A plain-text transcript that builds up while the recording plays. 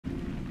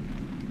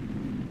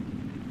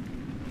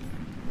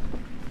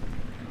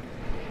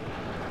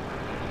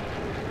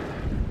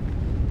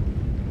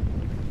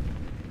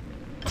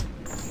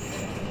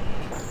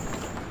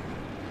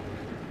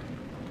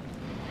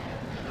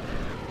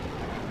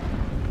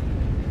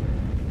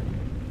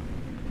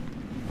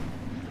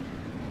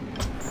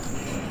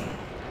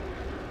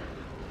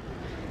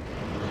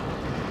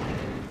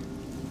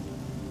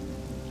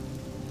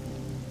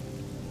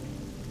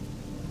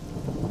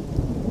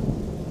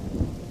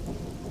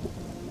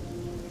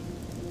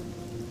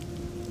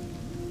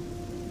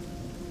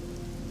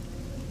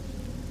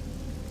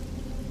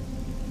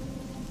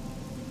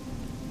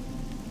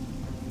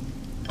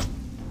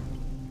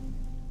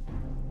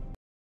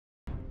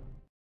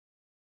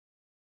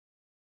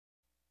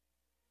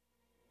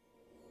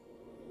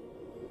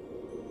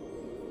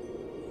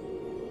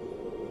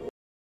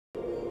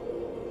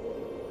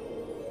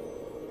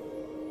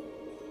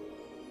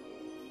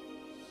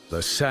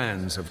The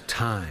sands of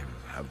time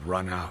have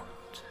run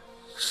out,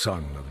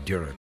 son of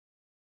Durin.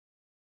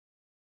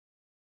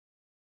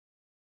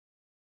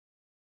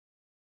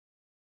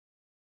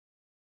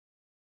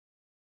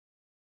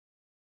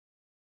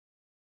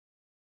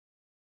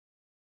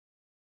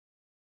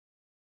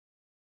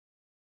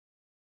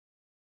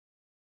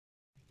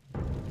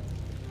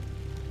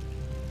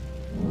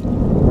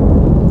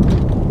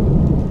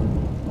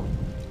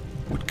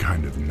 What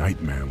kind of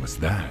nightmare was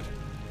that?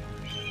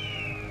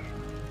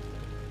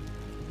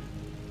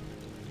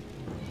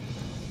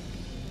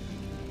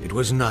 It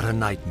was not a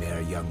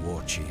nightmare, young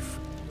war chief,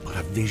 but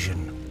a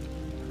vision.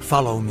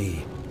 Follow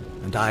me,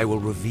 and I will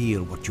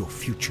reveal what your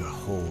future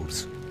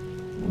holds.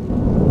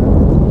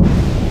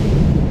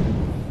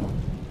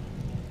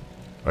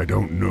 I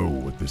don't know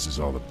what this is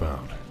all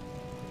about,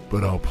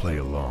 but I'll play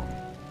along.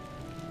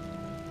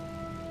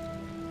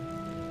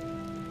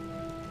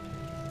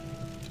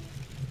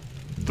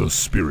 The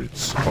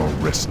spirits are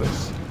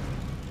restless.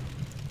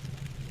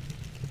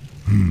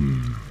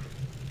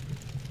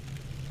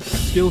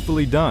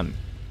 Skillfully done.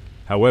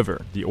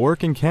 However, the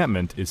orc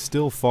encampment is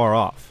still far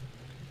off.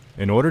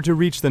 In order to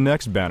reach the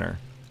next banner,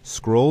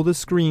 scroll the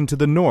screen to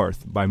the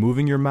north by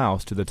moving your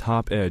mouse to the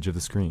top edge of the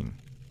screen.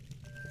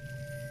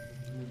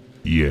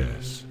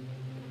 Yes.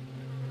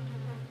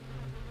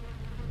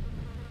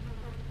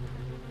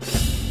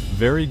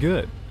 Very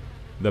good.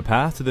 The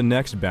path to the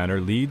next banner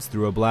leads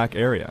through a black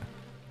area.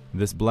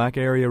 This black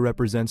area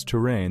represents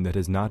terrain that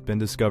has not been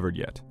discovered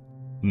yet.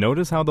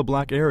 Notice how the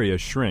black area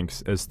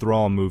shrinks as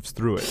Thrall moves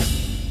through it.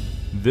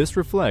 This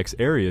reflects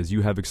areas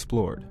you have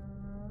explored.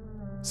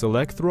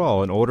 Select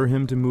Thrall and order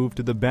him to move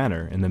to the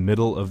banner in the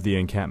middle of the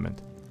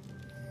encampment.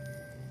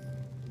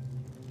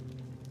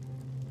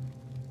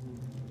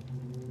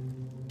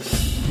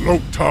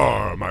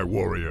 Loktar, my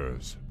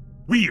warriors!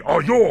 We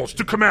are yours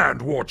to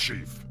command, War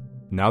Chief!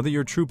 Now that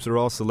your troops are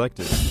all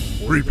selected,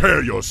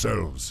 Prepare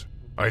yourselves!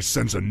 I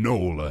sense a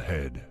knoll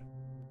ahead.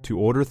 to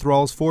order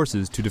Thrall's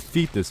forces to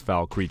defeat this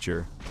foul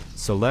creature,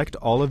 select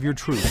all of your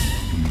troops.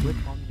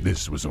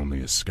 This was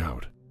only a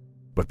scout,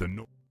 but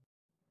the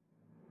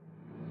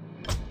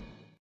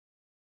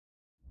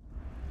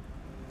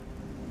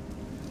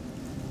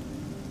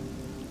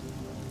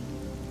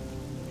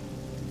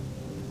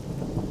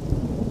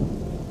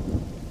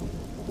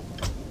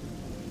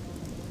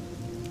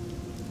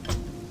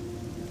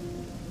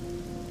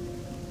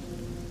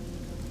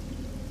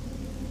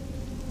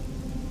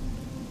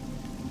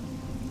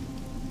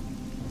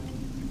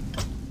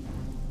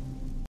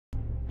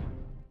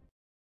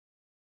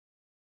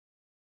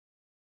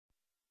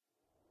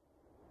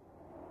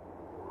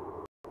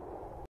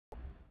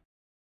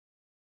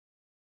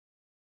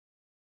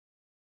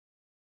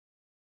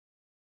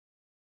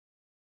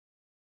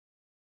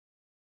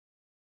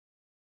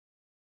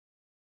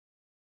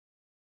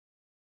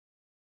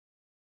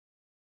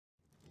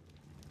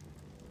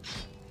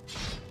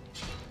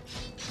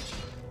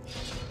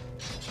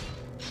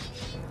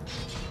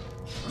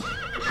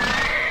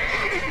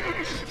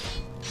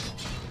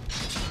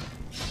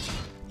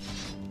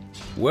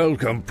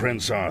Welcome,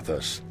 Prince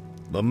Arthas.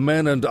 The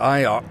men and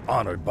I are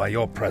honored by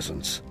your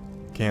presence.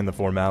 Can the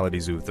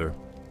formalities, Uther.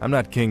 I'm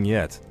not king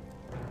yet.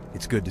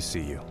 It's good to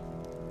see you.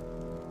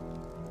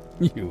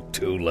 You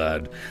too,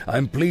 lad.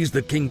 I'm pleased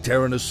that King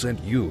Terenas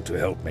sent you to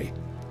help me.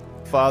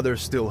 Father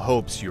still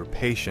hopes your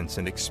patience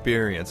and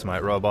experience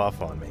might rub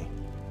off on me.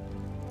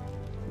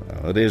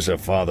 Well, it is a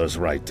father's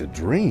right to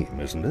dream,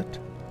 isn't it?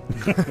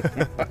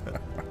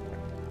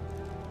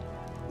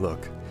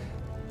 Look,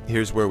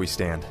 here's where we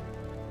stand.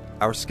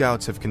 Our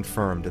scouts have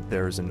confirmed that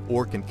there is an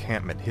orc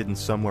encampment hidden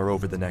somewhere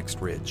over the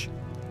next ridge.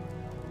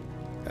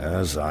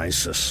 As I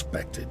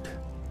suspected.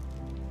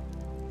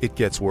 It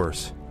gets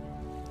worse.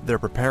 They're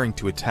preparing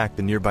to attack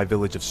the nearby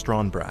village of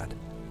Stronbrad.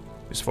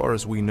 As far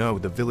as we know,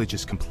 the village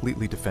is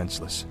completely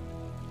defenseless.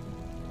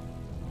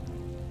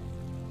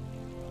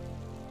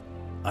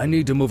 I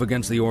need to move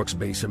against the orcs'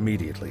 base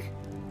immediately.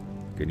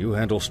 Can you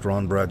handle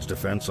Stronbrad's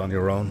defense on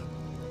your own?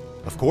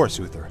 Of course,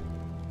 Uther.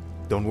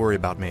 Don't worry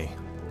about me.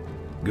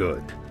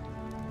 Good.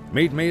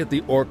 Meet me at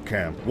the orc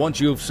camp once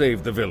you've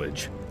saved the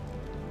village.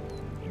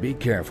 Be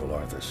careful,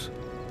 Arthas.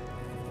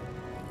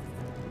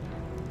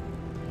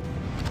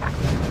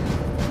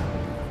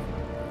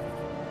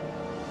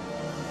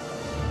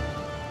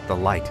 The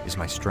light is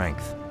my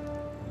strength.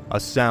 A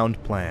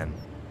sound plan.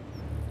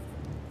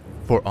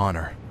 For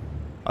honor.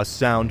 A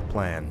sound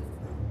plan.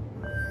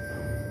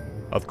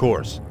 Of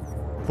course,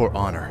 for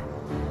honor.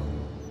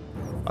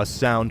 A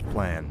sound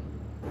plan.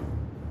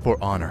 For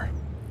honor.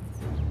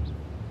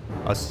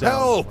 A sound...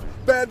 Help!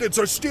 Bandits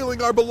are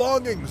stealing our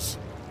belongings!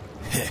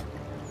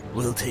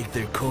 We'll take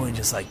their coin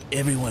just like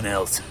everyone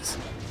else's.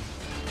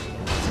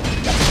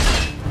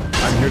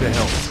 I'm here to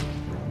help.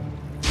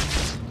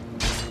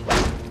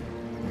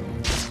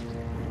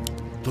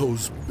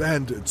 Those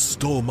bandits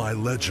stole my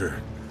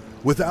ledger.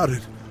 Without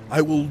it,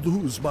 I will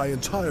lose my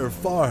entire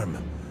farm.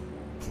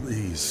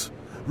 Please,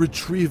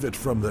 retrieve it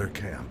from their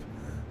camp.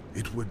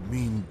 It would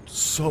mean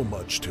so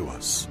much to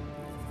us.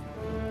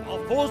 Our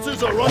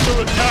forces are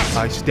under attack!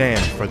 I stand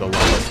for the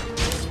light.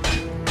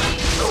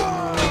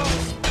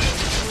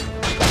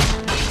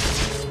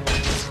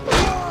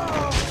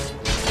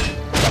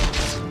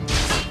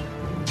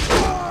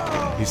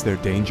 Is there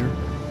danger?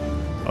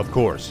 Of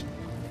course.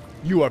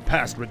 You are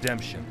past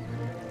redemption.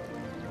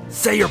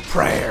 Say your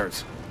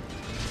prayers!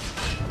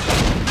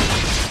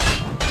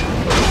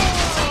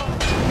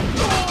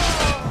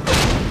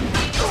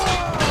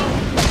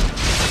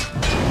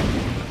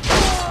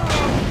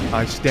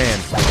 I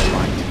stand for the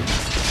light.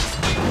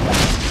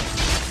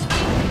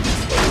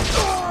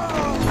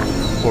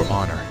 For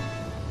honor.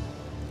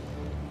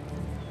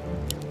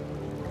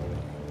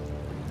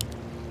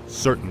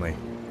 Certainly.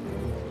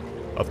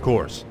 Of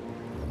course.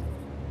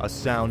 A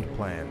sound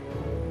plan.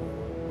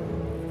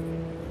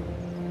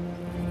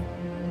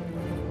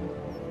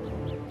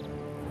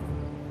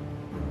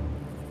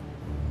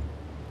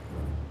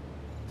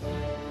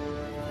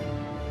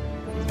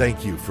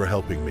 Thank you for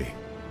helping me.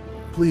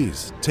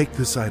 Please, take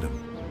this item.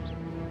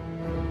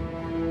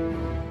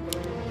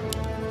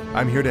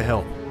 I'm here to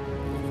help.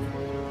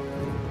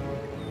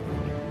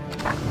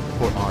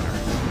 For honor.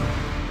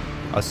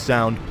 A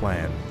sound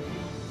plan.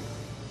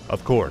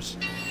 Of course.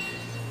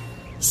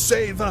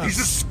 Save us! He's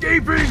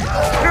escaping!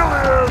 Kill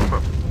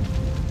him!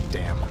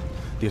 Damn.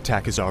 The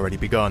attack has already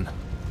begun.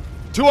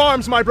 To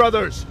arms, my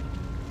brothers!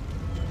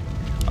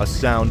 A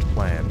sound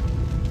plan.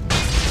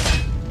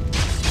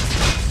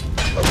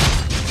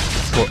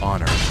 For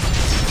honor.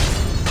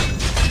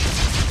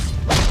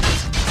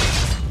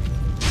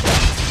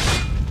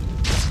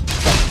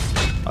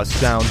 A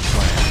sound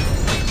plan.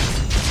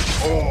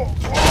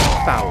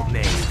 Foul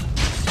knave.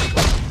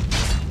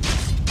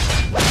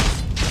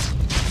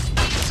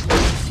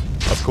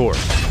 Of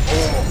course.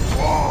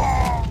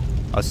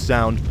 A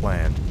sound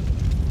plan.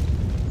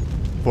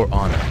 For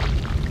honor.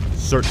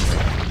 Certainly.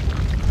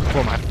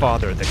 For my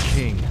father, the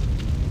king.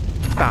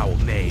 Foul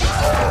knave.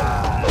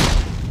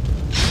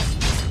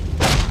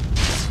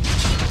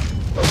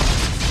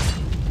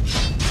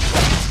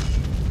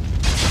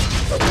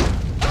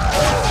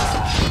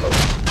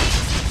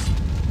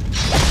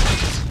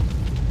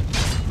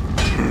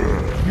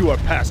 You are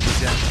past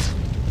redemption.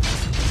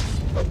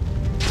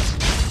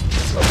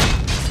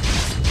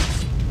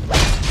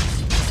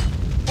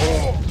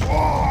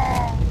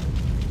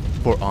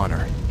 For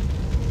honor.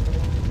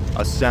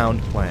 A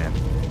sound plan.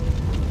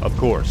 Of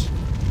course.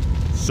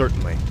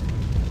 Certainly.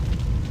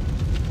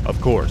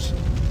 Of course.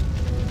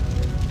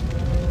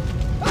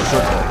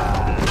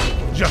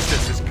 Certainly.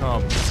 Justice has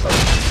come.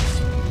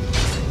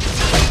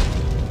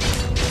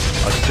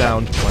 A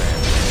sound plan.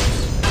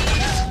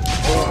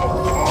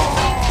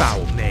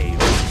 Foul knave.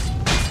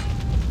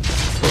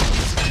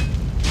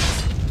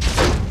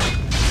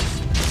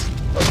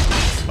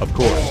 Of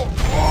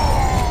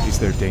course. Is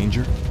there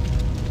danger?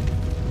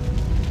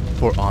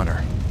 For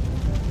honor.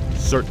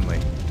 Certainly.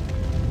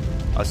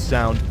 A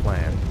sound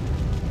plan.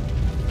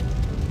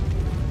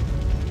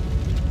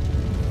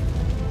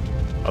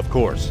 Of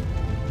course.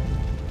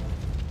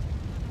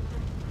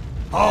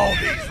 Haul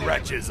these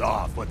wretches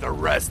off with the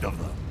rest of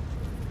them.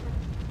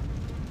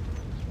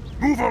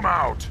 Move him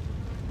out!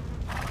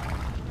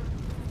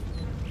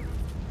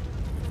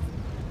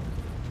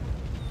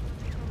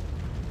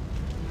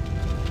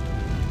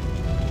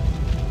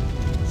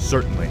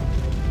 Certainly.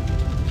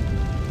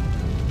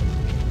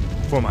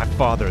 For my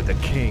father, the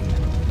king.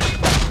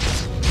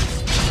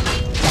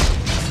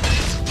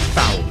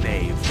 Foul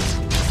knave.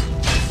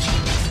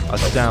 A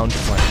sound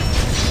plan.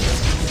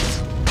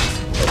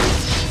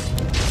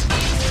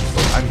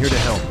 I'm here to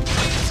help.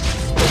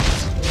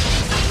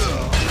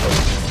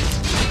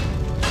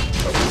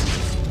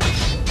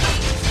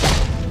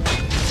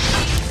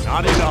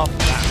 Not enough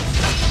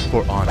now.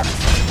 For honor.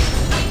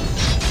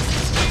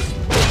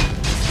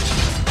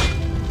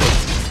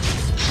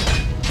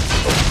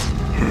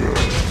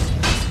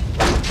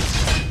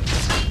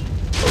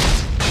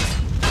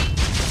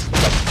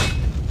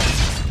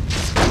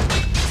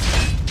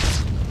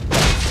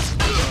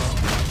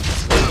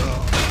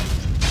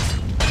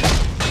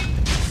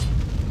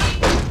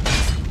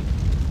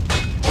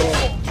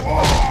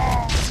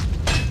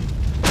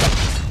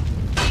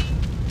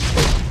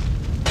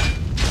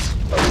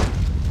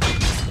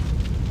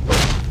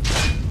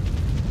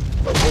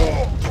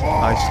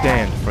 I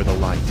stand for the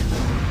light.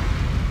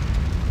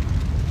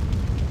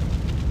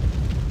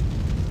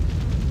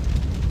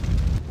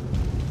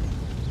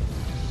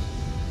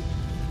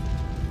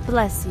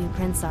 Bless you,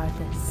 Prince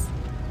Arthas.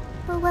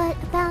 But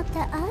what about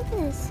the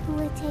others who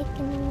were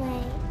taken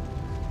away?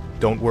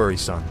 Don't worry,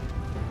 son.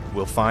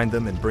 We'll find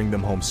them and bring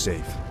them home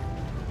safe.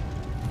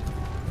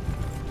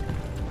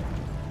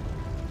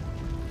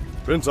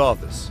 Prince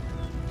Arthas,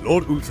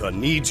 Lord Uther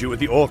needs you at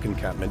the Orc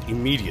encampment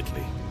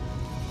immediately.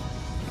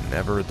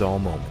 Never a dull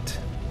moment.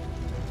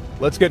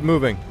 Let's get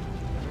moving.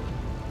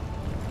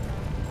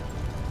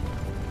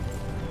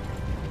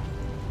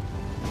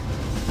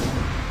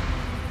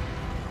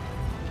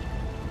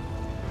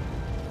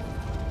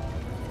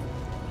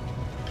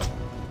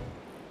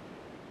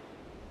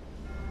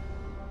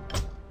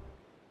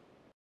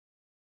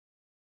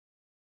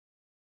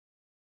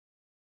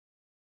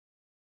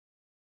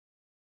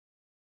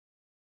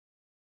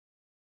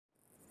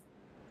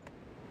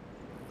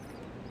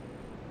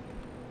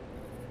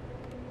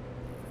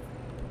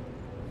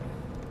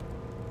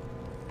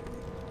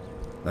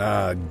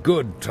 Ah,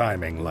 good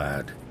timing,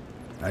 lad.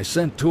 I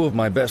sent 2 of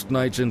my best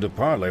knights into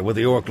parley with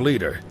the orc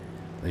leader.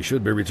 They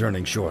should be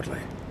returning shortly.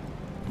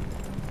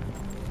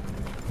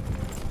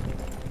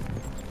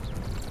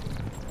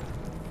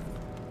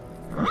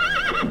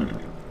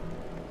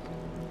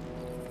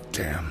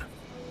 Damn.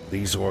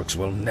 These orcs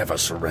will never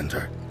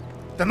surrender.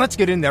 Then let's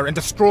get in there and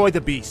destroy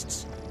the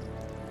beasts.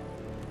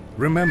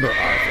 Remember,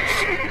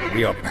 Arthas,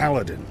 we are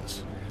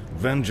paladins.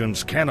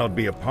 Vengeance cannot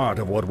be a part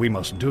of what we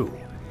must do.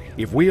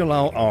 If we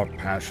allow our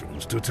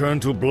passions to turn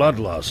to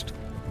bloodlust,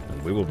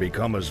 then we will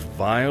become as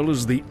vile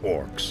as the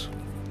orcs.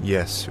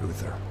 Yes,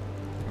 Uther.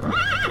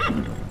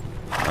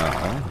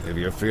 If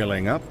you're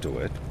feeling up to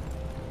it,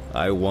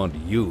 I want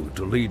you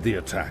to lead the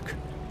attack.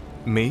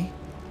 Me?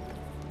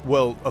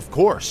 Well, of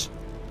course.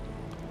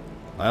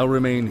 I'll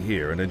remain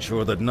here and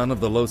ensure that none of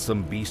the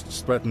loathsome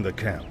beasts threaten the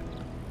camp.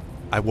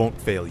 I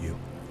won't fail you.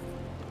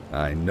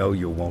 I know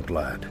you won't,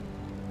 lad.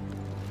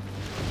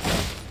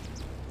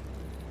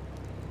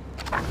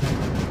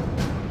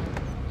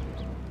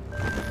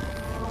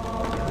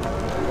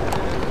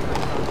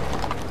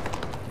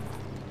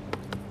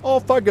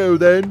 Off I go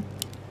then.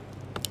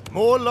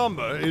 More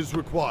lumber is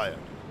required.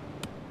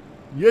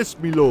 Yes,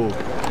 me lord.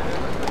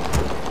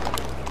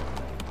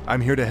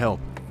 I'm here to help.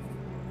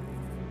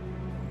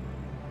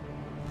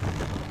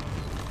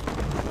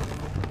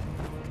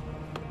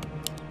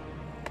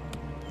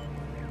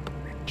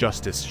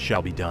 Justice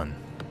shall be done.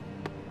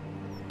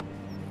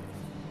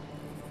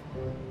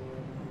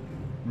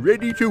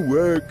 Ready to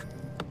work.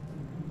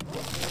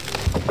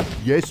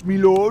 Yes, me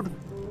lord.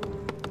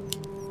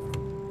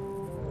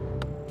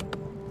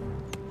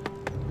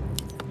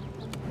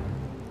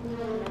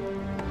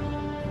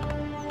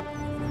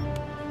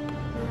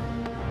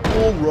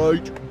 All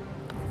right.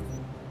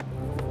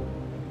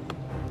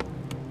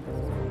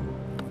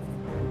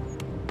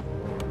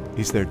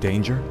 Is there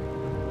danger?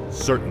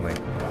 Certainly.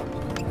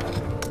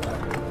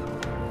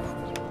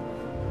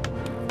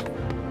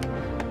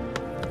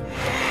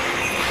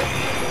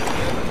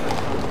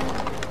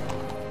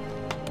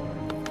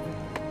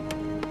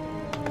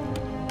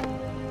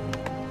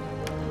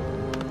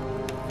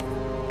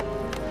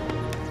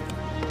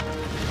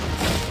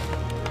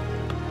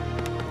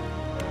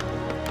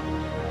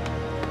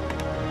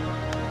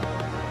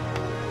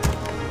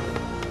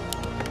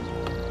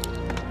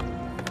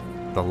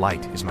 The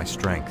light is my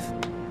strength.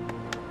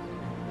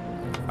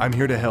 I'm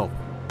here to help.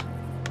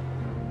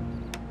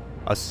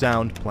 A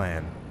sound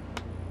plan.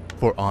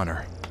 For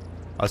honor.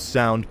 A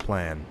sound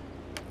plan.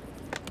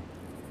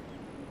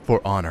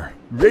 For honor.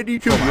 Ready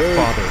to For my work.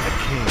 father, the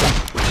king.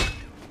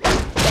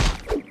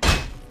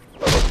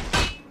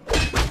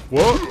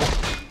 What?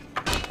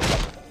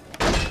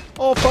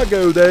 Off I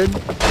go then.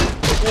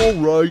 All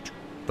right.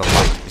 The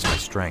light is my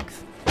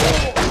strength.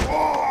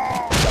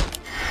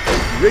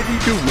 Ready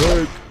to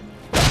work.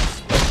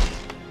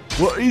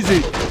 What is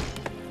it?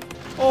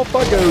 Off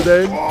I go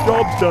then.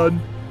 Job's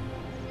done.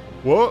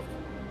 What?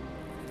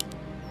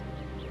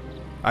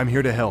 I'm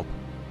here to help.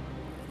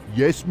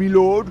 Yes, me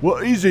lord.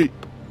 What is it?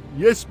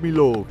 Yes, me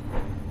lord.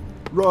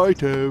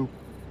 Righto.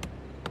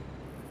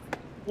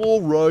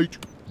 All right.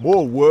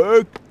 More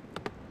work.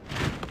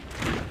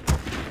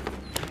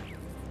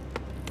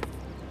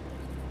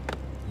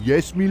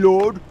 Yes, me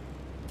lord.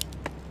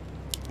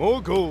 More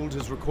gold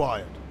is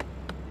required.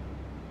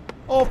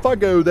 Off I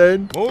go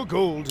then. More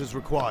gold is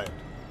required.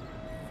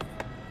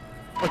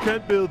 I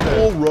can't build that.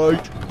 All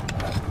right.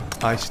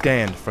 I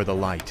stand for the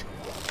light.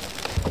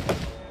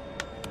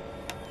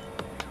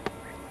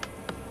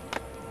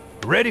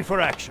 Ready for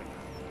action.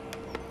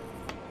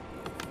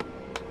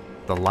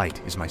 The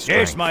light is my strength.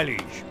 Yes, my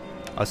liege.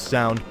 A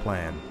sound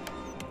plan.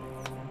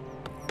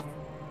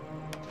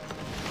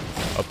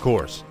 Of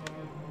course.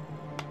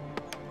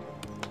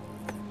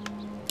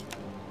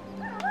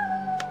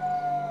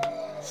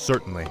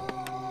 Certainly.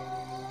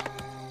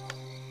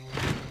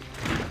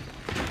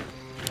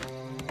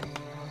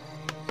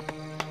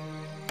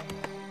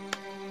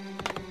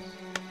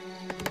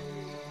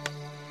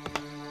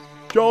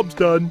 Job's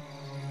done.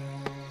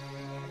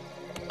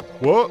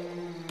 What?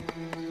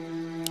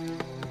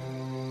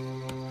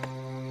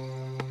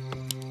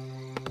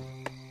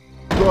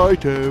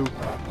 Righto.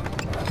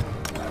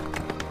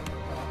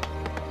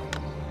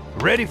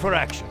 Ready for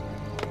action.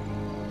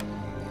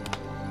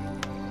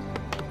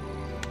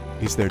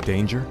 Is there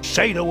danger?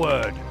 Say the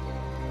word.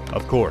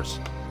 Of course.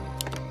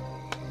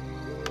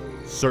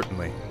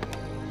 Certainly.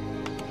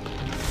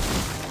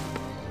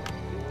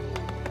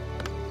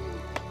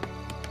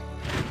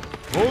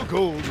 More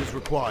gold is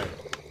required.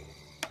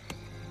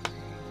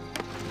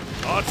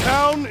 Our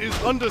town is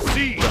under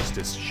siege.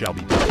 Justice shall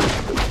be done.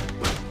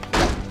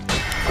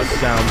 A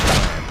sound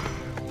plan.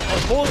 Our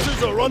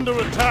forces are under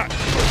attack.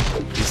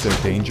 Is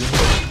there danger?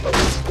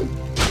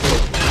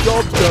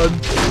 Job's done.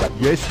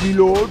 Yes, me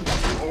lord.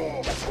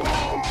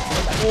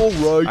 All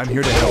right. I'm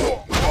here to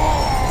help.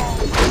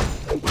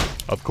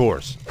 Of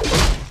course.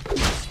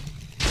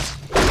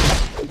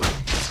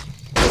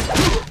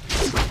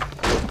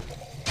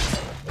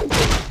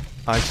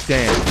 I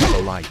stand for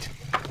the light.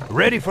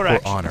 Ready for For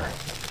action. honor.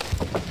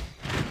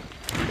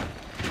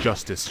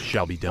 Justice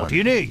shall be done. What do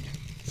you need?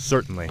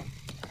 Certainly.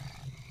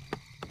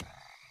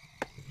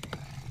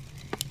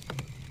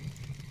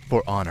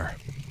 For honor.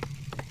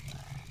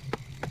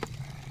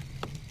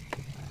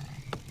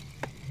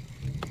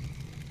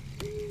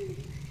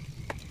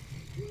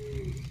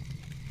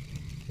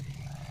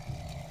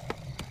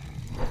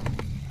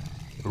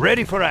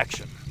 Ready for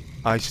action.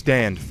 I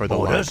stand for the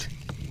Orders? light.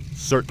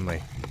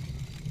 Certainly.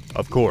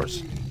 Of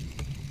course.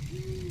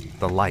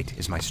 The light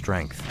is my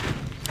strength.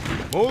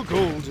 More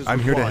gold is I'm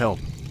here to required. help.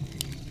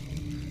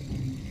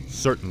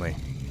 Certainly.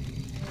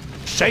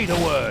 Say the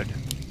word.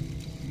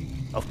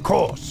 Of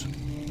course.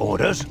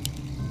 Orders?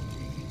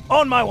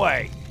 On my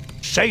way.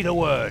 Say the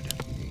word.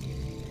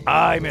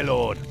 Aye, my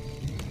lord.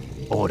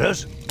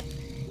 Orders?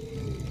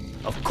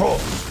 Of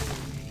course.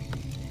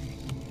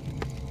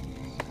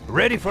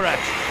 Ready for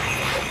action.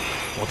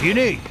 What do you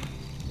need?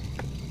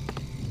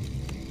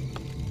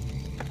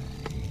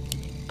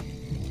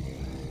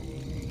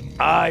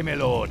 Aye, my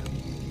lord.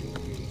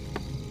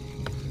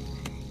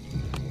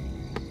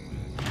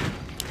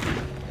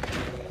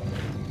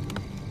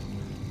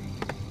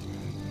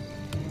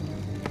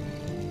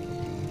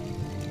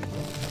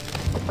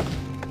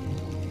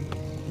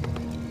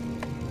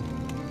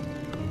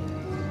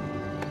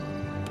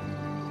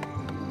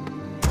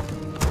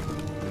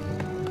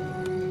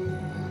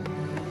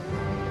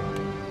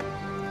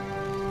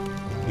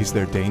 Is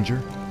there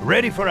danger?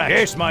 Ready for action.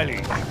 Yes, my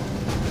liege.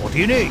 What do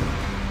you need?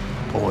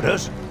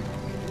 Orders?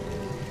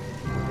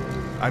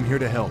 I'm here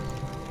to help.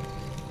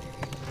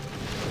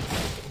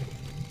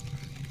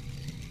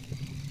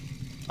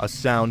 A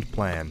sound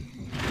plan.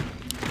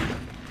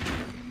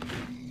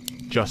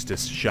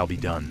 Justice shall be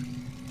done.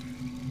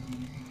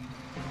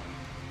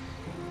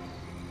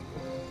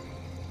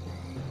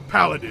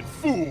 Paladin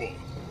fool!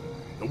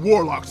 The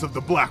warlocks of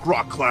the Black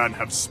Rock clan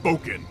have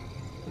spoken.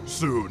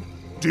 Soon,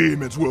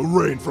 demons will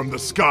rain from the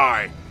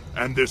sky,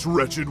 and this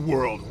wretched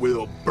world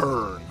will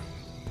burn.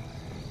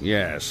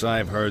 Yes,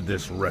 I've heard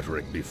this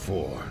rhetoric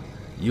before.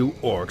 You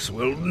orcs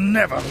will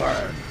never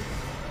learn.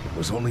 It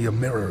was only a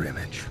mirror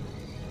image.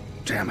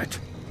 Damn it,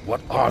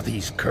 what are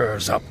these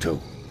curs up to?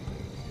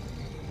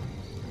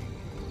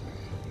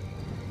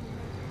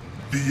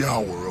 The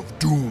hour of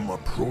doom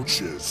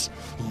approaches.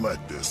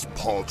 Let this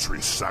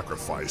paltry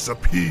sacrifice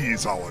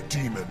appease our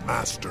demon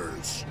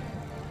masters.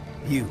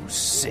 You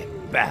sick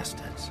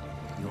bastards.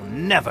 You'll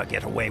never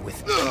get away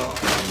with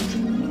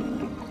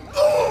it.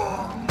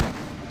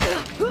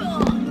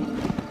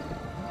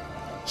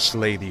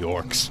 Slay the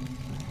orcs.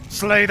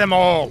 Slay them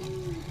all!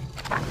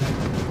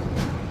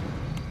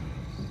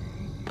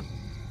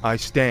 I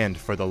stand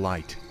for the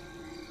light.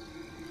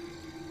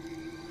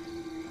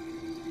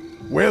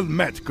 Well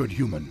met, good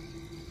human.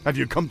 Have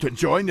you come to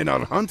join in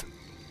our hunt?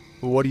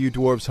 What are you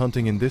dwarves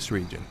hunting in this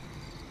region?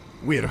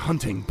 We're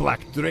hunting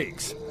black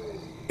drakes.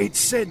 It's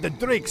said the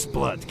drake's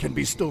blood can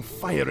bestow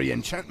fiery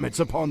enchantments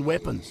upon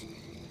weapons.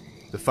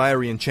 The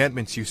fiery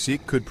enchantments you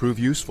seek could prove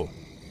useful.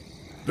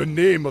 The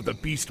name of the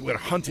beast we're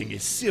hunting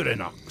is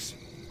Cyranox.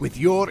 With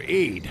your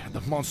aid,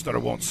 the monster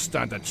won't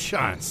stand a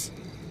chance.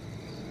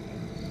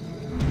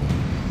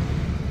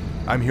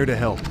 I'm here to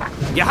help.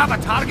 You have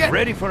a target?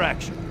 Ready for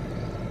action.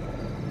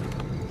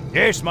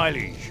 Yes, my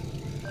liege.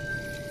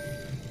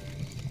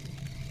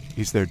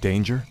 Is there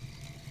danger?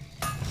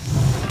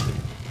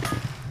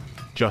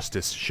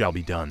 Justice shall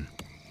be done.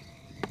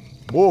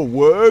 More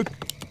work?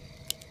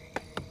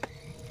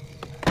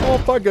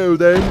 Off I go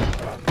then.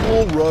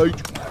 All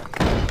right.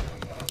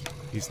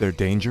 Is there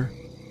danger?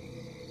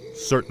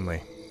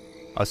 Certainly.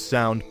 A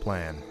sound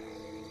plan.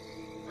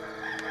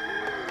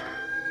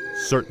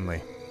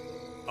 Certainly.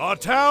 Our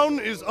town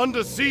is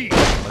under siege.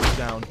 A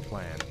sound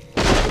plan.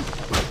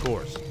 Of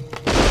course.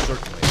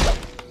 Certainly.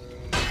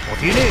 What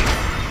do you need?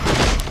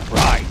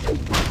 Right.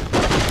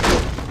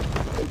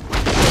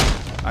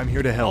 I'm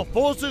here to Our help.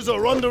 forces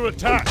are under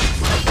attack.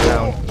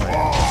 Sound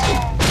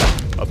plan.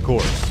 Of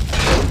course.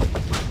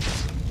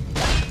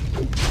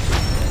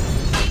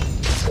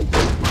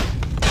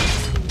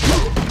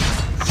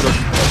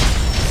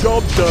 Certainly.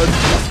 Job done.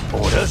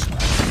 Orders?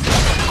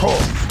 Of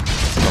course.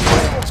 The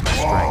light is my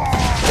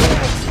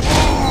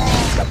strength.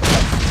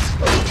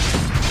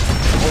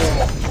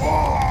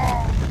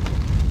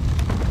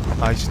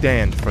 I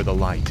stand for the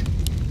light.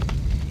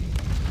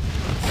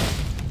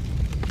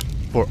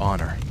 For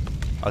honor.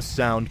 A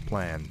sound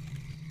plan.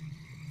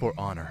 For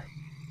honor.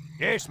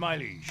 Yes, my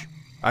liege.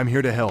 I'm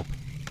here to help.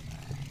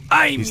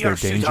 I'm Is your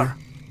there danger? suitor.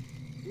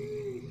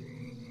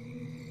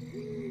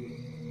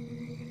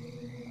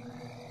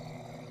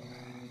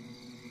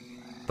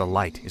 The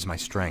light is my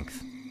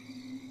strength.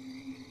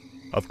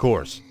 Of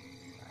course.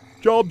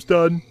 Job's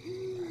done.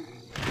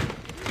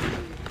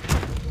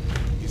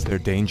 Is there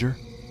danger?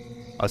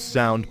 A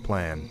sound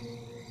plan.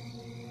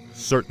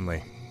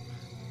 Certainly.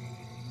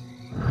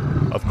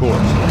 Of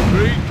course.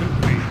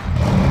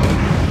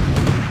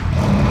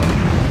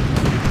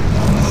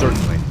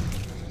 Certainly.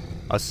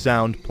 A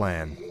sound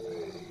plan.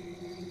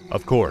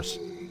 Of course.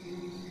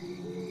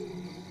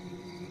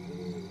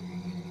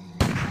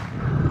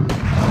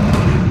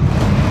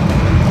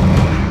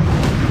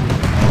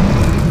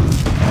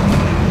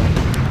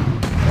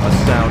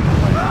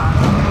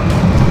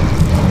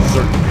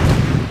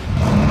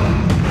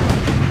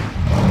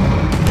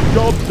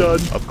 done.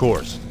 Of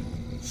course.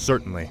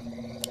 Certainly.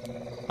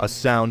 A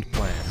sound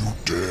plan. You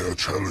dare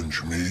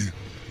challenge me?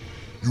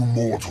 You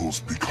mortals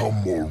become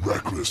more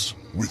reckless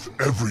with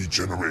every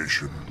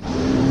generation.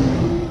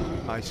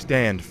 I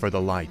stand for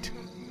the light.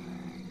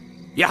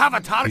 You have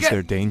a target? Is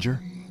there danger?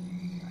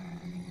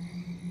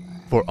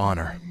 For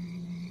honor.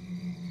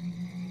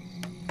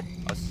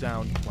 A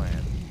sound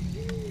plan.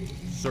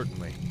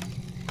 Certainly.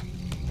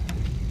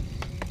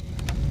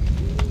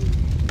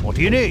 What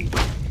do you need?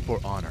 For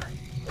honor.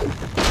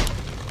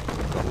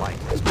 The light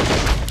is my...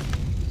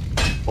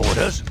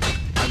 Orders?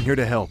 I'm here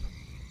to help.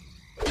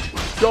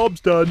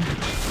 Job's done.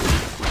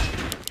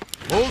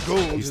 More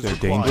gold Is is there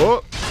required. danger?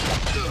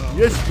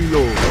 Yes, my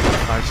lord.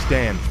 I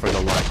stand for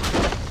the light.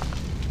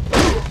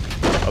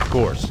 Of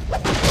course.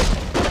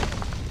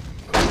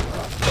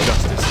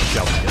 Justice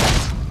shall be done.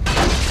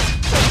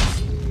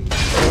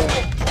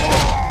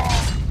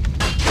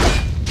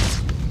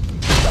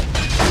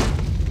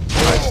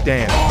 I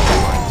stand for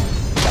the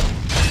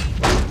light.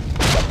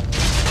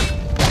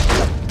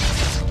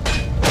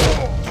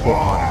 For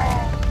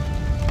honor.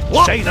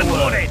 What? Say the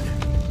word.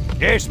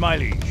 Yes, my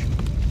liege.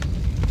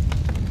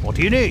 What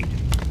do you need?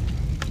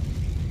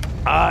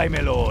 Aye, my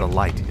The lord.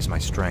 light is my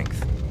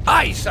strength.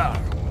 Aye, sir.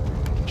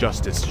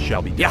 Justice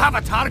shall be done. You have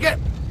a target?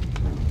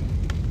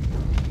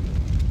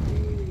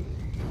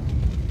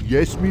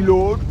 Yes, my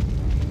lord.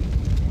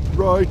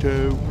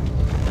 Righto.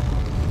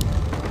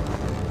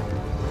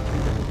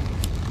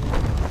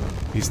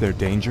 Is there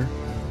danger?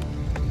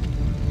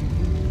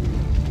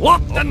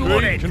 Locked and Upgrade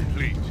loaded.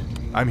 complete.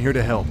 I'm here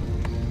to help.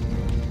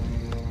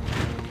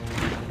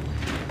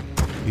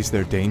 Is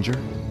there danger?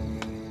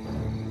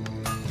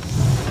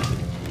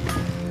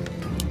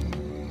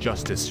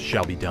 Justice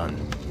shall be done.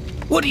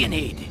 What do you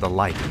need? The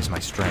light is my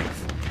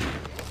strength.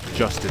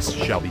 Justice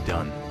shall be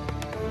done.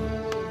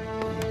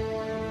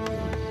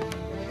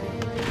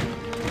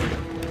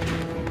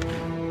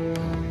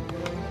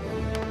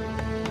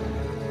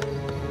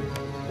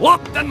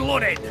 Locked and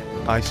loaded.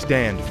 I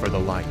stand for the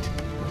light.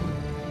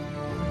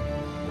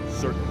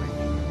 Certainly.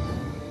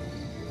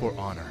 For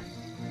honor.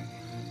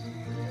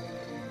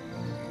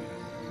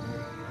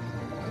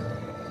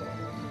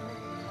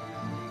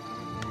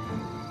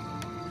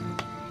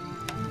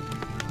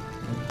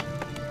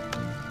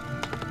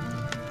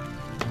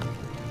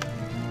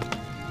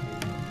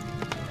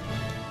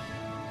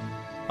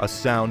 A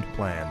sound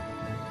plan.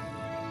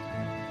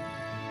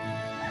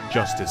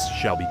 Justice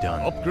shall be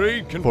done.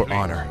 Upgrade complete. For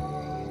honor.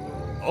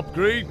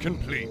 Upgrade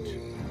complete.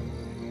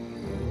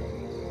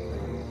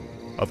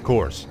 Of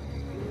course.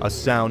 A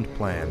sound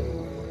plan.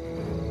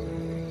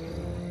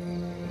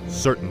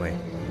 Certainly.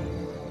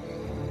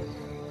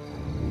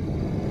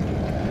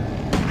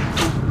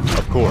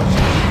 Of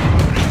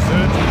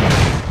course.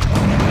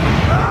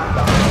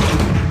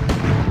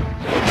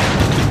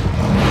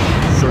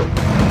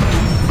 Certainly.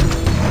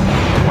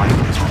 The light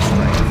is my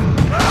strength.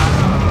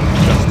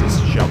 Justice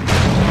shall be done.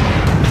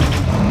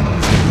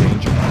 Is there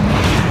danger?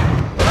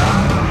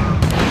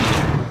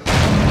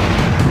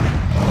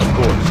 Of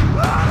course.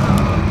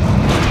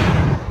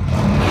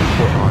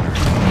 For honor.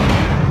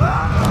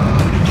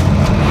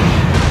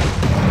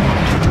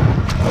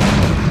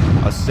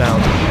 A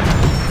sound plan.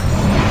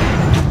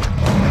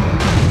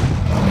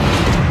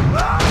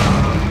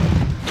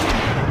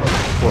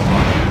 For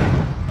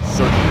honor.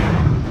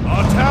 Certainly.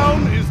 Our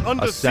town is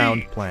under A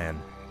sound siege.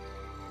 plan.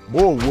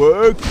 More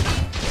work.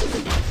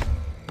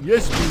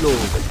 Yes, my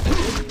lord.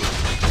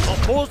 Our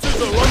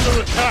forces are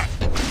under attack.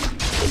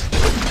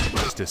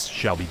 Justice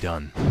shall be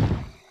done.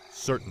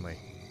 Certainly.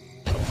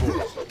 Of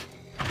course.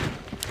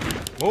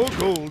 More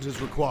gold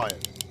is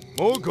required.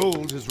 More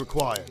gold is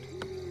required.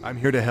 I'm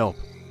here to help.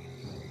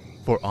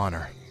 For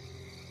honor.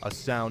 A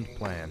sound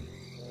plan.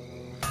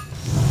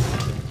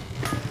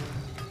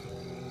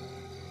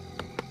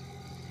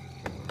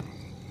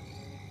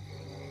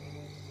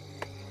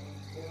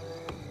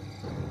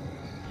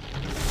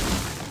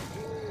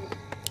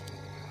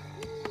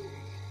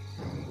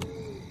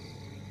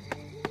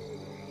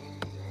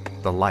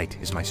 The light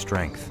is my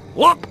strength.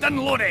 Locked and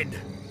loaded.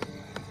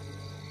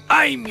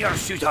 I'm your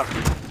shooter.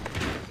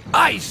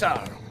 Aye,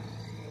 sir.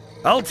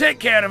 I'll take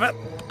care of it.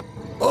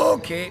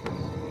 Okay.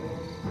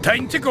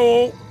 Time to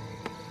go.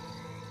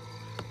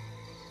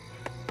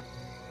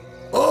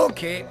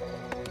 Okay.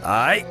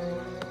 Aye.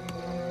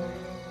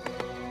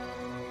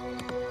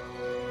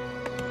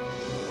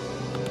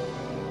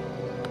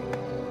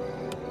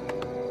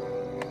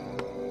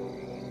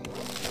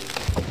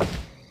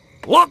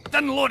 Locked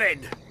and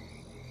loaded.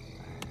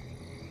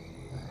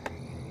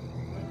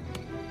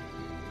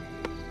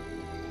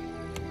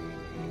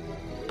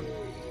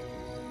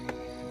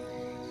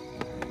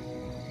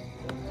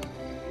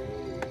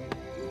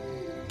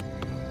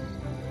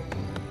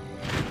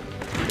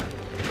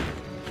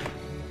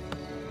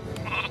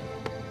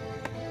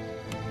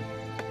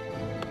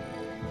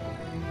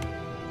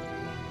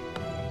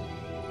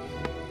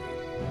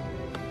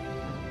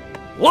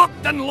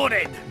 Locked and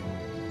loaded.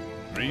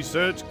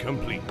 Research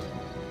complete.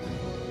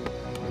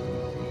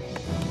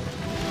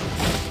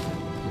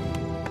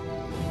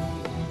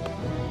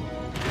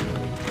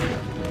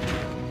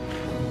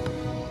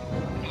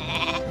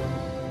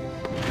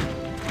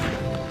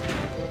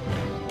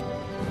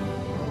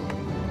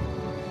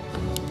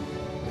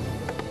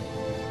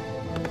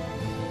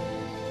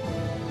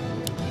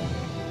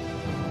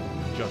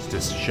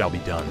 Justice shall be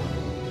done.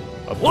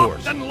 Of Locked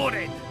course. and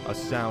loaded. A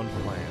sound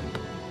plan.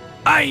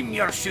 I'm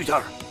your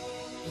shooter.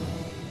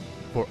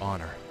 For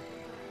honor.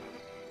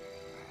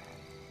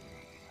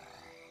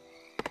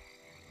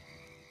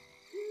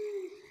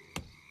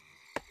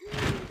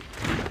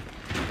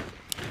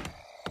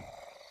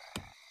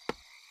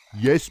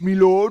 Yes, me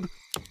lord.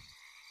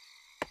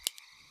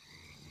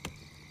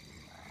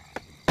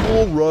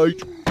 All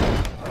right.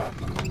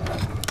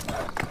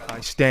 I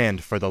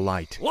stand for the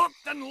light. Locked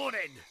and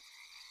loaded.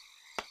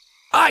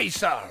 Aye,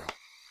 sir.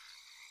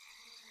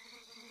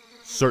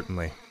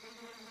 Certainly.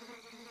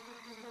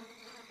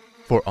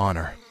 For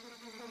honor.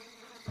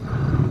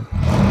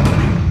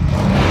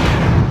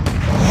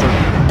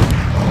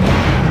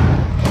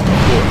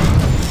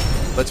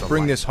 Let's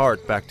bring this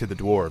heart back to the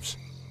dwarves.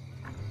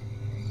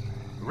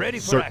 Ready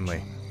for Certainly.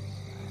 action.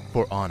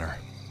 For honor.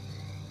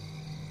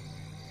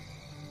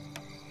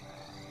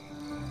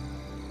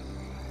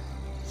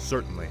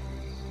 Certainly.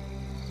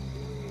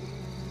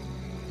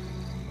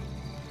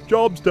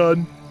 Job's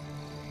done.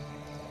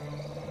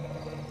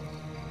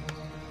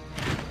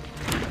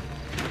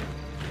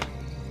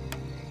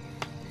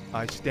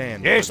 I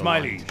stand. Yes, for the my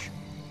light. liege.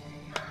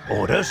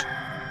 Orders?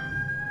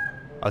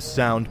 A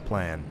sound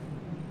plan.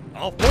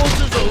 Our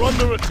forces are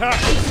under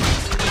attack.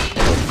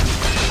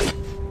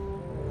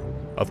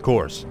 Of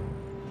course.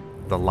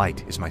 The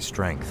light is my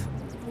strength.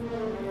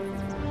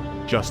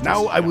 Justice.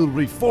 Now I will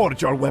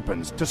reforge our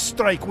weapons to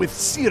strike with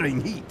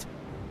searing heat.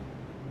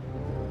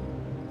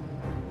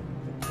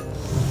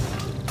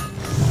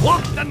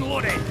 Locked and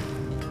loaded.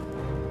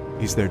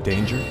 Is there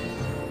danger?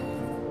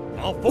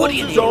 Our What do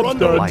you forces need? are The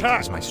under The light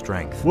attack. is my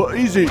strength. What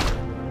is it?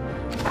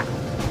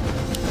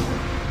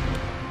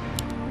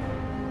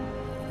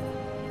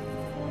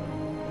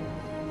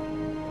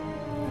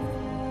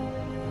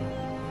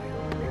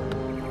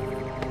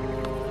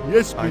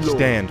 Yes, my I lord.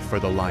 stand for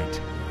the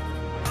light.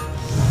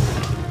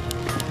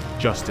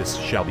 Justice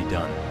shall be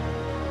done.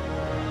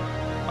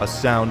 A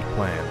sound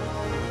plan.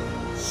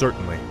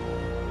 Certainly.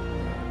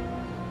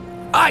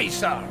 Aye,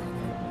 sir.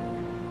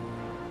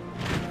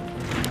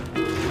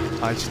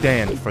 I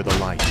stand for the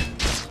light.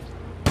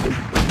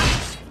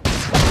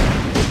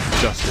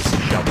 Justice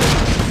shall be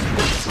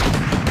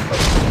done.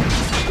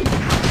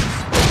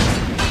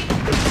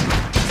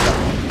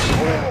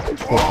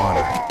 For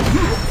honor.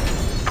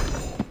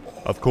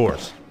 Of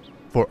course.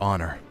 For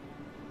honor.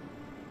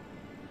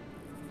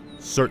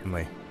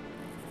 Certainly.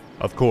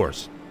 Of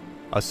course.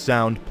 A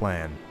sound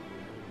plan.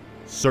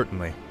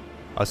 Certainly.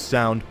 A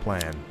sound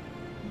plan.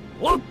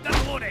 Locked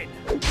and loaded.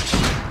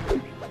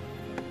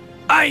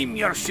 I'm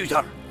your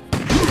shooter.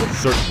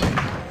 Certainly.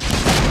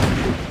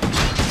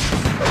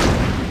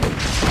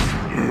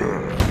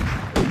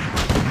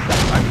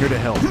 I'm here to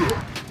help.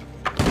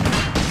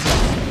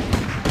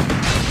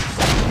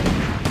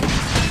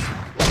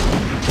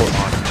 For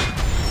honor.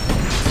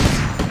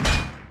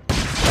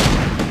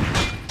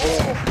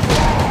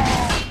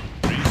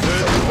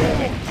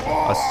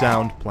 A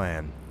sound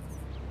plan.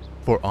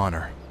 For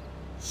honor.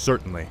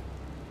 Certainly.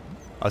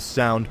 A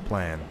sound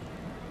plan.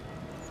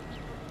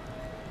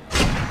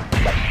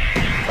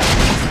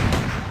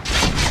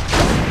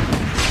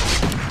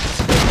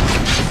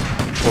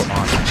 For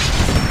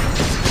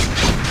honor.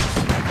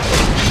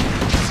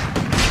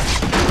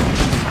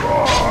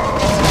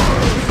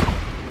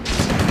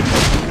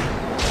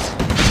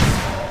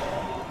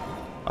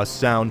 A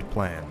sound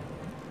plan.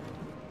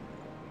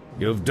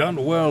 You've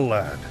done well,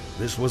 lad.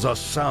 This was a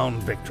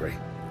sound victory.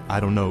 I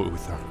don't know,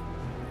 Uther.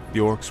 The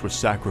orcs were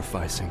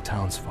sacrificing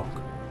townsfolk.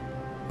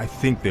 I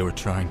think they were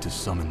trying to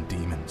summon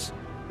demons.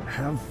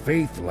 Have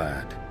faith,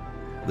 lad.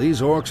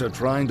 These orcs are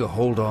trying to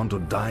hold on to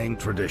dying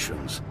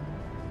traditions.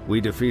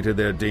 We defeated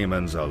their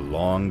demons a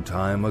long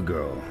time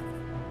ago.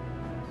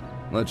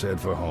 Let's head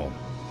for home.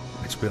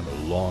 It's been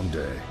a long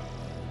day.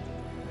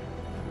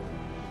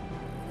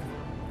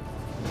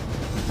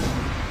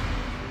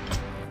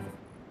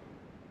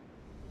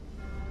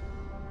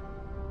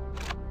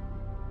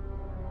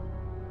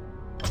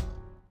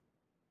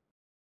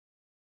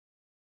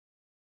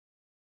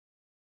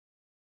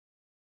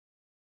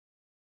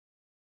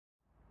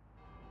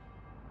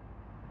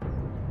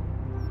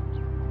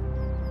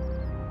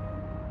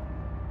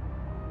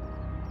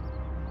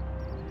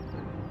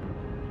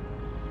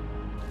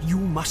 You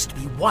must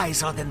be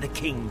wiser than the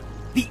king.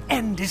 The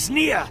end is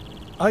near.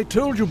 I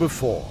told you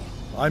before,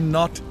 I'm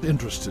not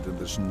interested in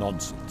this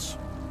nonsense.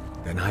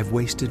 Then I've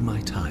wasted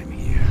my time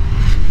here.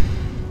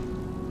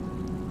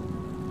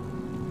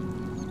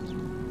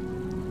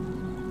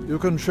 You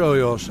can show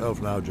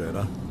yourself now,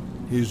 Jaina.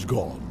 He's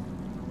gone.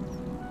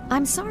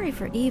 I'm sorry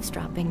for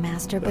eavesdropping,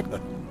 Master, but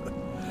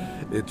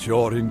It's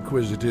your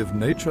inquisitive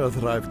nature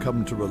that I've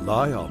come to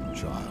rely on,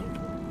 child.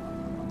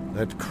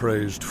 That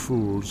crazed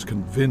fool's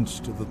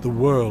convinced that the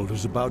world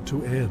is about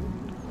to end.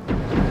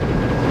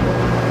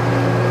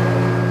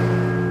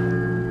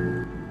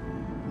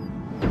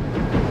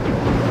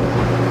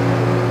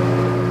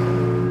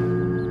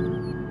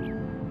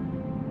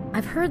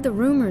 I've heard the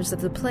rumors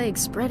of the plague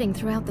spreading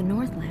throughout the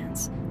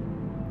Northlands.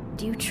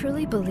 Do you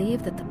truly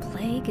believe that the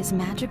plague is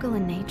magical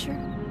in nature?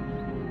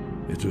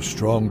 It's a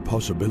strong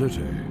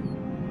possibility.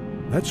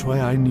 That's why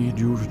I need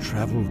you to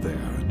travel there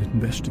and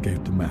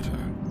investigate the matter.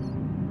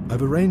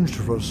 I've arranged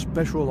for a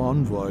special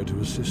envoy to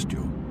assist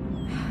you.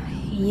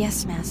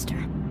 Yes, Master.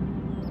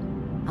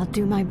 I'll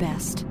do my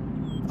best.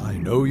 I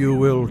know you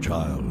will,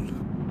 child.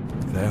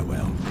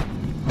 Farewell.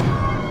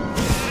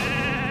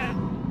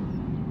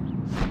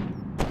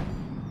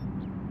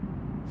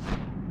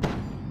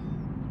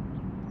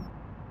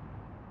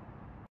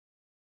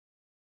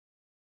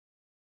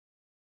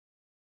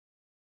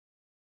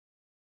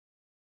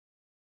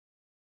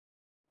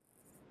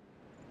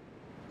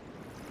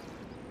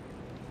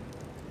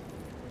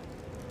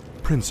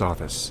 Prince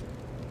Arthas,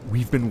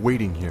 we've been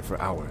waiting here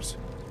for hours.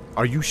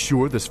 Are you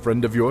sure this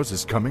friend of yours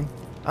is coming?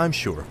 I'm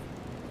sure.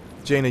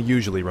 Jaina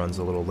usually runs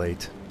a little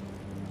late.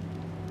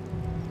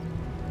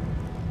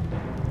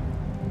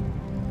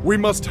 We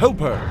must help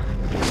her!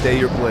 Stay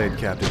your blade,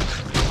 Captain.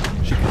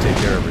 She can take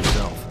care of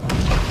herself.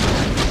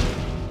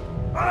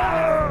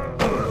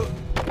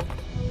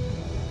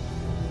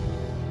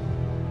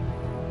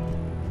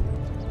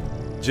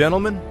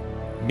 Gentlemen,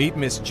 meet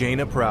Miss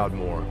Jaina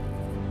Proudmoore,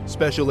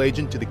 Special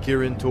Agent to the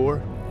Kirin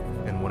Tor,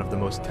 and one of the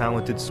most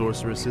talented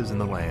sorceresses in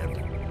the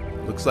land.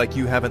 Looks like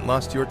you haven't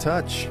lost your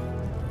touch.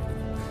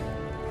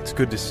 It's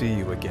good to see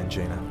you again,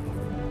 Jaina.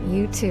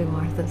 You too,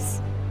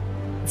 Arthas.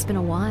 It's been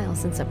a while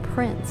since a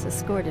prince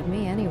escorted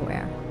me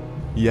anywhere.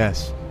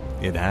 Yes,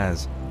 it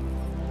has.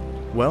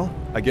 Well,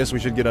 I guess we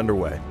should get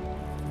underway.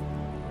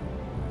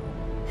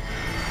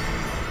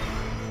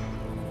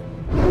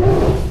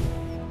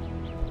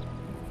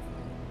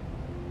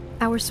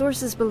 Our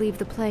sources believe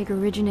the plague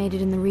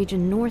originated in the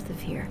region north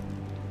of here.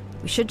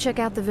 We should check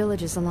out the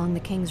villages along the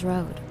King's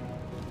Road.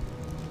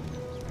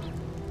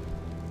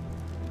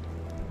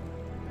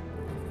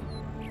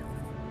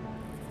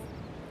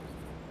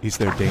 Is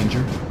there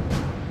danger?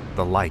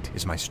 The light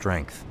is my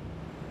strength.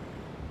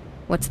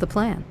 What's the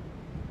plan?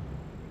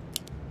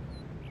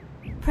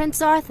 Prince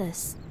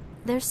Arthas,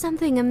 there's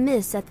something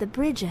amiss at the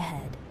bridge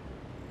ahead.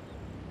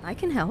 I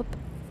can help.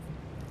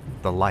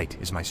 The light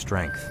is my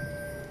strength.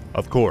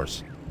 Of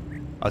course.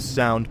 A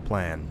sound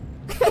plan.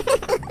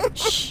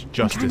 Shh.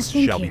 Justice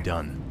shall be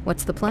done.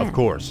 What's the plan? Of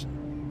course.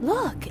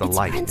 Look, the it's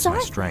light Prince is my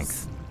Arthas.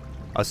 strength.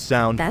 A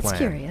sound plan. That's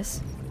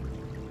curious.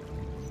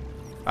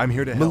 I'm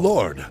here to help.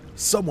 Milord,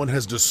 someone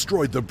has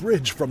destroyed the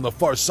bridge from the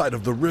far side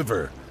of the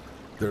river.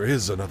 There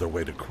is another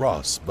way to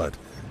cross, but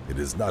it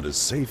is not as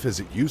safe as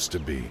it used to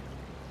be.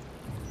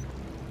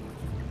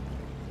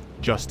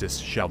 Justice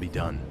shall be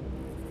done.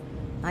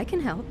 I can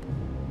help.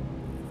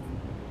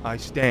 I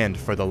stand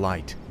for the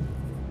light.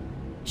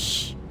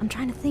 Shh, I'm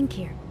trying to think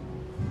here.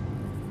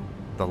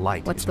 The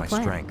light What's is the my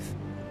plan? strength.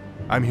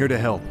 I'm here to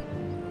help.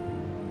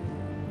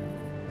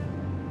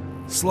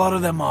 Slaughter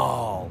them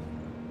all.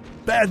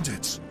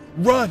 Bandits,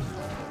 run!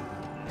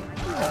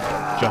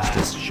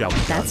 Justice shall be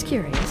done. That's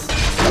curious.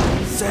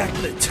 Sack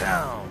the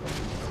town.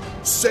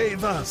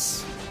 Save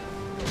us!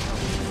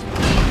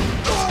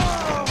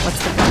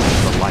 What's the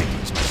plan? The light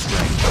is my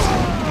strength.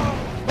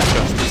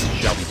 Justice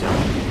shall be done.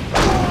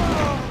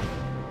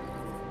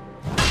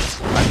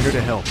 I'm here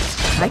to help.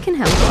 I can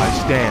help. I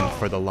stand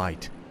for the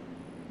light.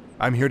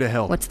 I'm here to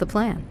help. What's the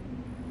plan?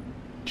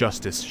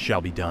 Justice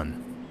shall be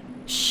done.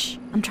 Shh,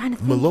 I'm trying to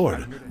think.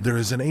 Milord, there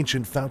is an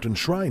ancient fountain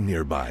shrine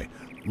nearby.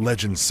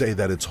 Legends say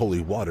that its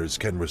holy waters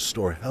can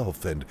restore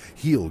health and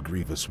heal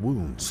grievous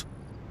wounds.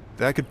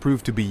 That could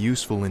prove to be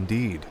useful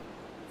indeed.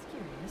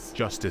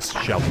 Justice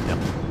shall be done.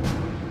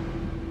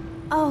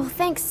 Oh,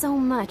 thanks so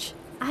much.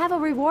 I have a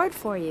reward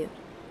for you.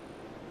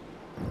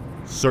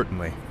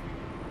 Certainly.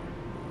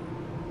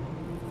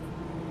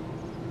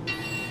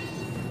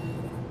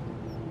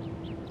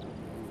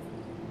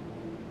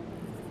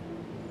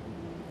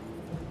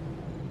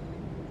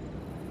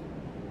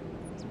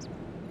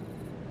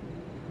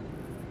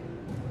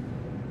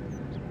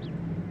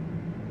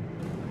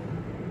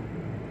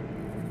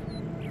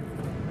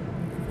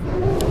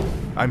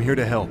 I'm here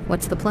to help.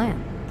 What's the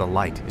plan? The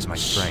light is my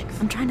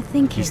strength. I'm trying to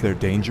think here. Is there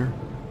danger?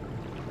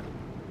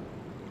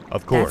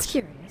 Of course. That's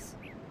curious.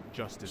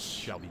 Justice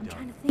shall be I'm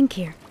trying done. to think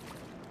here.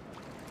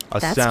 A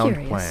That's sound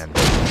curious. plan.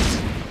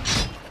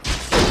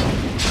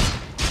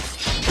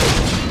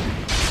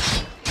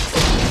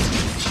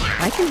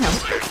 I can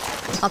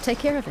help. I'll take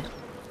care of it.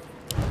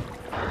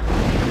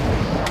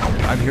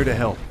 I'm here to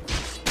help.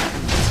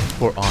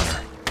 For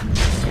honor.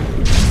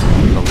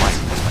 The light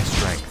is my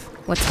strength.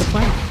 What's the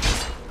plan?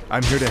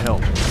 I'm here to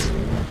help.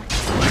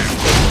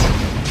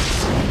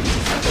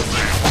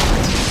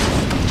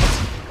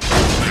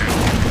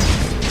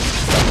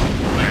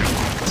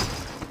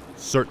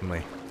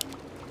 Certainly.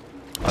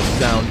 A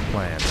sound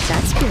plan.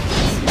 That's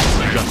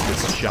curious.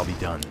 Justice shall be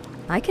done.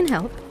 I can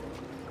help.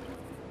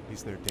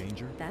 Is there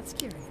danger? That's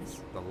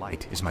curious. The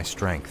light is my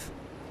strength.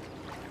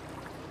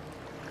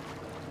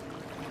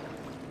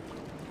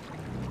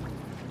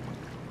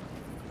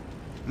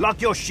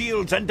 Lock your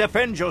shields and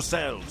defend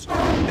yourselves.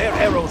 Their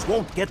arrows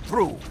won't get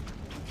through.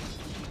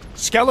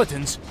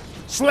 Skeletons?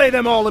 Slay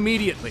them all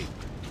immediately.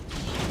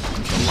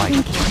 The light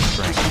is my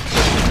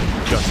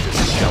strength.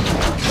 Justice shall be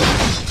done.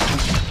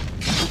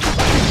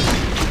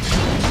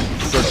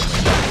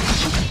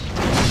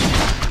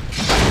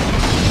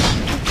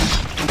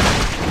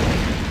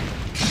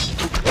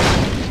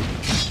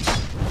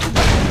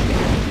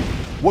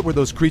 What were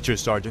those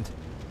creatures, Sergeant?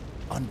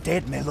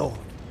 Undead, my lord.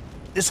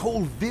 This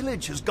whole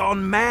village has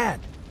gone mad.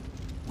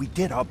 We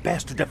did our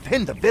best to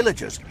defend the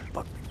villagers,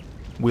 but...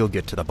 We'll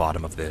get to the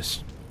bottom of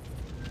this.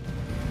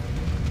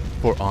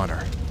 For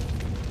honor.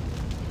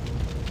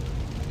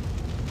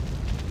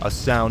 A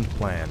sound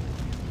plan.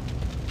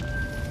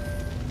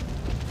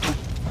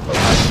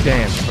 I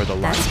stand for the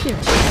light. That's cute.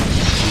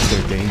 Is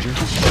there danger?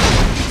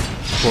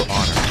 For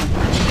honor.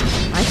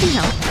 I can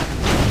help.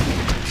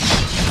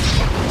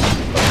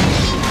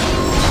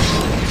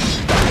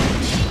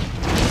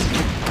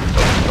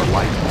 The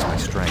light is my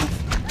strength.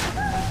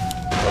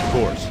 Of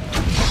course.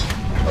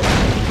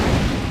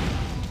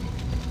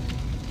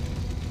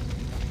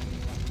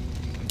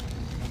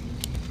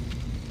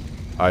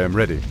 I am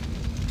ready.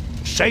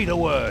 Say the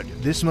word.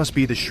 This must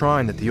be the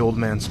shrine that the old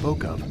man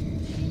spoke of.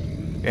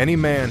 Any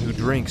man who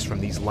drinks from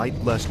these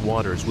light-blessed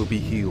waters will be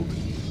healed.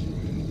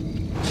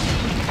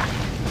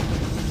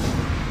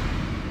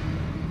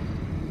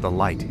 The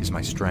light is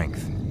my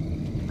strength.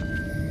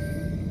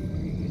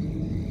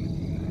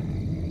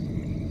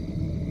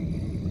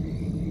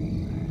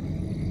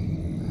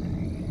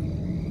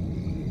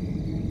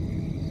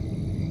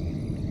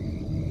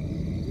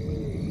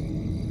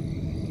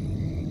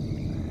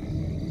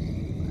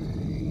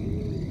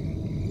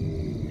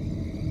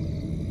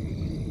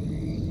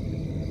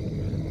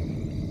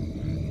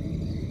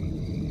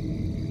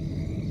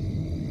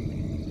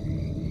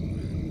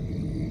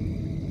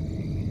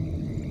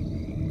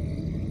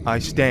 I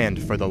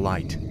stand for the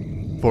light,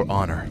 for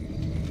honor.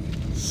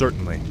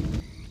 Certainly.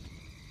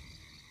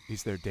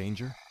 Is there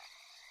danger?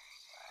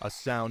 A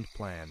sound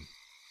plan.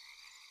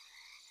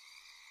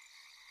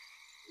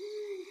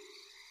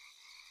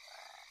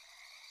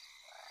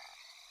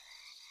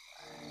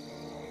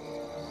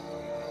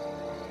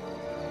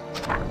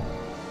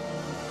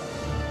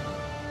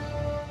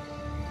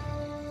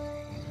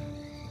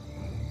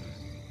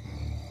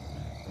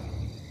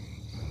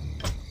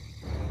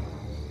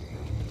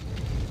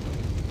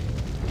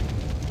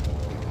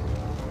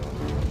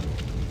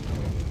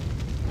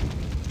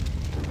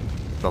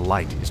 The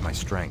light is my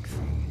strength.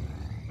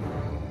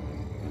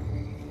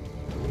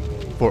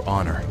 For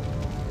honor.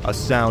 A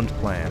sound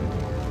plan.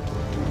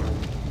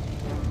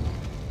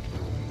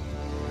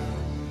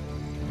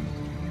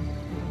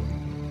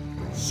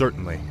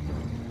 Certainly.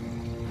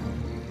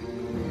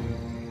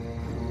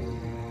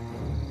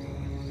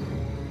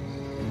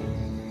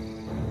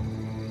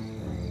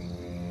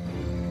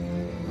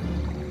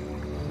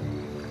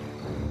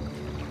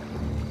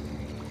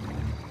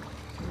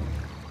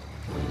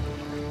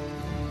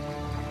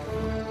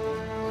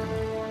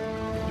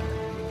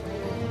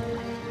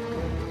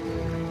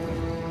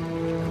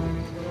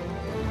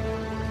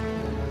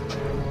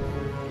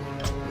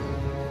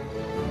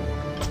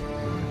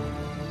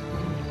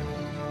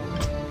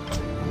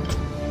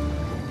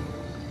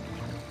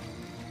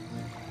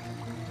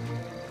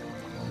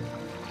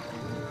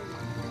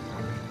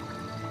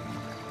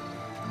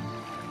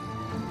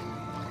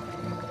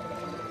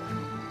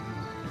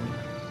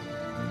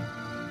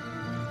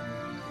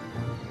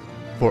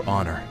 For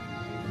honor.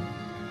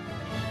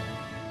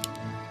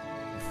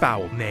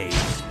 Foul knave.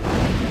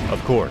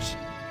 Of course.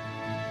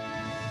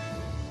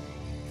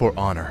 For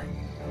honor.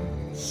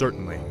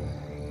 Certainly.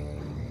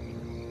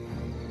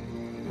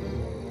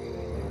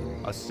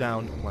 A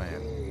sound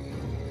plan.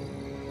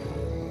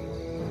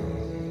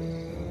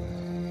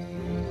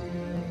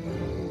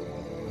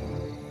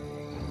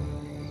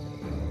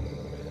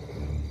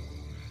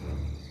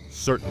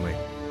 Certainly.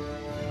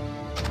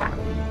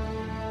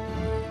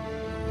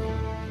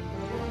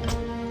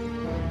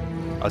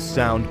 A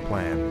sound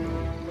plan.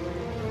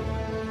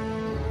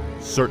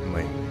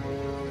 Certainly.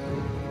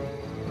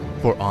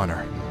 For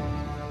honor.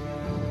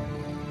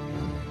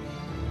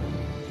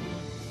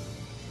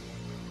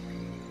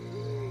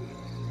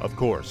 Of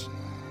course.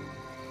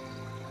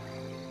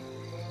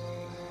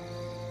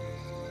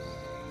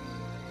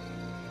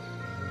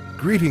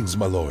 Greetings,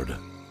 my lord.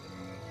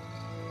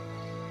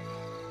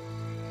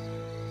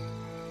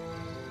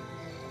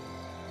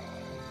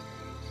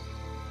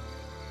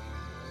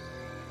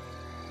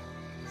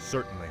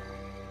 Certainly.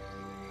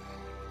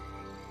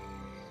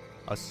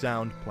 A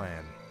sound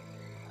plan.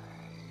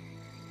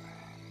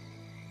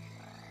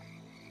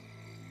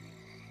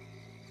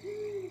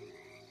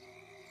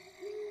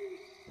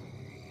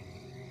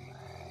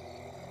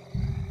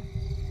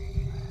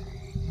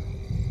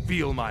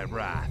 Feel my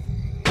wrath.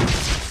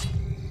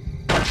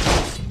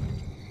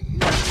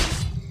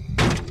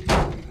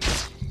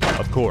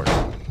 Of course.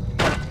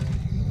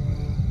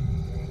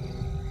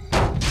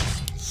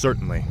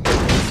 Certainly.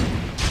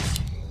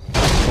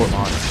 For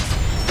honor.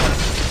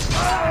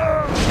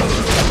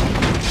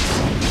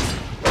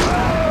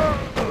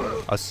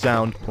 A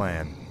sound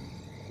plan.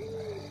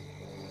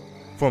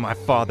 For my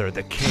father,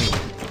 the king.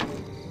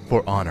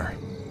 For honor.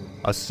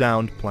 A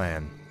sound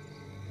plan.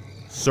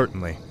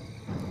 Certainly.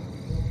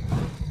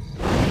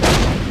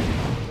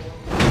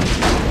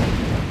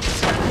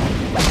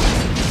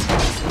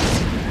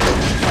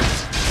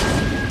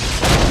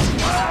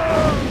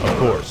 Of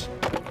course.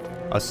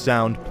 A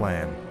sound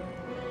plan.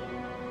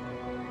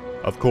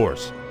 Of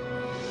course.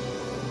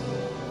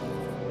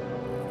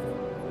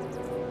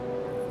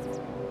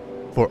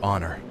 For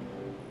honor.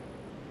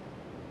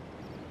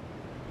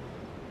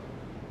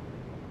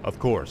 Of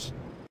course.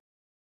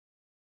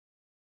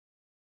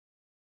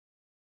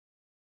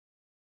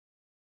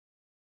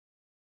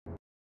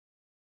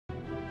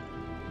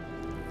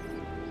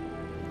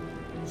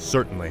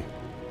 Certainly.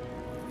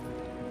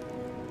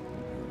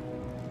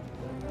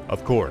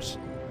 Of course.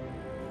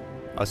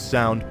 A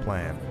sound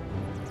plan.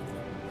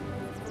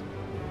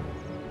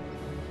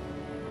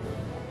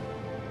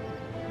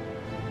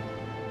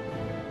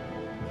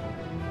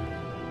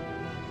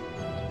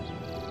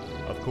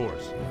 Of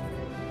course.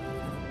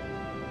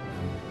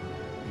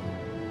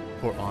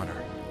 For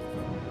honor.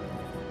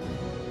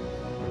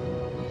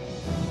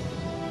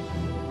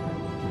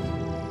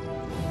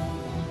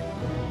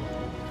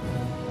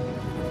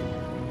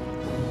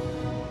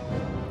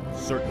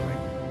 Certainly.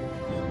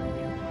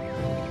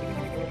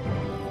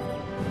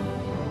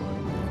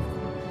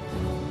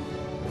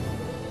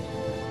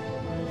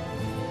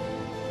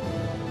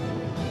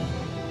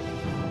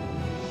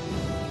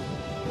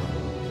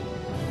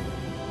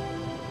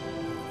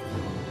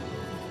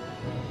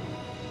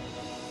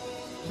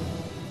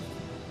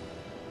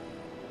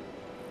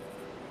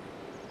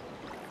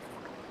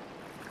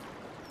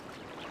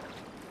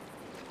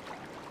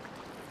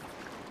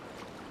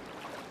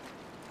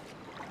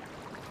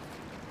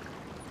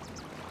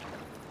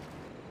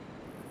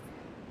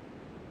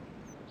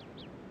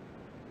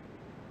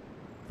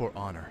 For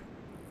honor.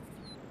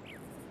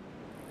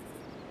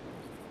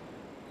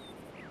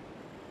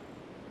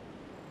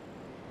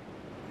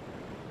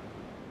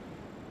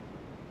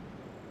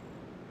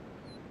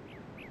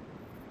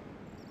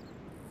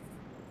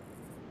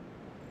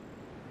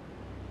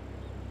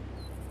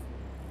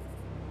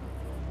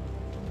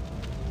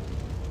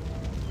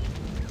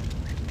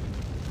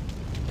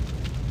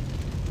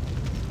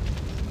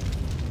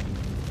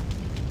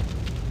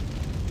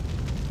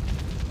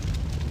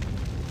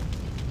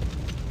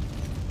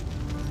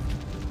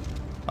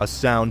 A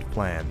sound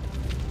plan.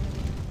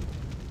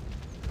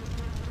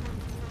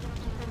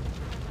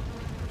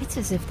 It's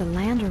as if the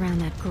land around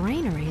that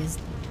granary is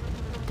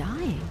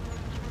dying.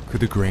 Could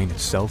the grain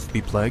itself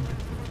be plagued?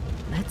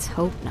 Let's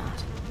hope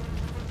not.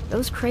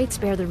 Those crates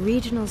bear the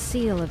regional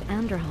seal of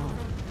Anderhall,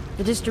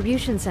 the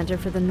distribution center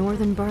for the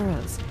northern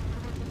boroughs.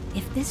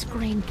 If this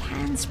grain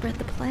can spread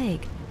the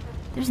plague,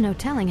 there's no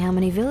telling how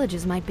many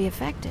villages might be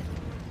affected.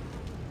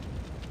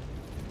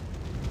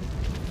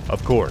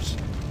 Of course.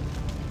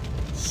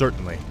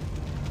 Certainly.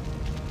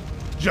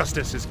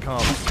 Justice has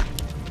come.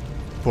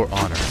 For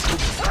honor.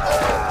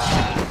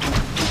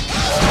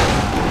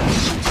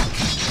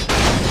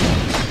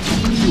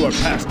 You are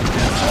past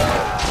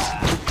death.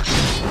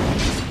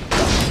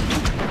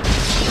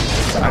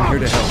 I'm here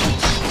to help.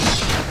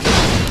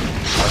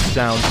 A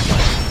sound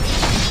plan.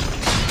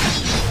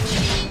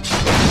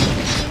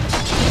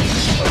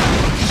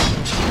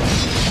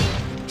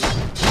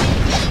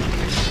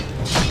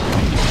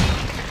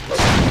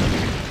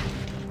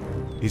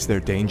 Is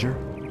there danger?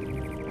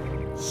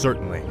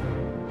 Certainly.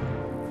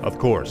 Of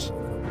course.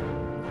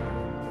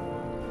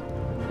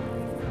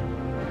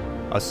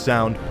 A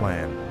sound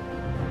plan.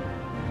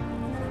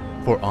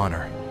 For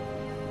honor.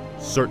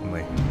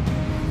 Certainly.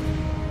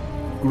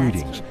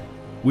 Greetings.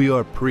 We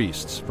are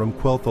priests from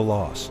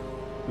Quel'Thalas.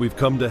 We've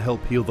come to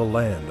help heal the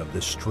land of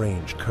this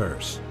strange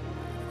curse.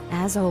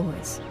 As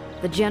always,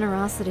 the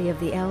generosity of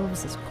the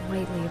elves is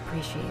greatly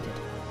appreciated.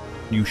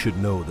 You should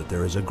know that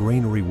there is a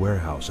granary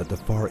warehouse at the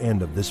far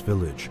end of this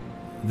village.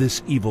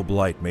 This evil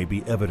blight may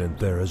be evident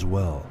there as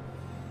well.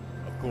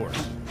 Of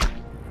course.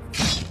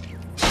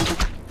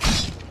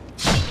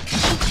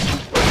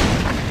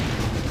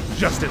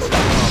 Justice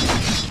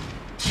has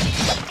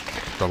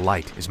come. The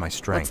light is my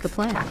strength. What's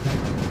the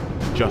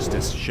plan?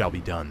 Justice shall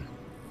be done.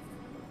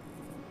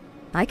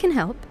 I can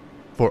help.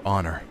 For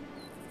honor.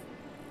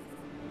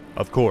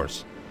 Of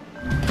course.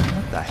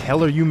 What the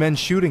hell are you men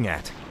shooting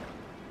at?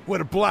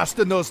 We're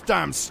blasting those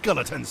damn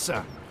skeletons,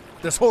 sir.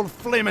 This whole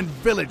flaming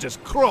village is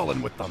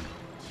crawling with them.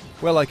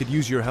 Well, I could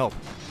use your help.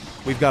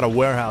 We've got a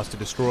warehouse to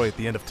destroy at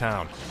the end of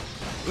town.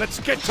 Let's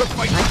get to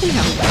fighting. I can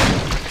help.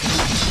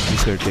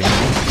 Is there danger?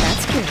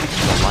 That's good.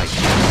 The light is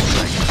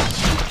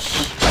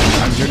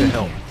strength. I'm here to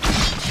help.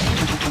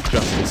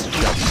 Justice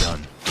shall be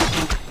done.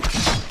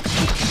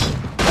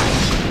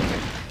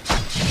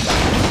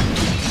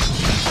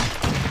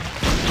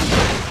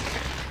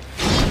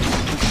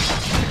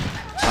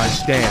 I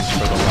stand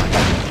for the light.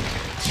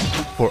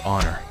 For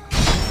honor.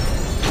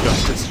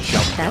 Justice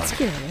shall be done. That's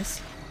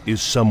curious.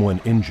 Is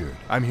someone injured?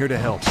 I'm here to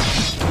help.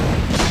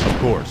 Of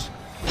course.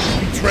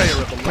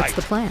 Betrayer of the light. What's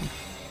the plan?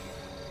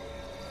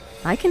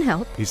 I can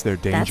help. Is there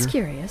danger? That's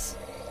curious.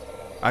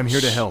 I'm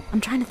here to help.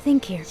 I'm trying to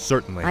think here.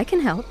 Certainly. I can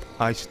help.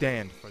 I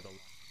stand for the...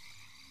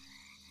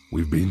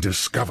 We've been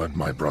discovered,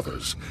 my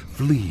brothers.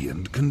 Flee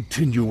and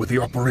continue with the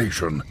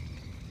operation.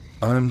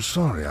 I'm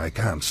sorry I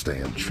can't stay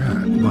and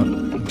chat,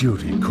 but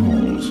duty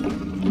calls.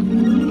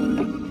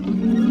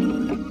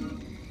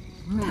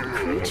 That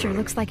creature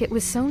looks like it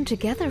was sewn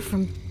together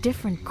from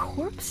different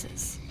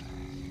corpses.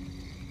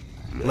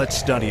 Let's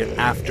study it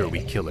after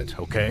we kill it,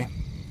 okay?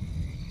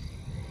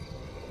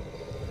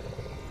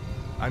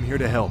 I'm here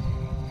to help.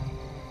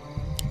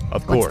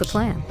 Of course. What's the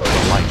plan? The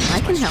light is I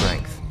my can help.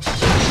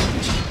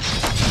 strength.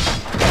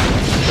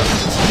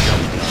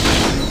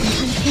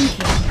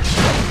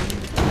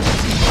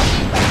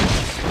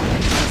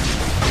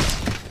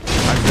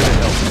 I'm here to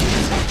help.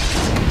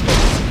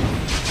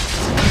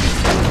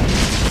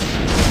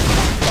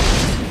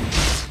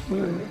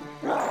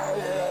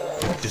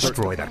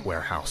 Destroy that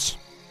warehouse.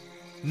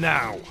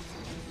 Now!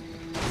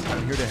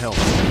 I'm here to help.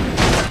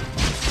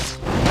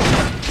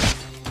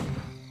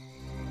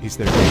 Is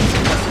there danger?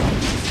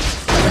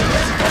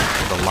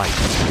 The light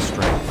is my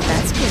strength.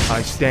 That's good.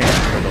 I stand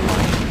for the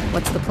light.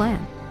 What's the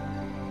plan?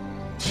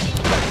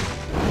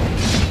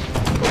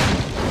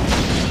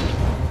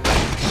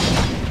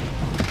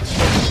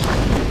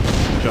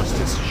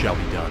 Justice shall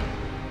be done.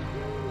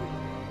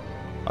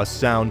 A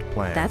sound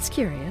plan. That's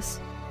curious.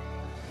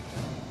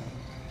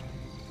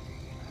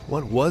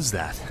 What was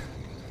that?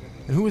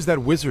 And who is that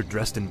wizard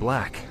dressed in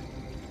black?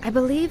 I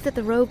believe that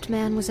the robed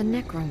man was a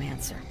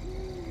necromancer.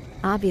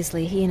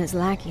 Obviously, he and his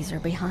lackeys are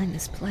behind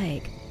this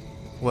plague.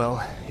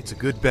 Well, it's a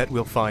good bet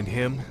we'll find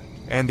him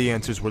and the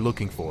answers we're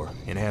looking for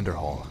in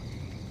Anderhall.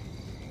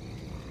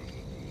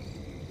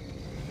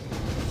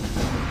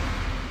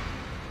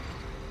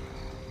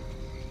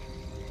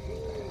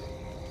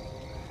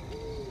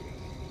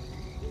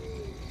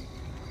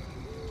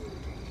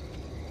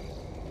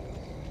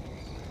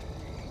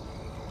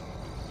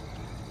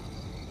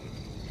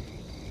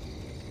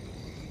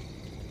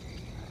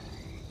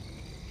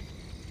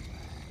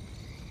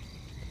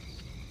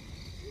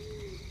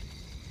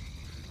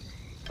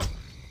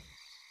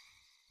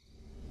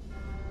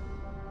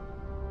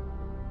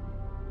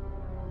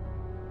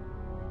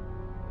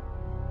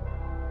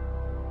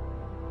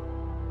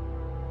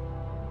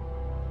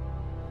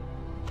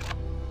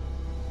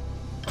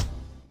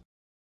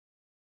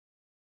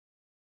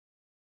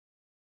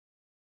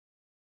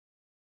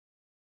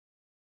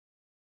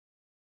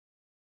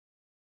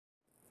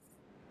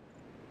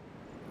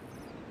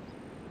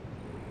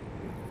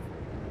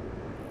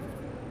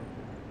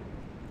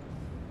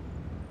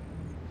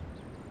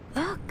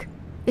 Look!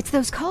 It's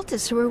those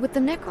cultists who are with the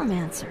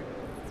necromancer.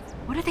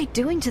 What are they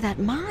doing to that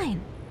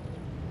mine?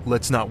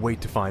 Let's not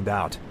wait to find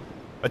out.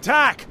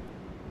 Attack!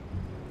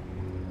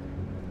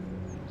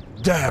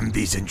 Damn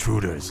these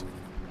intruders.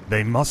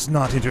 They must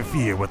not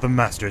interfere with the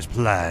Master's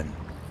plan.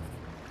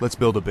 Let's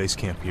build a base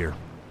camp here.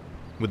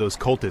 With those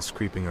cultists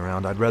creeping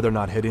around, I'd rather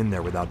not head in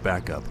there without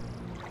backup.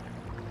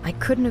 I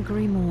couldn't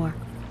agree more.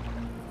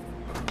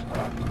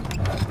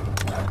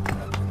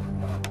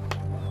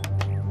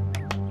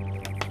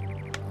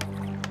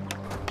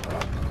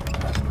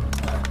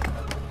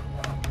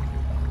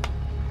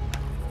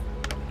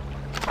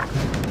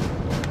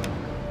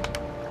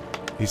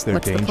 Is there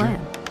What's danger? the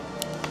plan?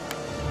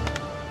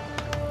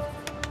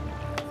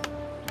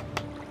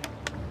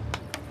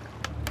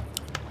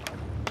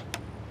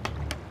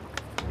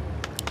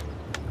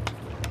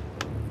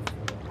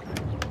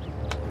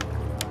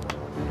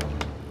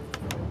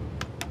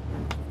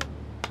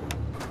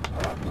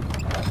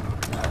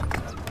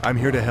 I'm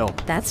here to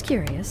help. That's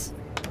curious.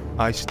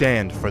 I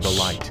stand for the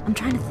light. I'm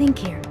trying to think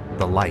here.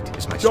 The light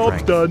is my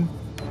Job's strength. done.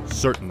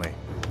 Certainly.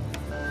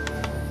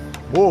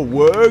 More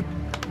work?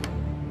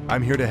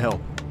 I'm here to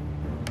help.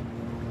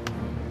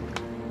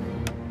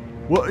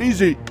 What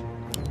is it?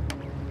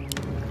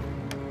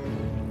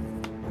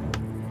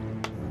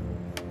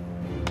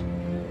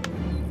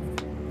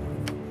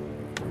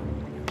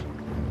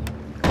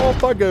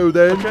 Off I go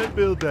then. I can't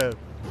build that.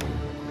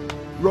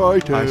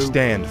 Righto. I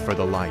stand for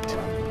the light.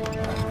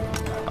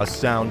 A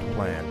sound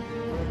plan.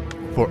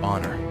 For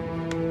honor.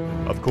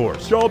 Of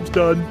course. Job's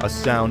done. A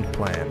sound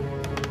plan.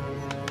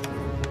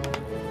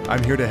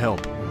 I'm here to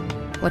help.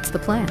 What's the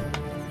plan?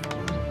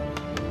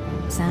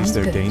 Sounds Is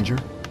there good. danger?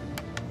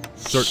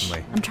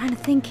 Certainly. I'm trying to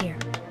think here.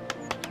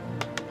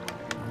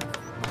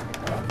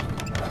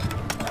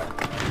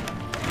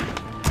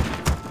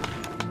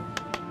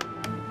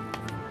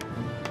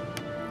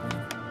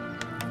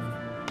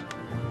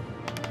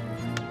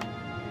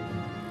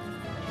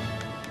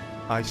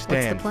 I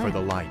stand for plan? the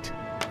light.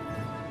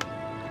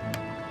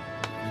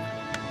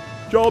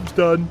 Job's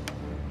done.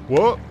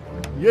 What?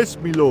 Yes,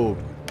 me lord.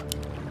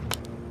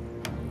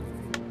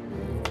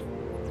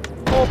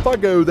 Off I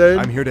go then.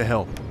 I'm here to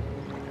help.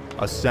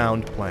 A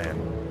sound plan.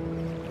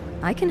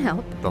 I can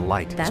help. The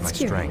light That's is my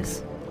curious.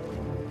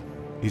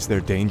 strength. Is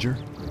there danger?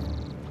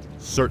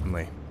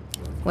 Certainly.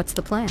 What's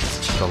the plan?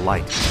 The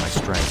light is my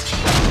strength.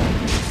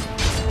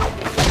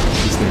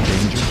 Is there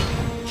danger?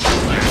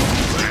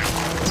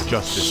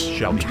 Justice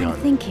shall I'm be trying done.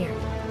 to think here.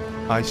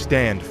 I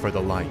stand for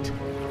the light.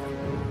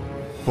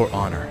 For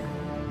honor.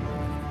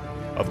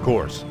 Of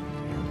course.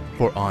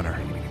 For honor.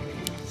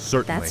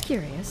 Certainly. That's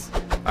curious.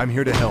 I'm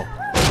here to help.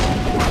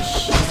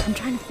 I'm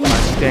trying to think.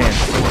 I stand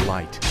for the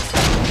light.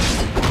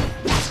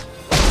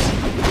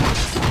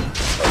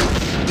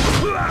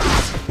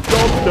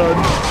 Job's done.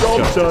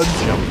 Job's done.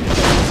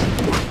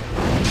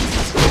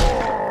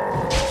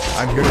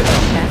 I'm here to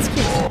help. That's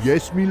curious.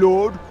 Yes, me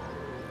lord.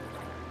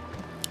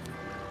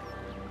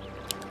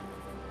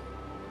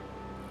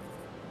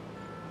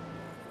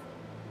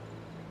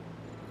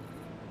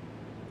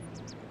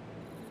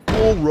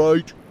 All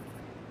right.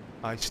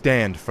 I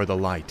stand for the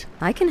light.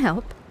 I can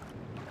help.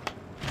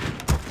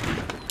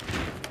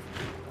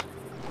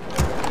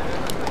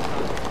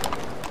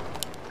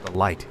 The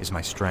light is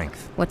my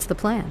strength. What's the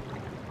plan?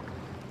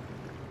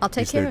 I'll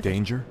take Is care there of it.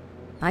 danger?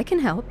 I can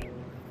help.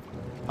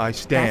 I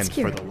stand That's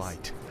for the curious.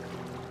 light.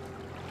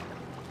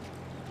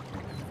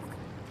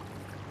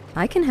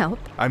 I can help.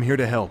 I'm here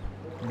to help.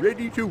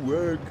 Ready to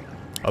work.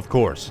 Of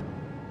course.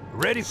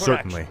 Ready for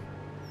Certainly. action.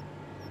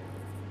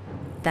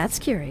 That's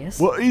curious.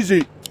 What is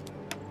it?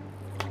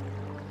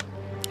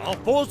 Our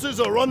forces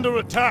are under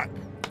attack.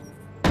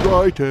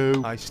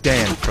 Righto. I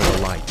stand for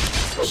the light.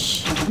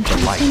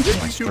 The light is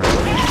my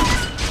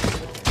strength.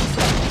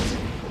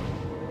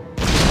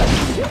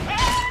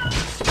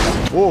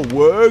 More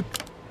work.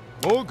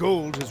 More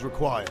gold is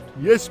required.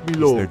 Yes, me Is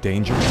lord. there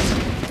danger?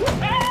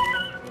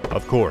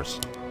 Of course.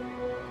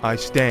 I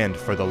stand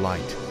for the light.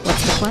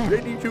 What's the plan?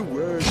 Ready to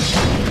work.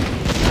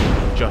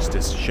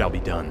 Justice shall be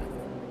done.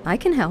 I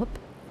can help.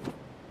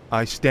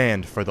 I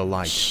stand for the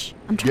light.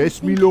 I'm trying Yes,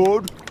 to me think.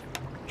 lord.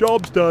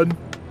 Job's done.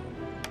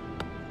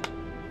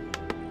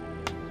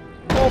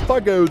 Off I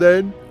go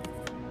then.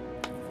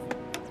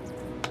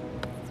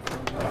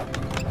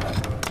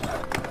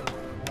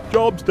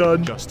 Job's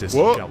done. Justice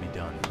What? shall be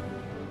done.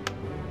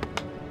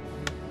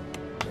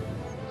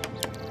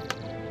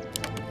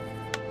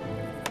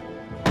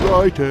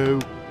 Righto.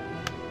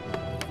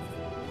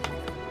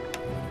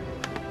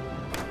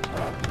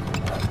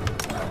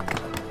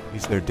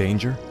 Is there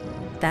danger?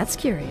 That's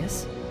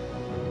curious.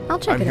 I'll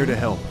check I'm it here out. to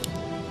help.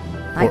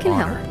 I For can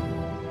honor.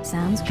 help.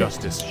 Sounds good.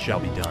 Justice shall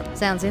be done.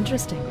 Sounds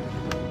interesting.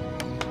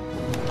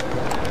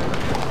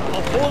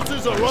 Our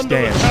forces are under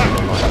Stand attack.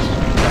 for the light.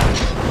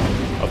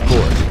 Of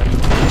course.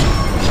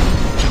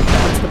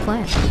 What's the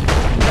plan?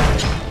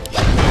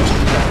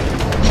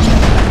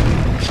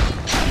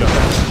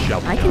 Justice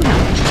shall be I done. can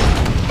help.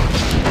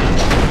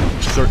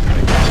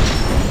 Certainly.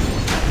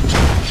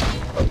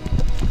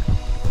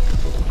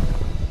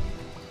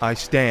 I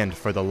stand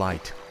for the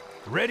light.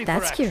 Ready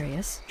That's for action.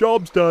 curious.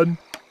 Job's done.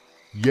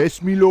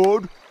 Yes, me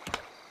lord.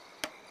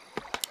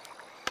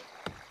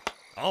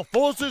 Our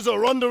forces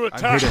are under I'm here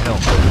attack. to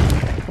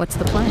help. What's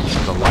the plan?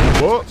 The light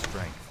is What? my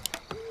strength.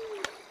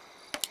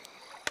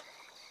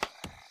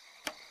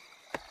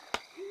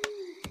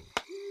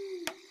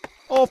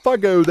 Off I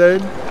go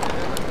then.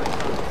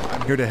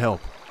 I'm here to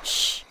help.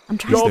 Shh. I'm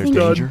trying Is to there think.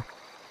 danger?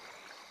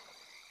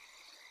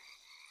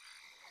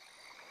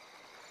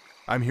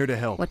 I'm here to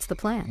help. What's the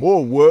plan?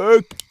 More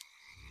work.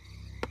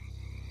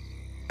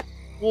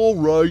 All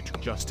right.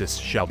 Justice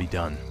shall be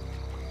done.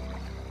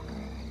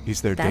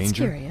 Is there That's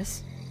danger?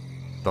 curious.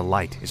 The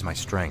light is my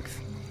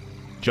strength.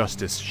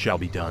 Justice shall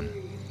be done.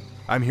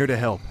 I'm here to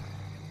help.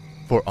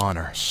 For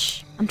honor.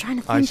 Shh. I'm trying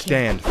to think. I here.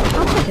 stand for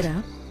I'll check it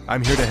out.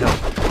 I'm here to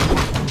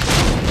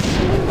help.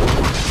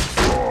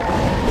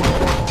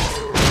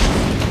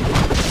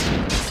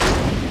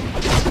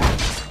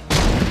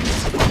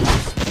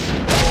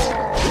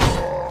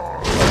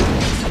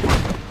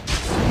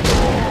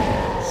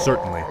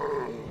 Certainly.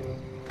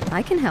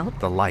 I can help.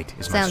 The light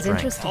is my Sounds strength.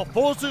 interesting. Our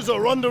forces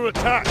are under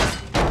attack.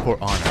 For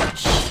honor.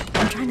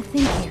 I'm trying to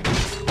think here.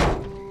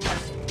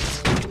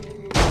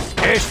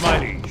 Yes, my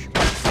liege.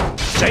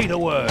 Say the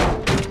word.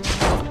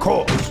 Of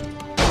course.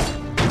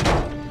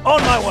 On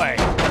my way.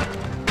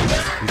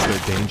 Is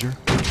there danger?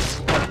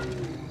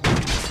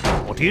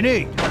 What do you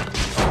need?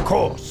 Of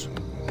course.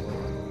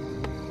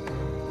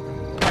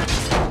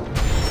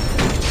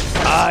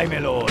 Aye, my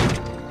lord.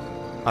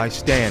 I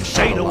stand for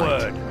Say the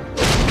light. word.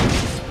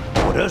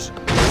 Orders?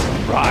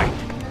 Right.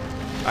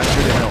 I'm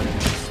here to help.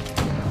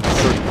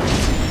 Certainly.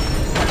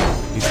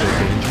 Is there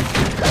danger?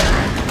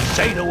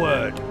 Say the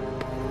word.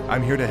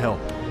 I'm here to help.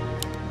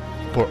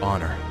 For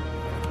honor.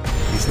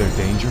 Is there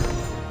danger?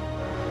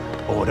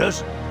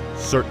 Orders?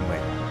 Certainly.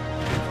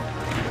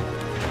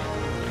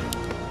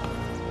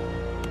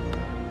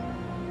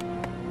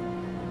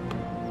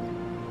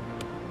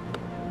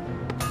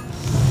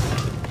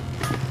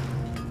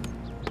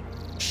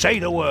 Say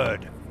the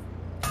word.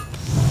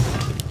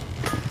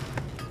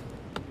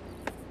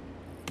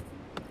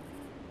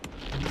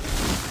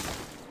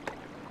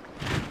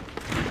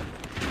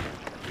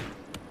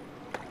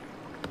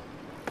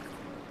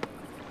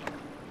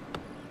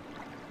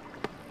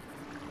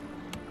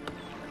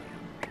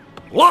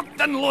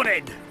 Locked and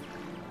loaded.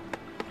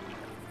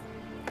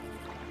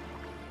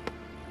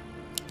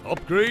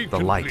 Upgrade The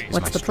complete. light is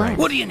What's my the plan? strength.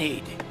 What do you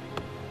need?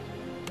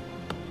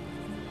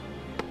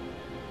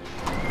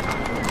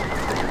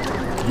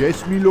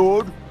 Yes, me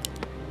lord.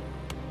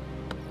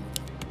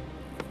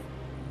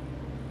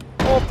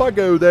 Off I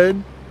go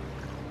then.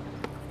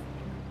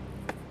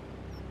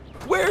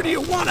 Where do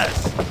you want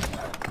us?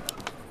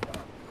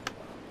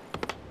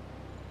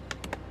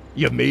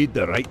 You made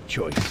the right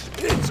choice.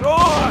 It's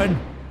on!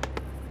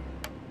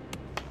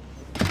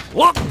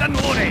 Locked and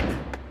loaded.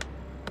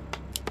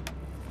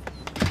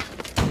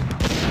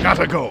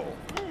 Gotta go.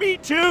 Me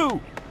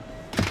too.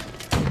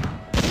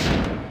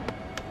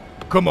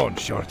 Come on,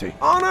 Shorty.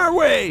 On our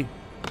way.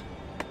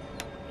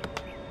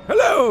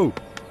 Hello.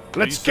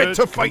 Let's get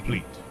to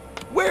fighting.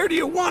 Where do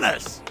you want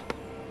us?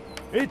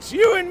 It's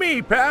you and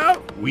me,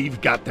 pal.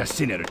 We've got the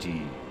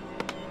synergy.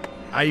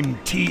 I'm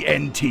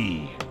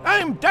TNT.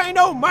 I'm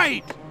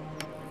Dynamite.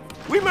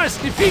 We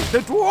must defeat the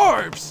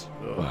dwarves.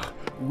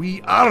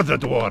 We are the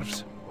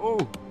dwarves.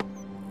 Oh.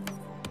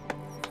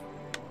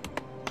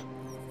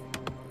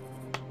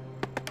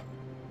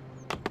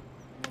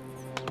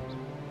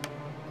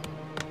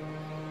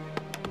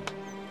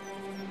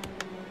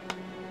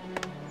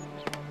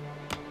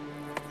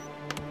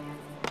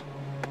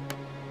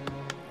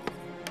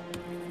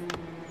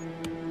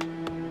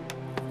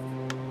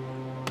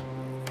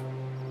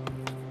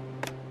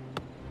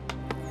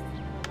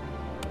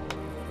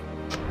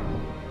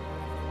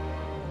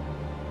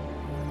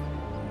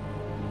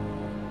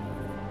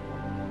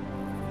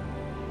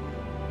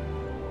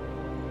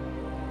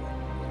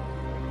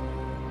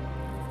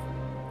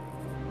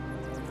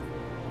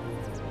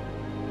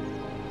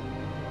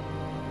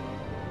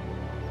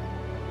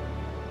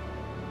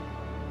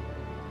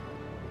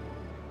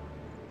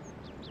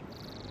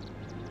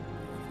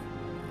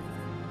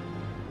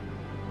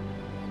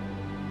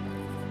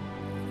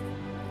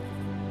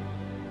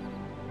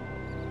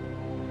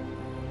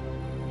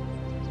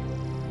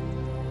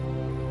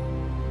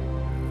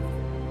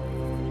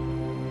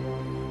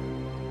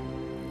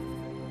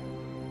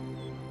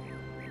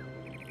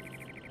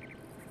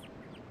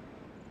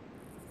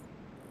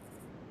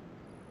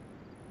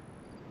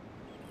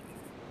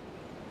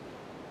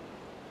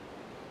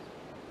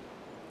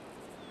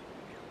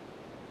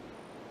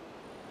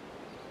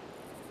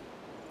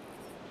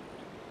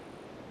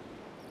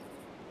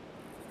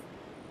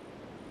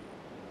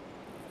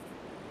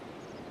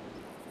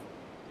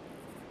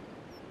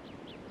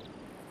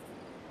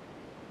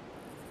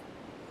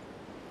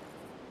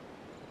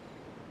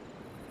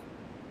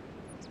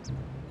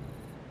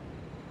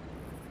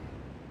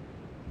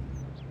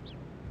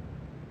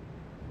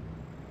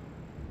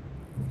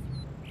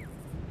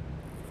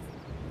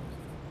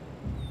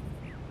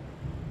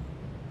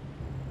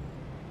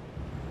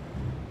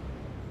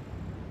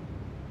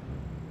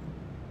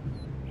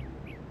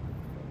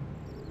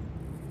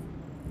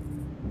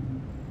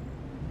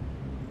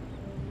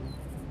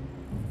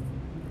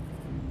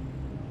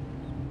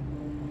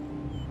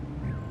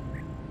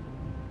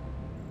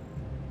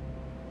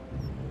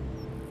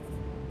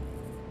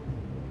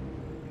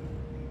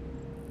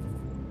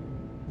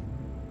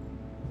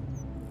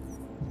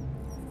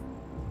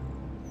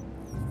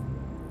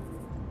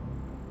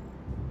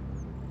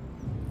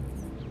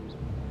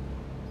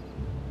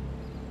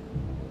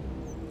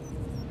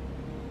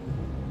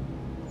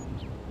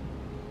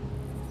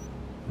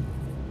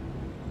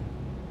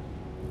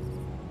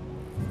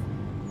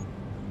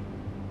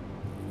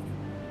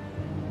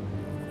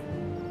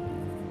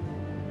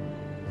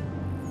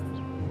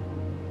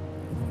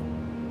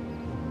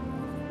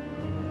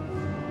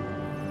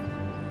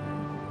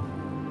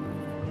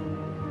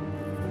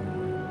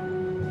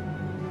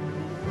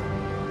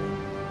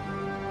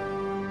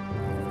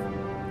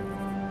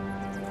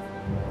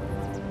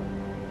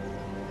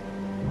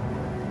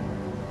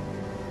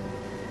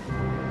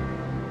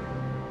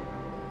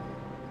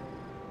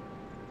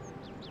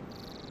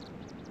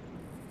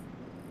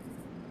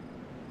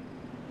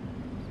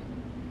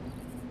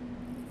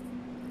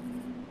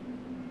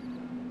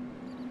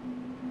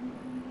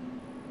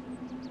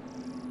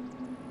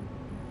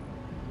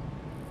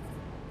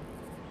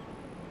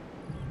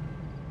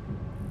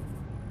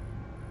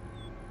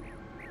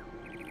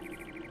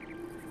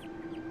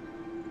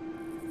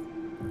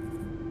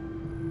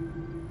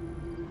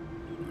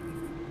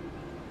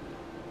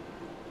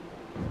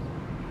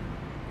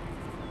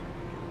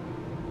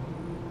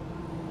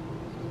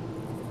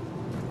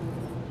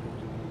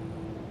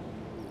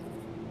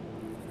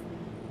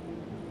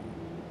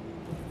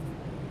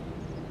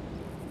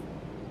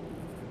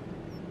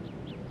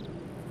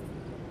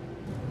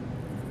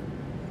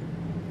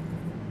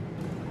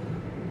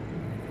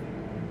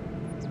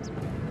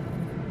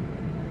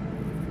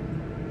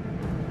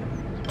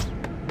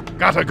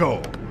 Gotta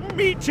go.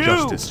 Me too.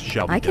 Justice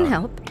shall be I can done.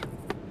 help.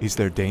 Is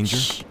there danger?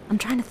 Shh, I'm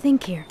trying to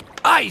think here.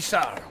 Aye,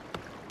 sir.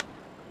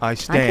 I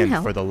stand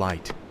help. for the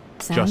light.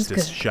 Sounds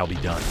Justice good. shall be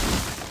done.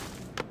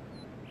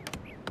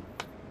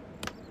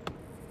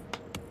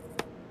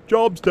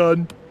 Job's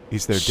done.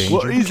 Is there danger?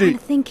 What I'm is trying it? to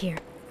think here.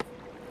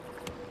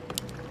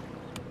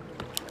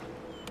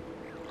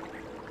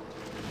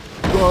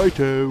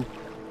 Righto.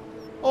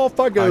 Off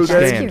I go I then.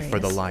 stand for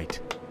the light.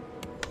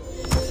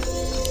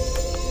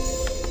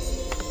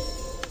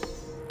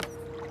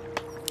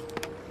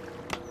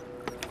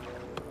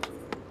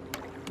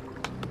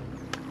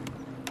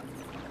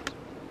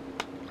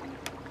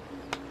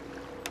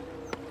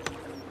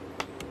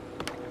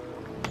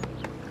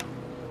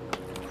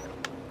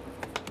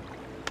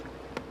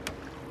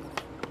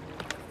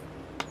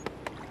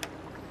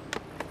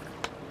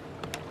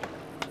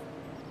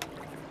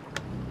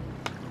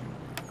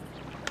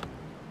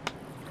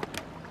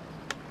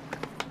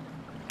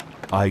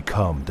 I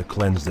come to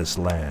cleanse this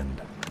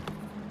land.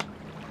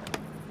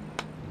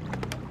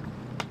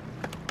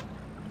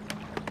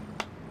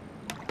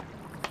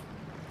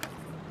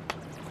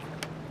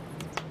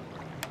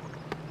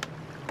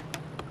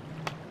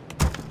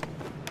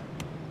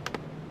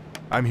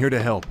 I'm here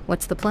to help.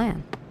 What's the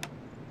plan?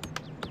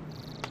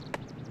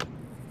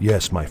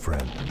 Yes, my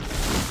friend.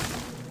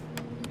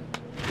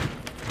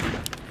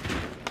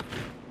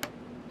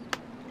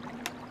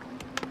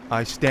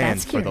 I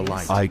stand for the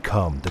light. I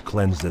come to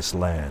cleanse this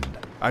land.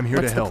 I'm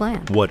here to help. What's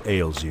the plan? What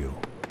ails you?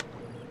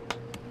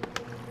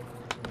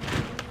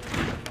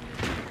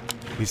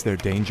 Is there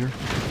danger?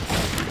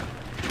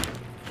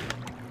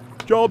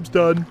 Job's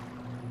done.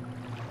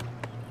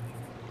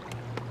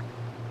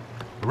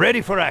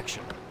 Ready for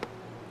action.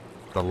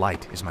 The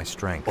light is my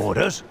strength.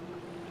 Orders?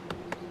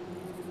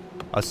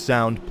 A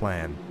sound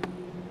plan.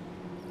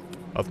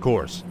 Of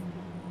course.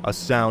 A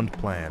sound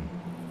plan.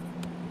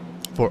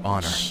 For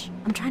honor.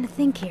 I'm trying to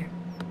think here.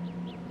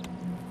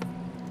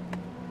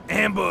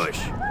 Ambush!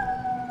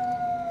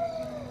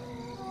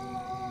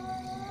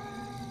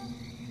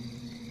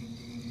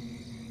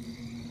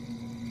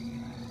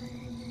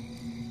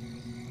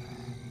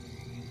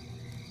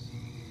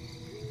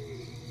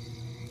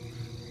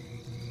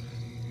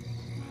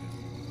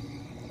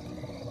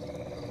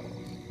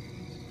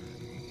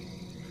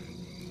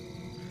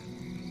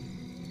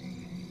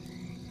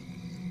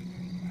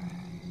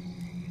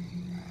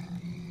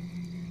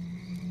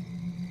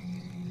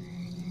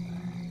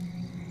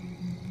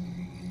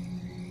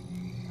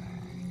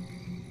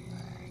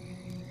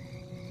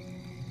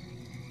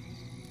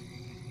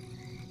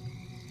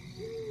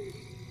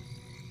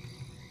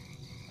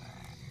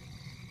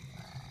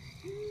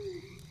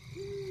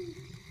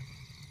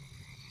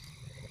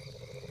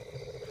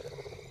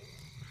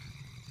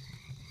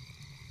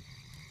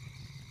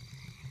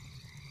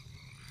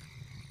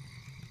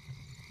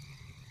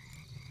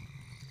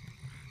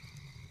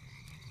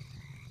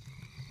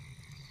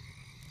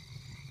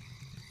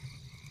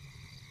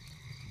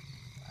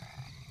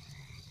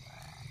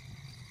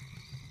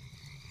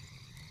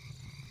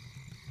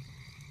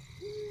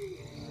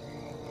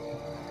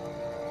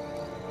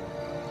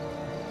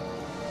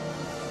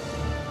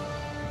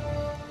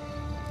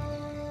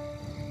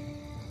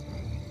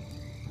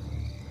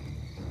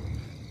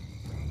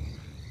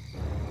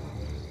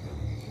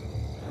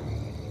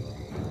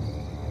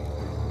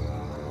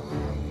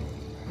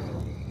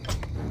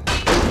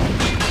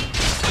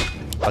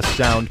 A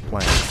sound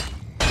plan.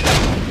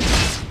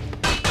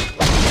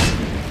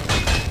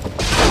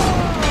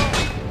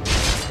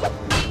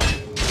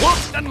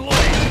 Locked and loaded.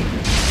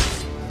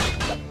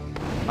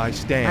 I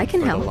stand I can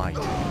for help. the light.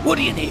 What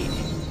do you need?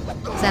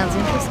 Sounds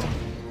interesting.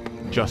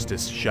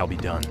 Justice shall be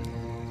done.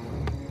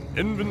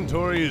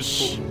 Inventory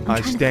is full. I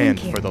trying to stand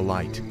think for here. the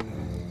light.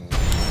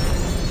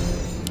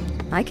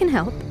 I can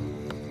help.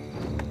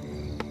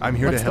 I'm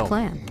here What's to help. the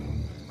plan?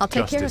 I'll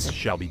take care of Justice it.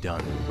 shall be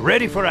done.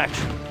 Ready for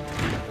action.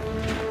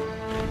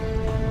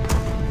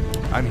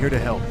 I'm here to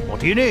help. What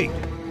do you need?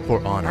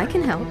 For honor. I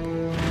can help.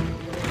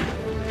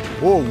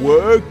 More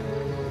work.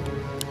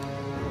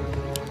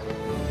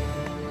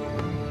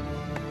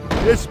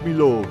 Yes, me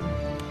lord.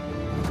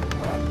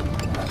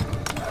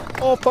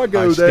 Off I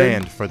go I then.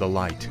 stand for the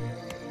light.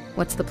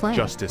 What's the plan?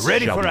 Justice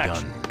Ready shall for be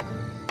action.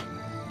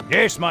 done.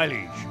 Yes, my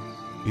liege.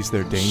 Is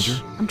there danger?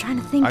 I'm trying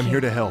to think I'm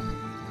here to help.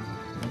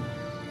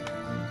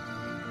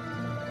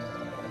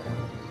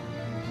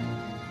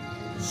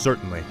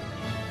 Certainly.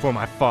 For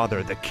my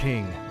father, the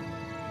king.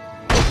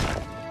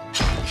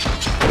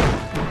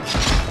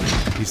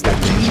 Is there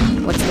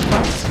danger? What's the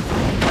plan?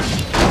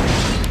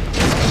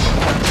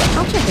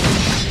 I'll check it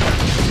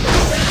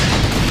out.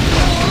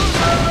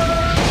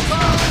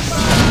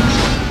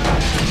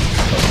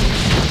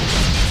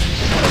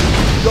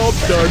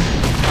 Job's done.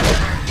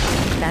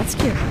 That's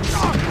curious.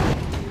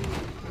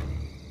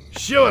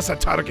 Show us a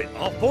target.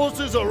 Our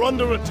forces are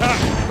under attack.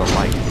 The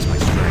light is my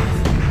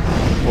strength.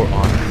 For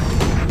honor.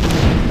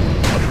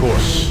 Of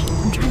course.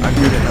 I'm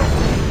here to help.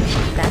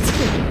 That's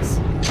curious.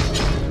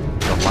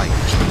 The light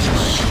is my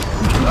strength.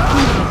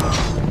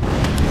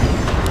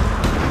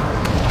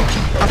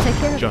 I'll take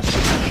care of it.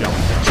 Justice shall be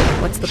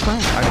done. What's the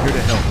plan? I'm here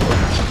to help.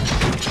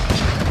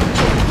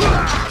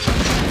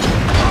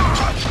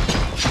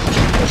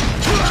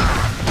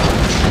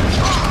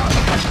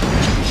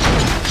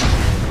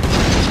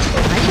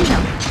 I can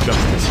help.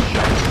 Justice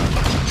shall be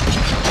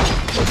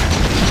done.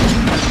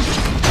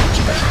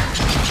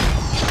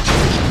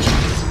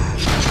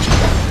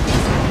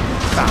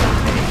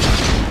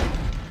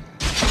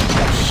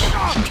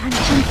 I'm trying to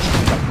think.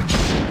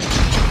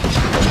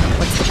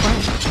 What's the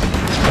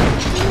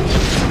plan?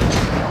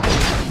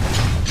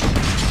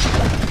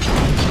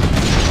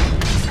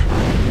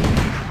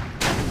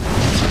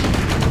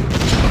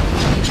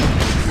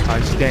 I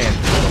stand.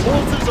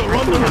 Forces are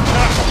under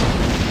attack.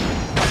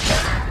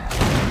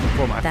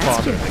 For my That's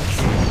father, curious.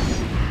 the king.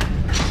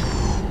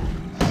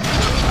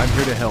 I'm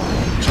here to help.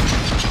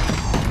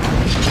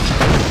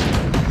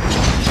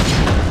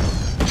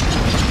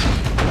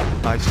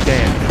 I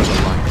stand for the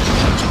light.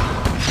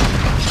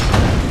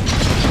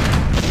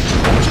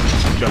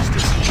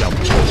 Justice shall be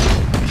done.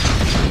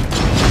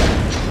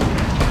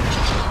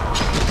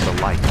 The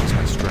light is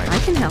my strength. I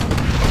can help.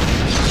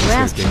 You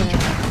asked for danger?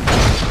 it.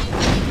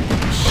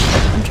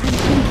 I'm trying to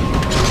think here.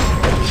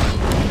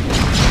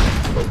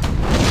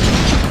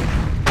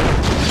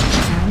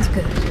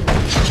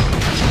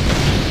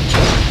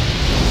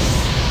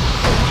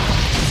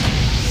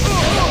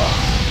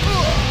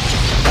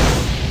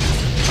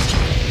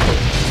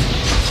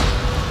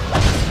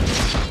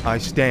 I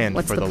stand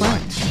What's for the the plan?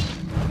 light.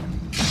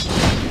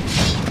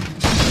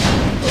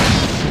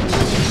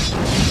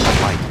 The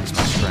light is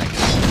my strength.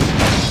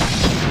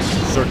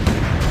 Certainly.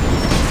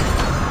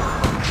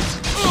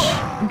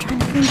 I'm trying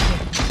to think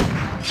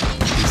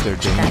here. Is there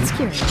danger? That's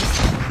curious.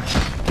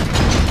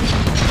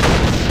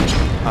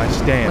 I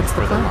stand What's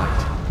for the the plan?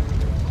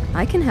 light.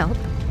 I can help.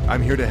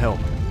 I'm here to help.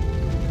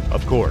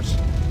 Of course.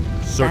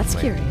 Certainly. That's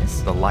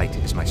curious. The light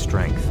is my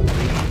strength.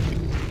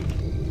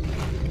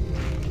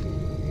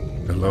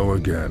 Hello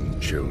again,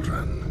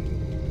 children.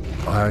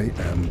 I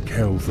am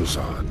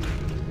Kel'Thuzad,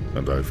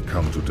 and I've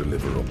come to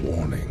deliver a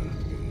warning.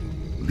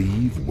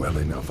 Leave well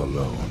enough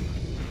alone.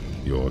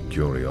 Your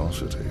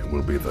curiosity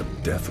will be the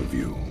death of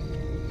you.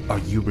 Are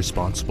you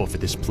responsible for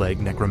this plague,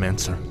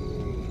 Necromancer?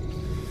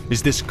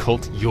 Is this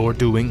cult your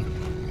doing?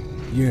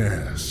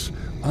 Yes,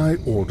 I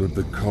ordered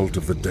the Cult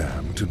of the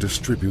Damned to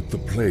distribute the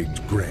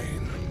plagued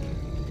grain.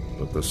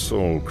 But the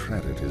sole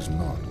credit is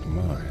not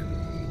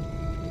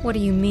mine. What do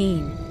you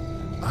mean?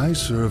 I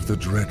serve the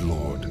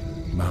Dreadlord,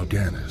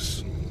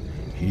 Mal'Ganis.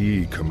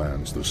 He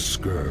commands the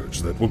scourge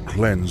that will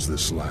cleanse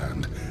this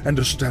land and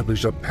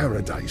establish a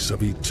paradise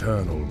of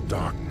eternal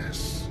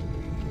darkness.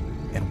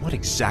 And what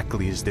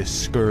exactly is this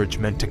scourge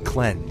meant to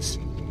cleanse?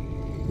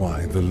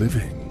 Why, the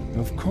living,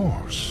 of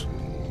course.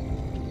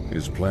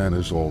 His plan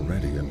is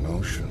already in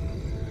motion.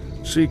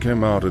 Seek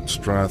him out at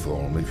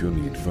Stratholme if you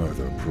need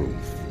further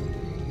proof.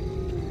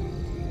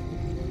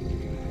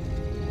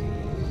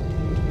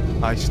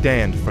 I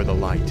stand for the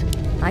light.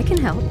 I can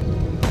help.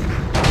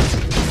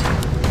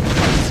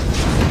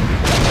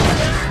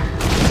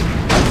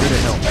 I'm here to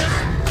help.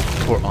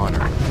 For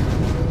honor.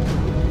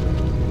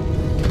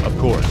 Of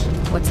course.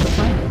 What's the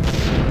plan?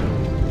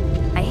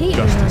 I hate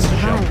Justice resorting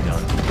to shall be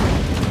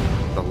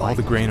violence. done. All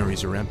the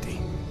granaries are empty.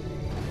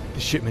 The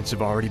shipments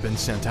have already been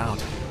sent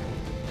out.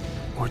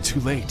 We're too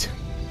late.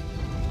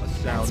 A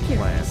sound That's plan.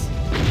 curious.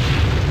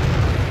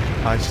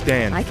 I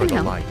stand I for can the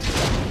help. light.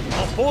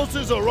 Our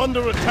forces are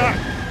under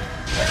attack!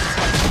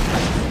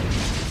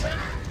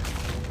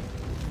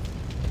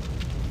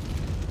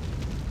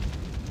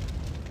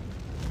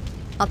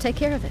 I'll take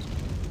care of it.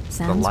 The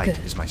Sounds light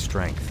good. is my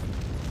strength.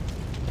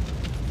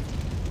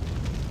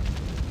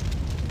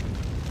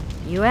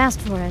 You asked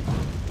for it.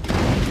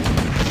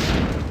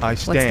 I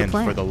stand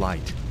plan? for the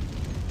light.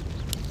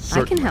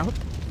 I can help.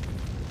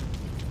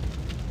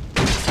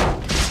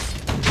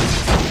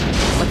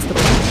 What's the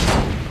plan?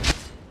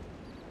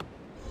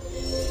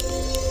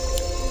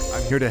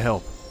 I'm here to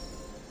help.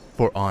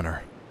 For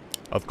honor.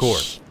 Of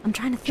course. I'm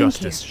trying to think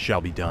Justice here.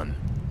 shall be done.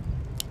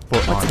 For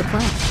What's honor. the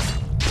plan?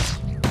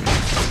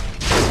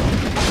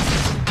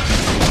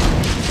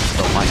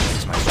 The light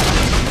is my strength.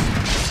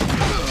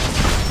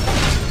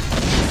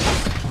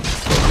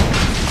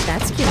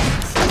 That's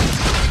curious.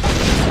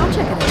 I'll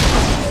check it out.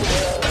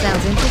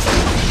 Sounds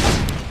interesting.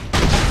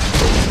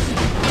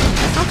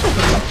 I'll check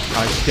it out.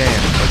 I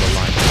stand for the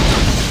light.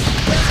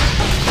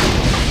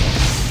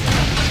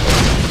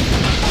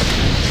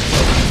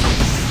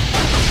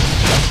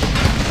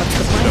 What's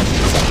the plan?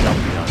 Justice shall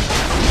be done.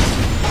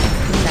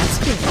 That's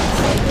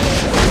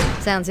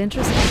curious. Sounds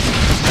interesting.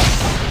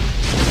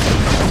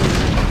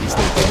 Is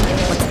there danger?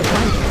 What's the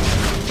plan?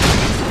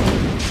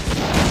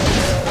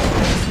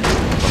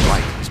 The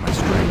light is my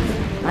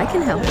strength. I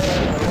can help.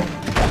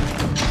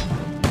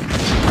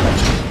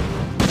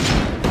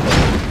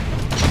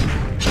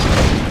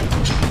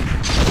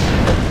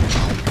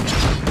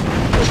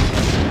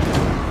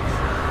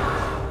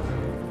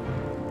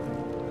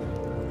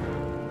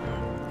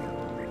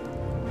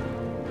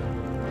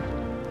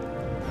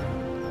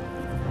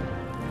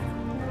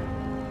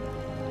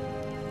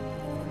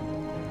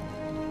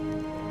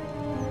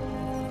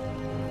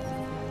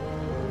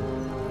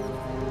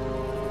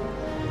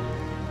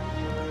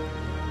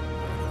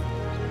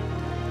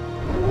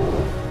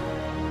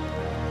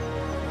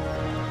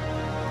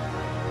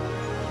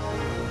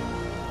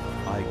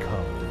 I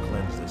come to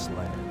cleanse this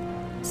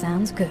land.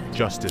 Sounds good.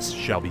 Justice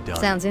shall be done.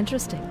 Sounds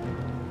interesting.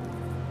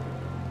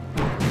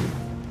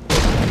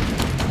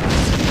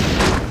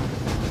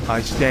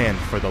 I stand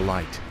for the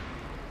light.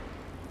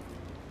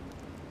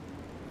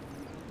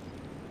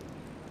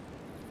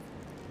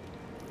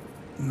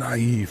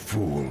 Naive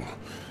fool.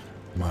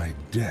 My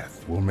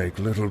death will make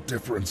little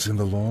difference in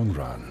the long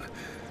run.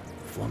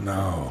 For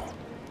now,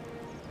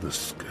 the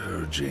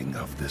scourging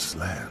of this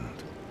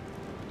land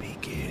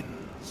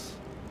begins.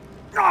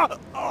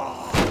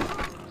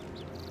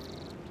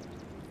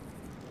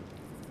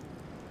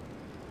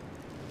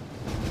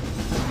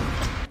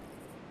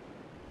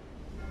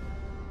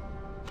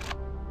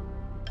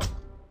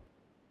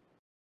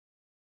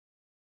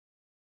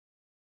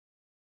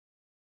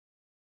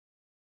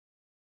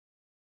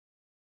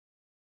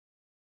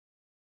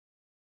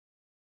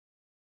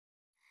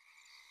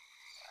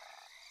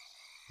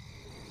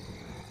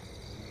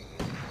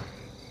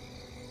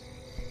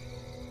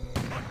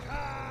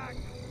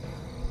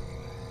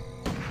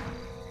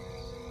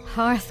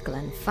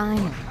 Hearthglen,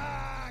 finally.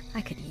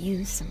 I could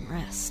use some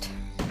rest.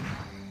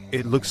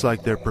 It looks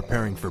like they're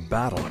preparing for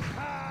battle.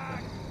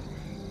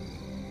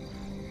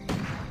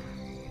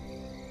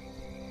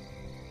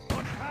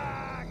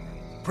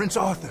 Prince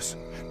Arthas,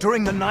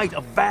 during the night a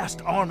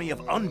vast army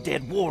of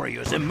undead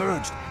warriors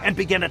emerged and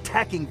began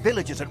attacking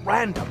villages at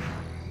random.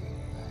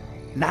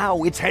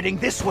 Now it's heading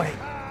this way.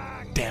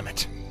 Damn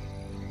it.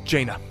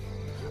 Jaina,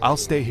 I'll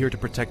stay here to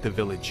protect the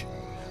village.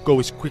 Go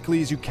as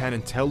quickly as you can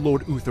and tell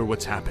Lord Uther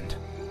what's happened.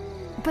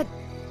 But...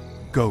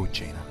 Go,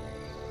 Jaina.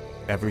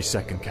 Every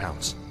second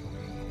counts.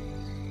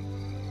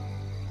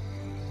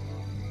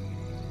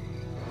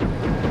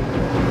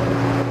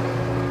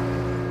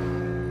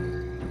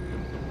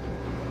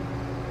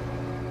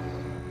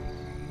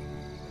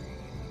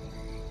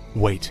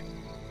 Wait.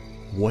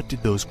 What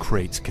did those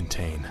crates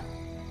contain?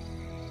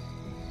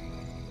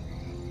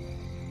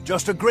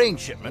 Just a grain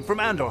shipment from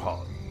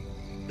Andorhal.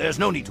 There's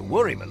no need to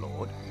worry, my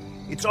lord.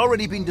 It's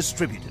already been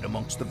distributed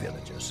amongst the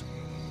villagers.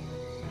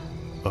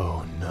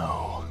 Oh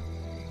no.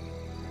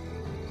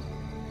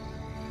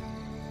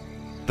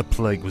 The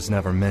plague was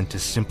never meant to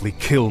simply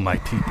kill my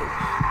people.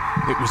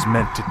 It was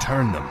meant to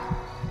turn them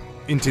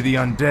into the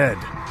undead.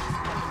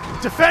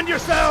 Defend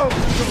yourselves!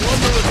 You're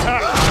under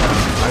attack!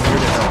 I'm here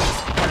to help.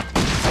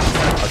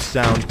 A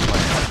sound plan.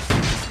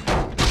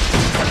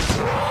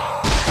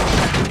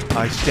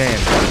 I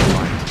stand by the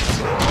light.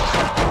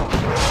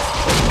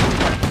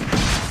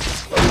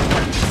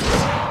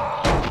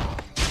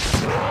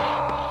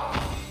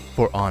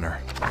 For honor.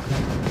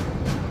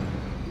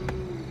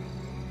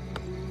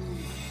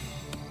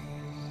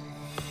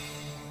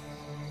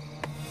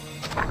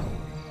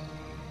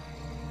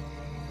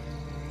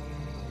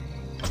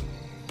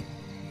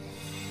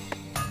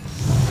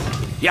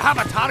 You have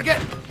a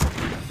target?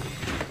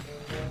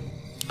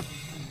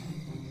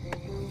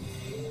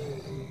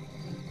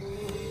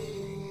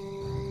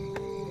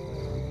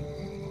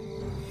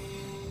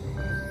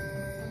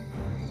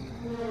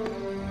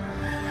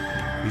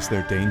 Is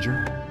there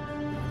danger?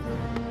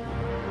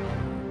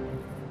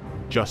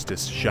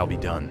 Justice shall be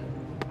done.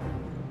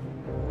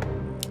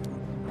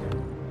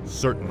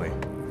 Certainly.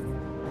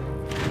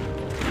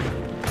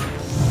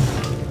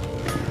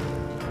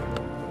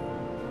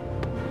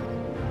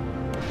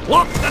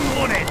 Locked and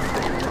loaded!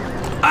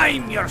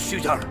 I'm your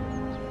shooter.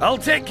 I'll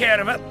take care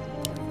of it.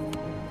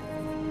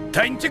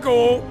 Time to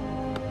go.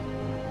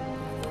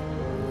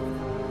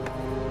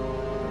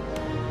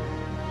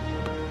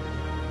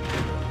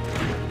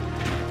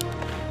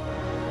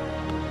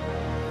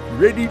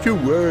 Ready to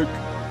work.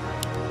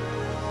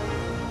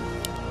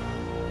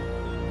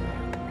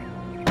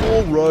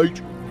 All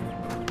right.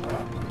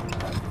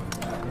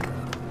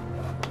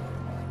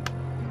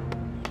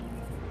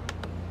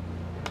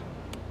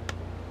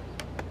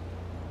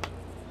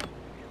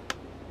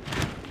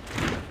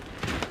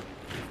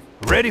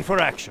 Ready for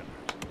action.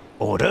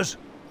 Orders?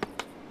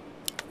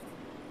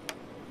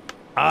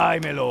 Aye,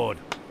 my lord.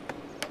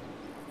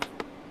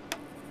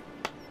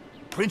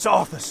 Prince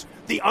Arthas,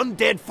 the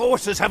undead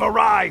forces have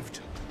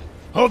arrived!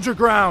 Hold your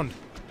ground!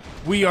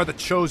 We are the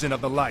chosen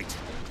of the light.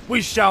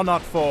 We shall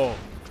not fall.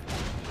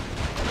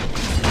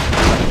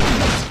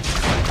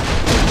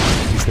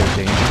 Is there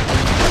danger?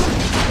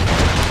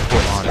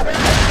 For honor.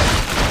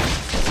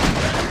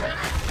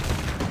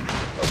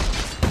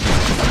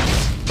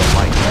 The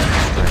light and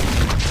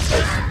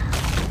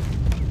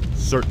strength.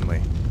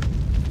 Certainly.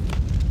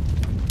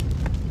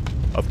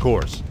 Of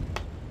course.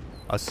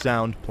 A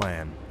sound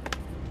plan.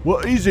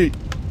 What is it?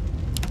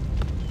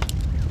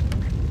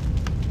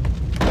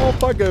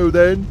 Off I go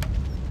then.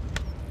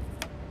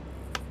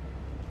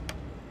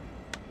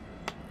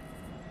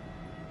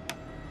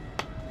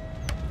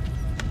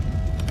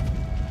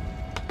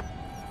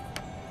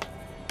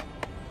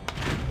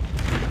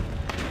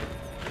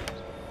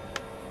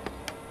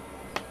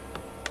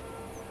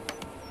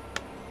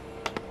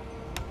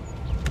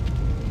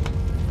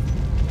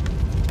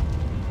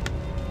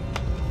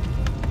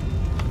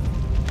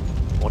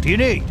 What do you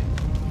need?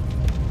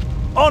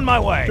 On my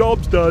way!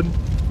 Job's done.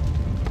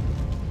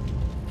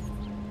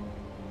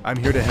 I'm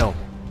here to help.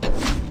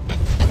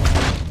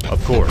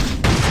 Of course.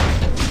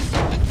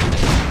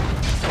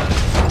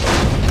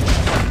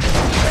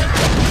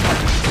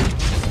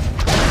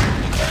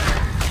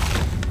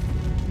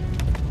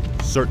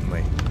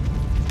 Certainly.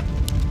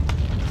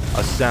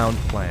 A sound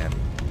plan.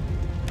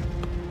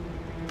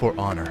 For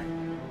honor.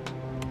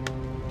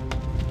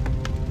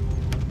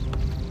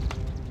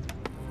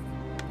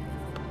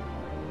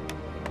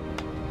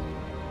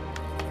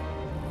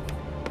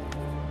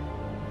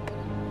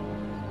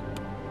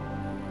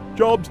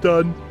 Job's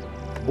done.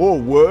 More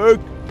work.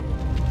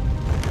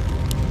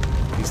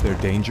 Is there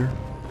danger?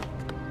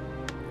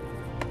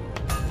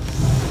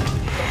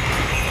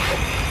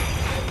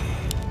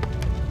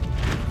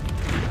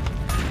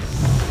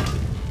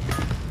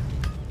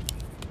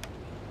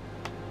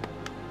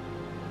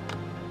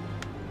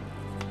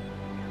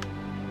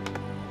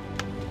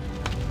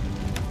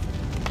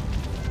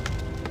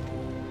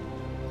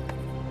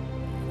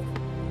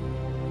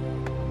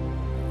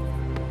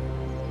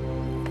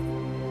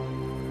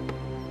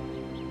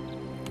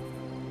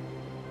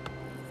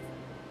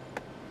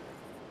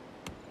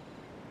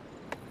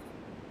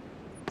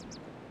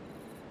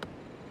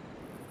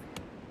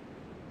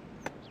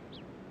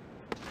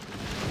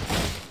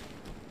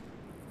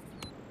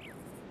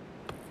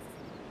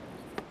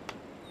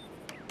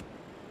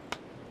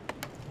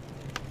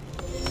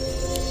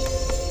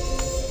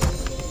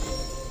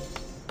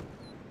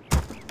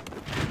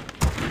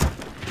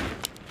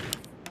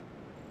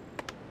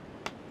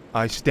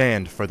 I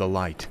stand for the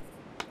light.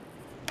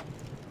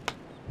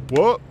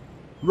 What?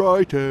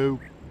 Righto.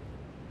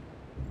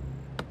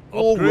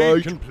 All Upgrade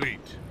right. complete.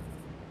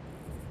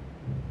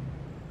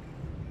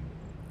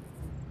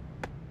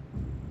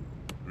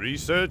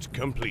 Research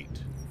complete.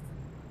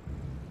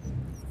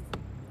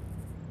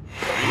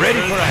 Ready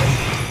for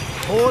action.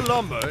 More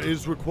lumber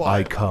is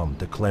required. I come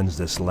to cleanse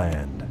this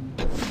land.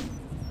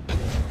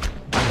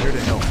 I'm here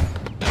to help.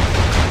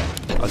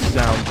 A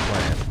sound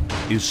plan.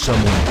 Is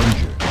someone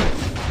injured?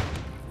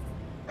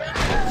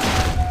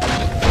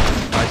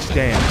 I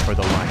stand for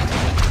the light.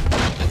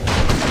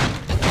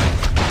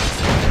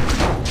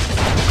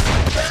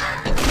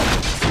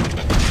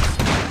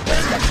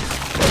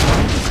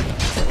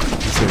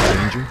 Is there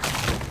danger?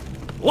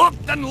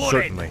 Locked and loaded.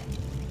 Certainly.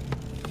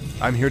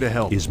 I'm here to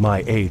help. Is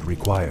my aid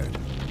required?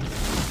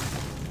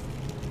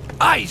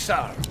 Aye,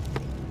 sir.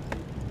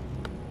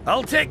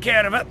 I'll take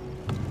care of it.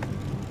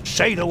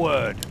 Say the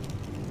word.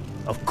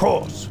 Of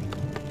course.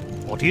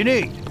 What do you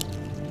need?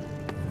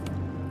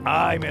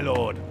 Aye, my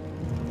lord.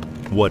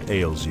 What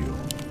ails you?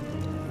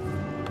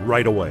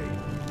 Right away.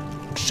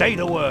 Say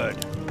the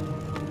word.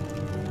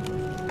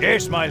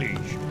 Yes, my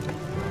liege.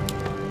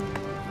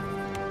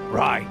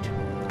 Right.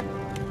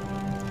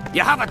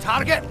 You have a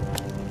target?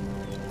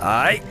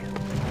 Aye.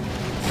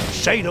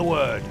 Say the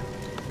word.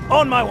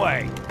 On my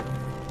way.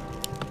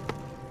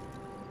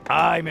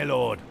 Aye, my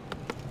lord.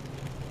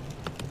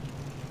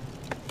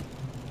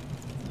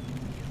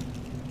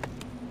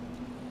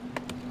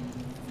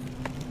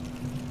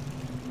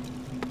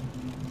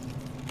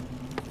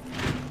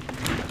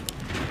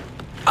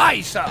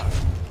 Aye, sir.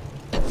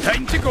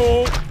 Time to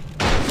go.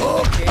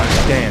 Okay. I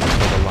stand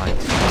for the light.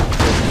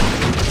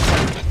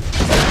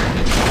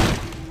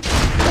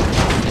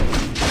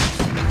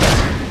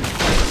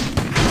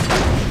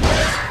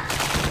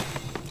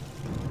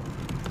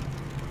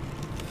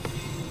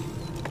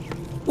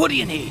 What do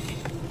you need?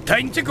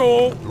 Time to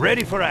go.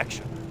 Ready for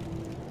action.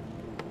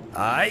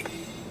 Aye.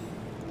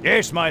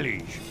 Yes, my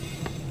liege.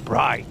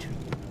 Right.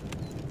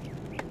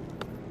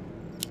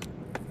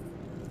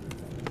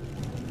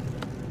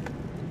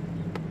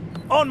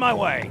 On my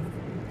way.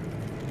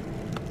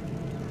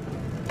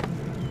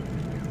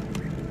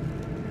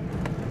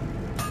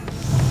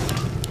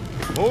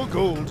 More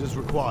gold is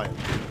required.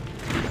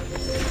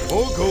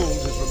 More gold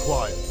is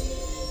required.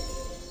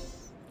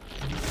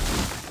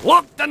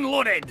 Locked and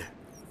loaded.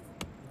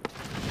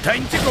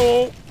 Time to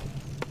go.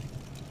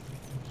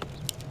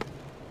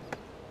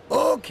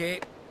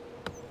 Okay.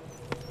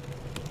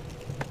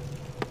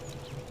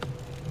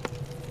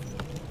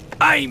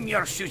 I'm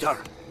your shooter.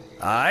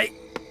 Aye.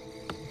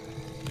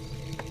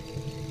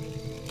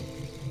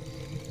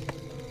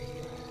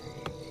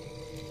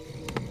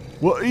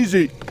 What is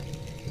it?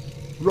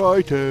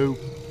 Righto.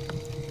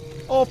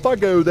 Off I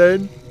go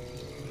then.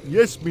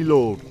 Yes, me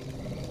lord.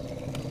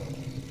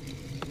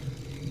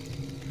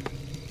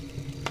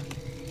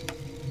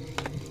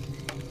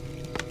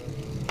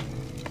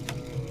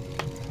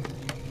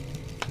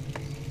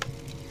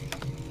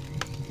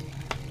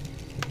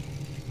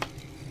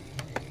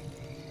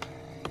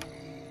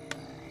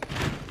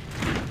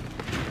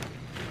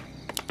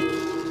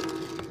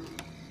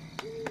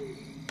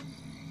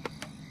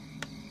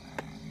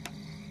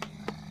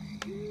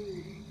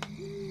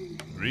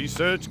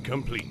 Research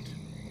complete.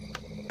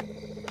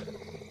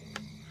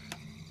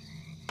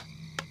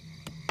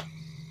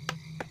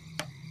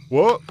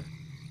 What?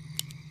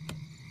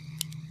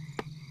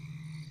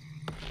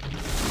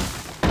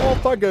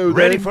 Off I go then.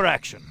 Ready for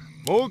action.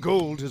 More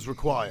gold is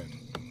required.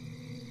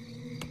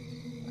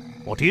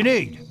 What do you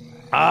need?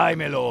 Aye,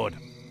 my lord.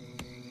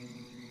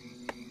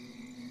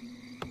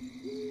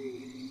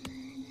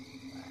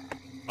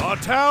 Our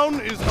town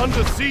is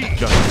under siege.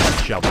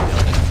 Justice shall be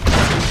done.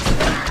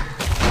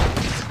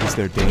 Is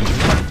there danger?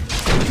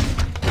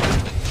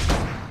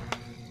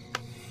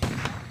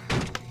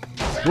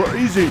 What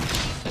is it?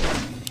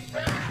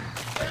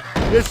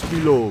 Yes,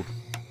 me lord.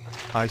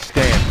 I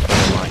stand for the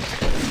light.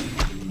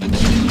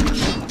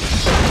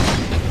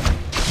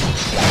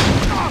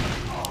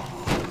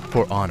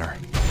 For honor.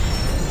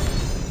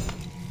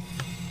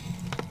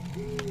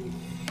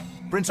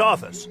 Prince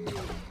Arthas,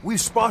 we've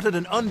spotted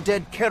an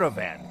undead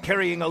caravan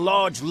carrying a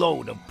large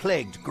load of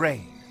plagued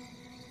grain.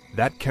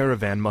 That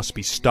caravan must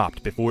be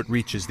stopped before it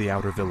reaches the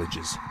outer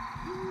villages.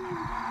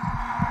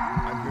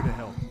 I'm here to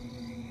help.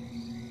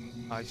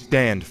 I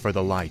stand for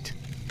the light.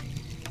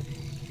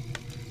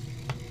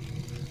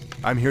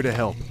 I'm here to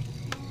help.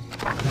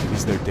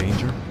 Is there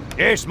danger?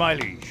 Yes, my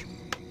liege.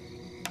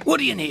 What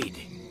do you need?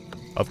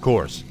 Of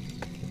course.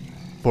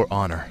 For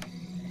honor.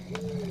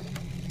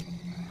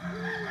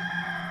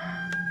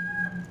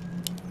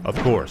 Of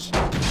course.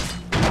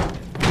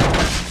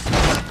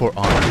 For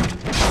honor.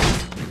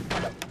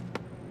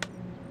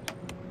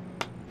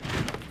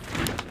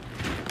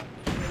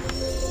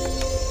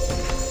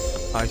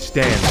 I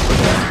stand for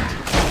the light.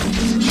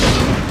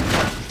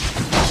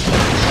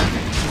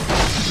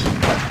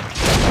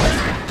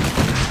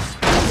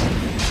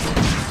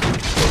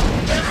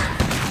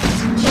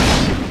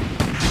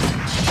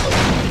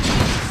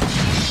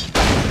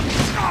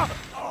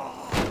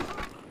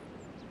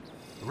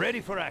 Ready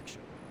for action.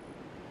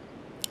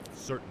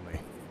 Certainly.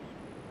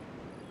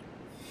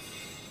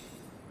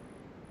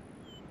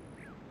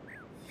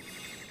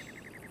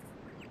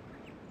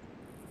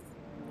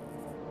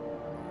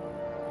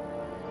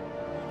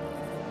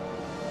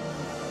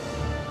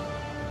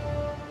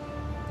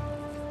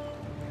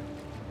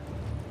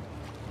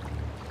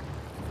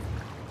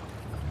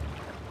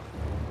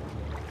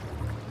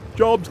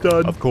 Job's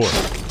done. Of course.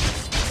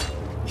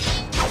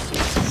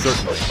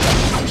 Certainly.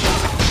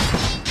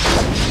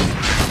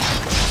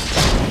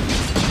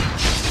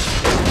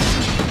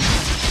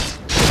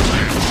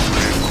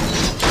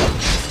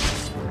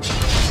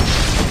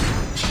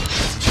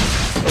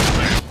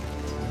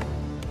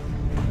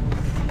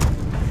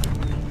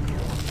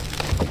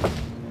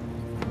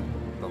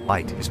 The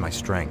light is my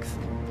strength.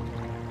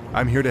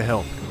 I'm here to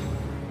help.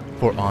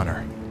 For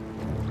honor.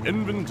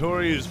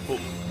 Inventory is full.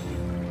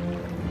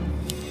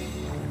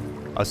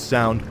 A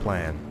sound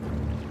plan.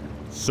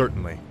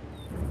 Certainly.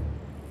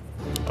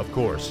 Of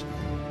course.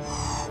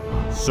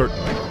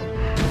 Certainly.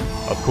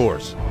 Of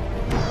course.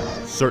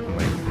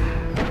 Certainly.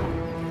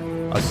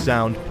 A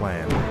sound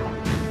plan.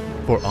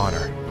 For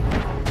honor.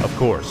 Of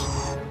course.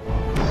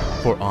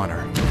 For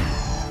honor.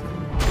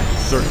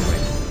 Certainly.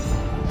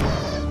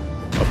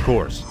 Of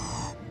course.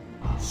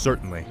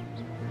 Certainly.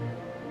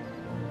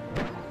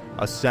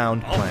 A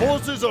sound plan. Our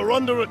forces are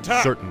under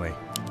attack. Certainly.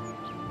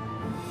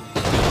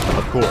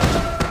 Of course.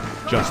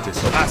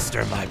 Justice.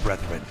 Faster, my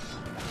brethren.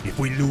 If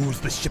we lose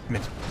the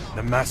shipment,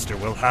 the Master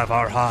will have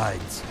our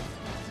hides.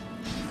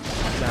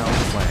 Sound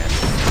plan.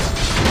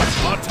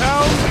 Our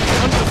town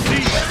is under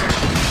siege.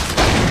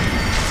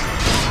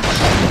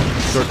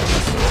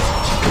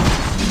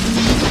 Certainly.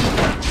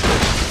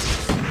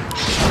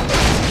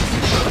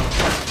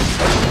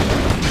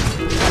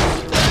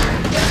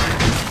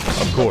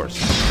 Of course.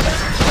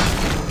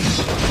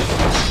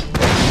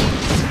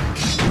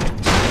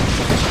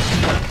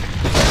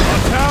 Our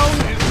town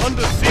is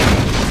under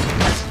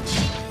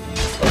siege.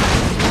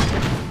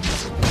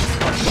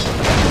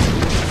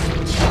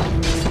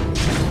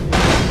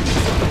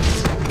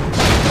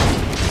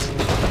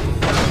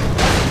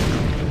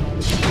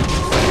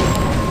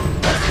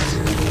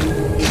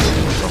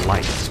 The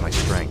light is my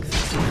strength.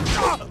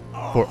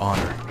 For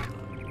honor.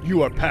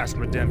 You are past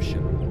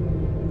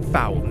redemption.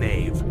 Foul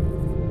knave.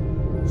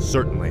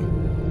 Certainly.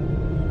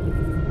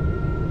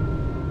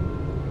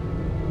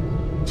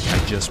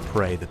 I just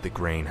pray that the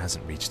grain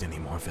hasn't reached any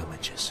more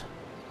villages.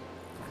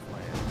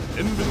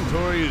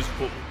 Inventory is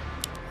full.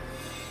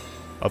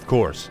 Of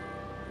course.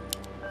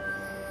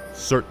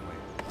 Certainly.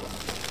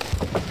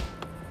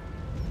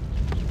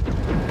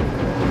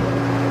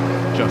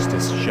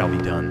 Justice shall be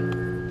done.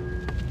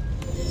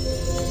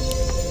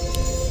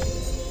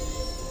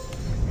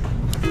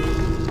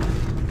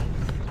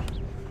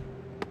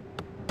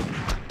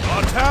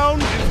 Our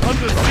town is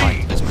under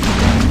siege.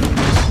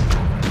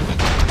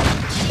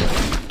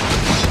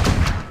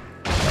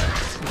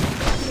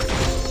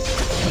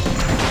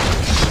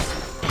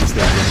 Is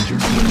there danger?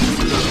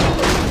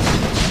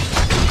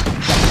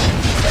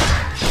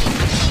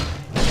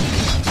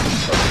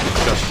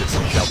 Justice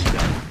shall be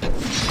done.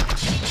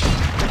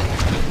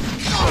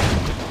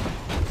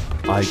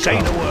 I Say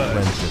come the to word.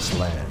 cleanse this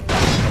land.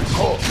 Of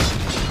course.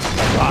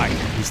 Right.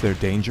 Is there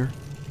danger?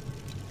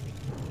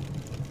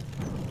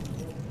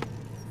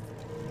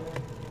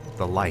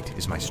 The light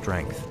is my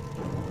strength.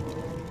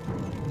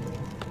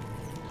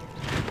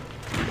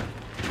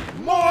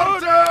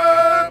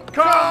 Mortar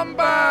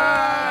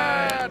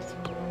combat!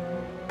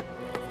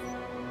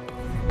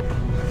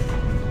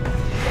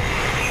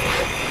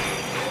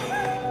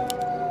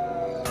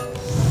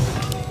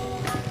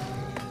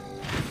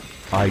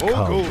 I More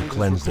come gold to is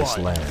cleanse this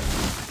required. land.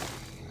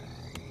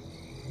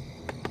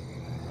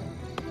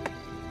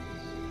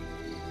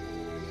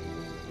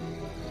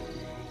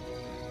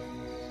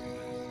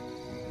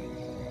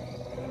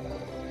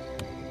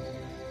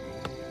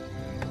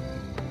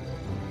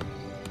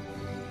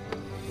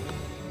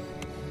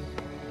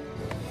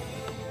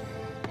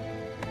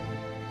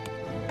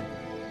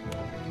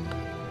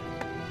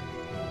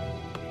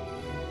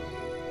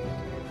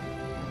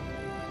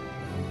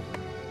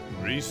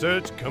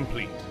 Research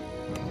complete.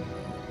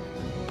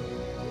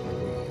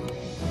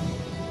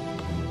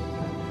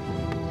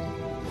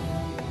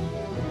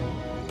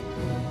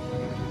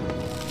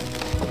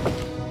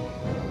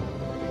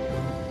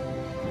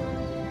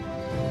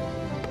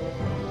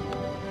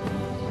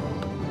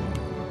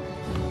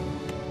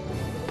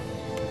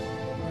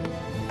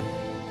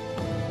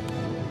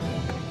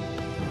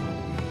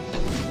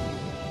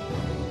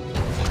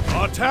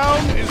 Our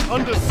town is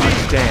under siege.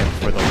 Stand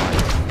for the light.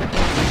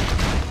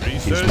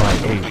 Research my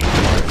complete.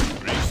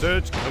 aid.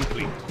 Research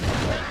complete.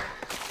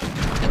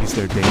 Is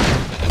there danger?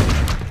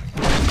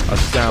 A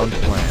sound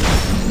plan.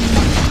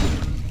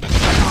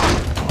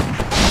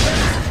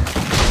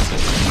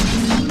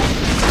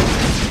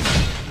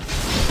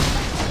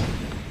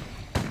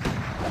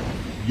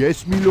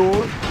 Yes, my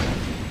lord.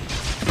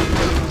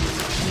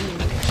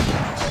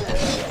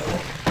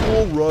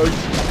 All right.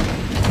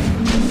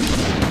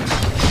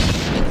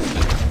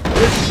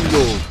 Yes, my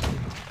lord.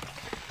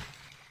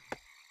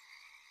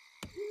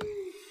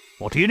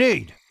 What do you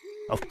need?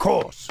 Of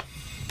course.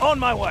 On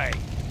my way.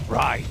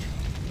 Right.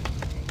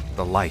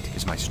 The light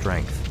is my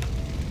strength.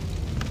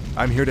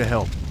 I'm here to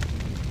help.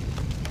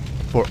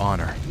 For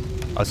honor.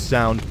 A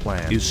sound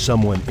plan. Is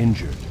someone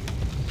injured?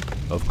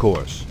 Of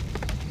course.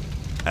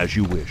 As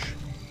you wish.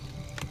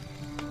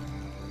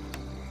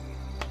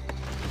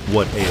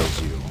 What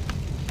ails you?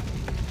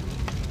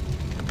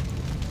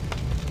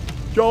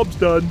 Job's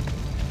done.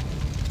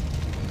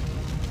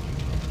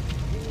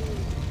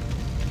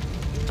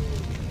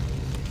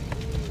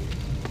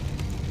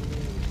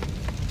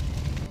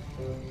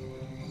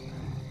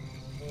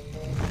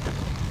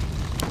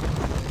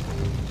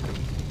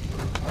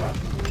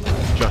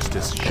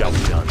 Justice shall be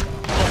done.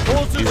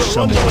 Is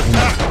someone injured?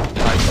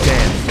 I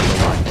stand for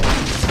the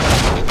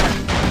light.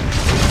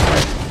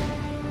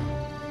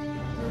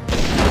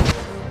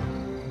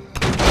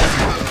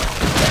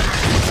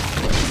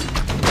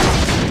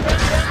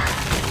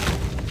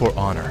 For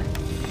honor.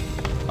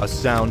 A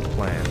sound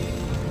plan.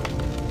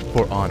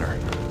 For honor.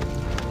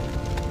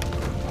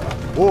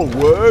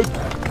 Forward.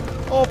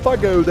 Off I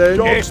go then.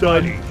 Yes, my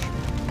liege.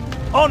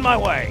 On my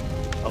way.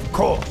 Of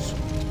course.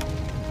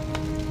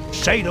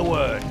 Say the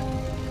word.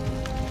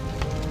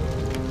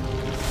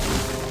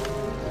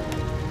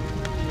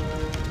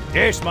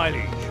 Yes, my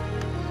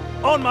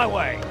liege. On my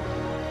way.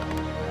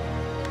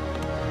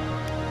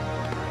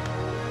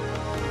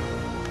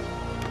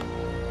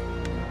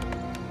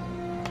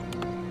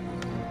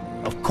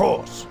 Of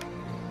course.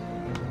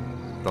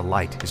 The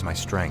light is my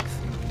strength.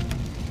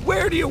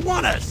 Where do you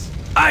want us?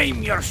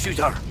 I'm your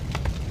shooter.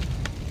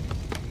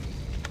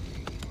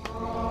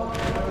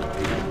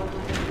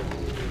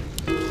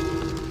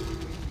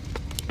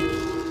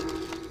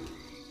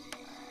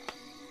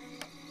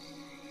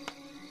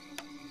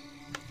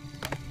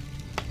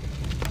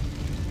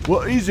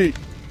 What is it?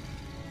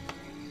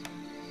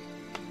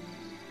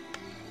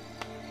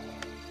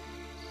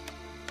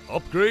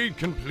 Upgrade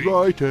complete.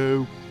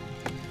 Righto.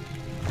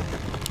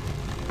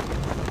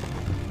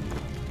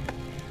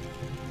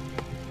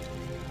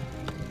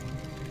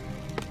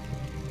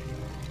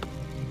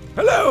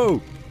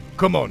 Hello!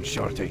 Come on,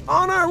 Shorty.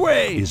 On our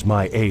way! Is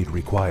my aid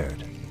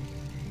required?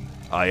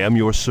 I am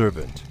your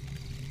servant.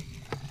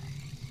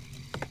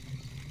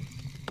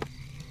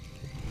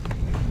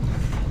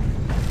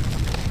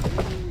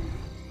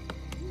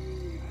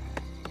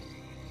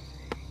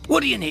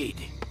 What do you need?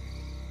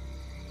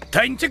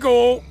 Time to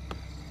go!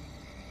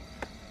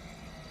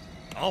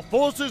 Our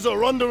forces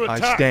are under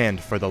attack! I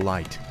stand for the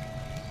light.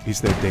 Is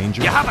there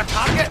danger? You have a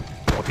target?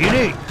 What do you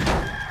need?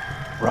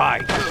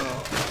 Right.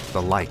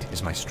 The light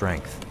is my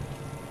strength.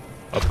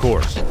 Of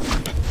course.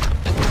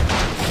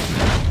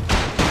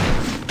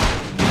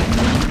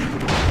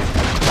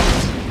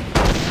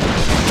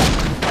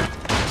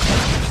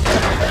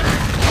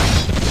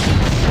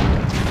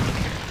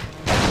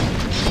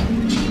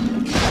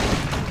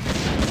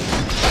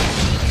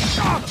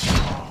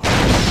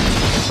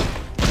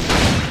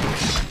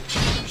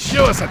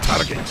 Show us a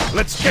target.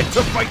 Let's get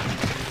to fighting.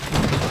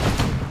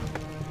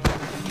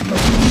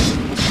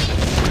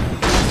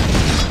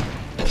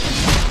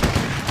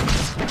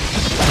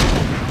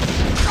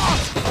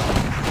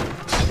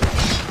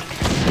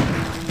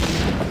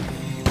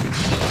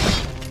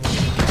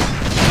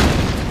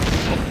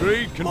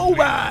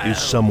 Mobile! Is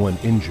someone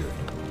injured?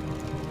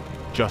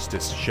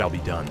 Justice shall be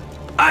done.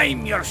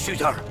 I'm your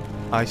shooter.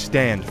 I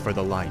stand for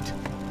the light.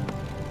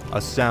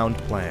 A sound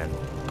plan.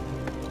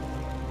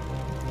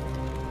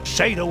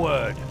 Say the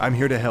word. I'm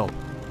here to help.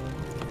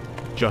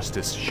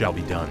 Justice shall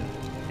be done.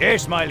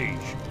 Yes, my liege.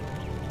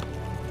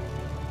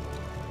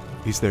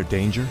 Is there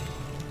danger?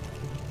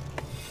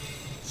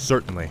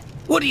 Certainly.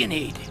 What do you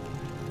need?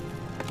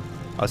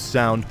 A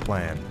sound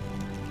plan.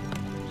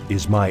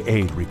 Is my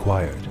aid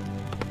required?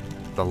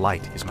 The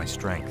light is my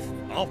strength.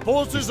 Our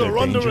forces are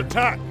under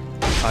attack!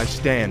 I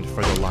stand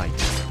for the light.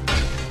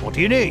 What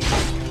do you need?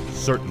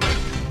 Certainly.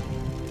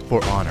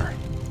 For honor.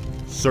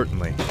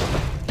 Certainly.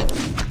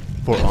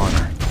 For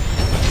honor.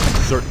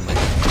 Certainly.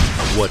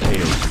 What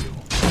ails you?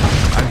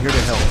 I'm here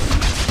to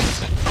help.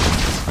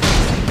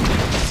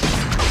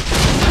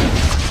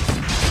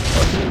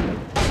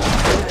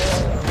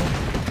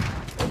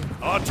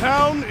 Our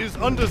town is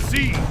under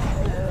siege!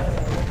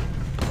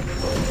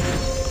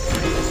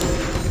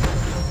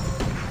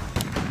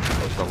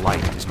 The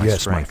light is my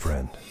yes, strength. my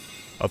friend.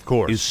 Of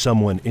course. Is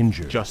someone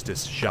injured?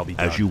 Justice shall be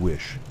done. As you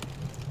wish.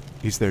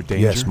 Is there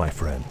danger? Yes, my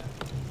friend.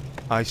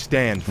 I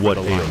stand for what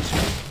the ails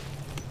light. you?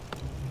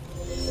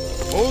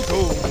 Old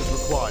home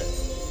is required.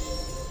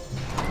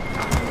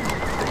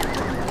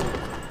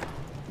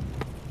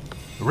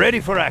 Ready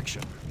for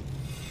action.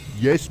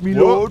 Yes, me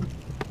lord.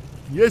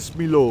 Yes,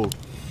 me lord.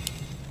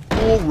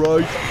 All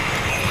right.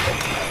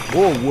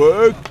 More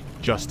work.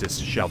 Justice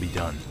shall be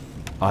done.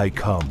 I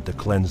come to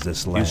cleanse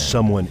this land. Is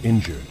someone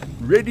injured?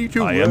 Ready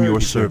to I work. am your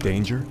Is there servant.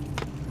 danger?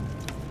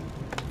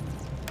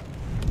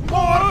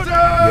 Order!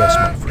 Yes,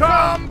 my friend.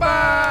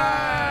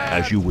 Combat!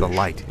 As you wish. The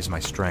light is my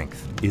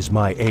strength. Is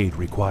my aid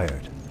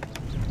required?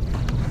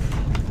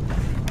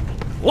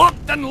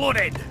 Locked and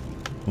loaded.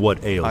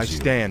 What ails I you?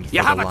 stand for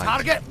You the have a light.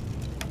 target?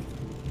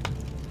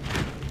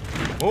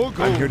 More gold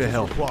I'm here to is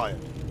help. required.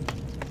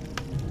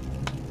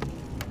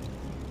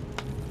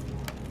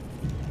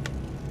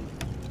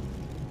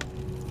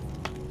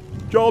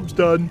 Job's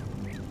done.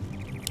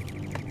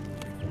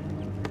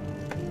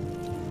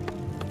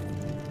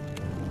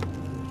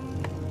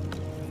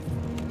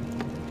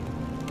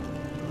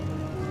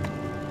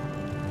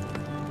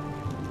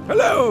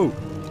 Hello!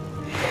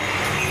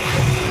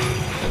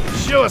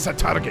 Show us a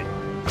target.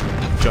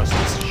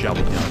 Justice shall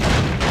be done.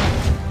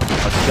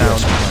 A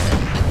sound plan.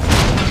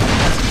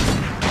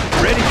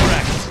 Ready for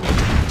action.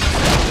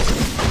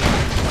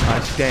 I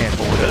stand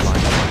for the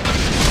light.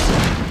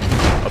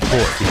 Of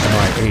course, it's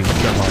my aim.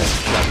 Justice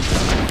shall be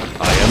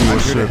done. I am your here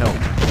to servant. help.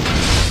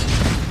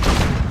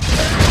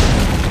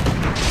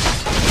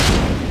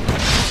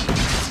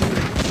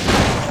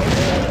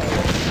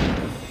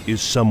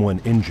 Is someone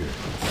injured?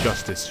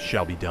 Justice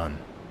shall be done.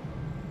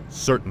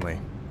 Certainly.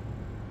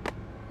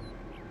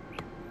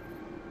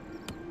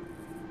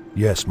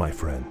 Yes, my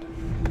friend.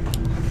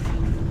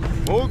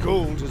 More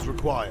gold is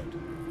required.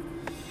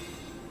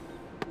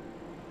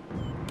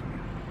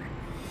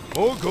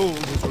 More gold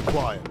is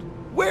required.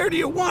 Where do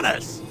you want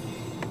us?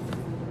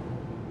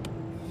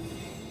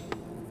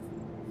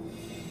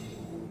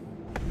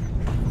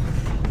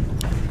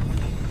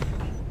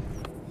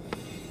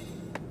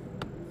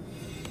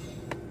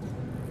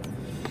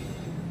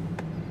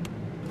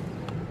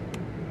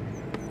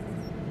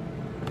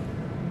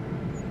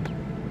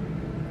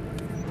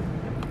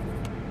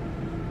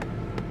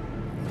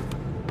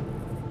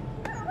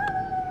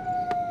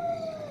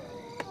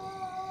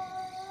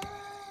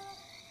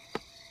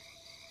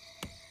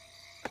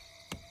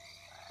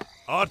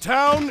 Our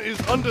town is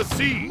under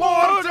siege.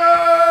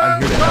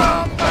 I'm here to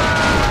help.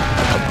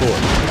 Of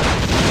course.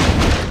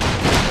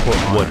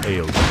 What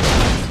ails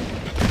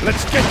you?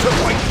 Let's get to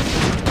fight.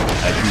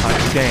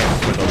 I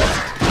stand for the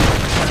light.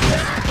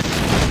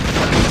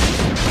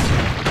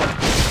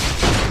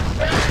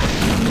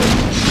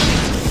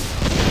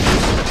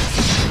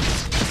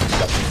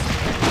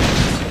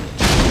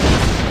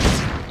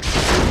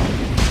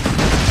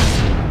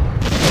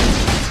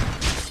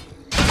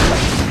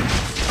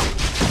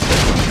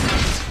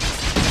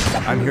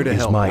 I'm here to Is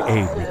help. my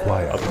aid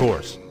required? Of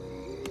course.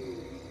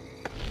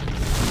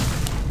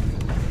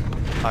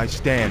 I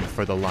stand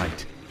for the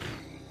light.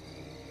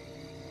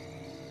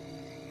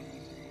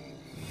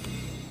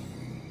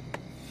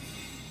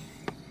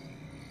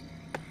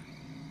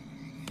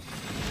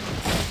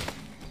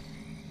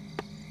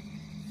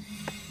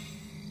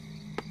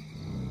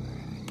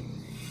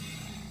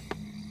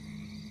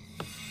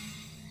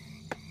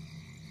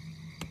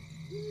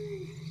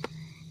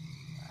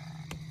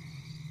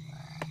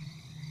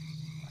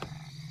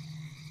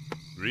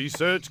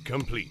 Research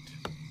complete.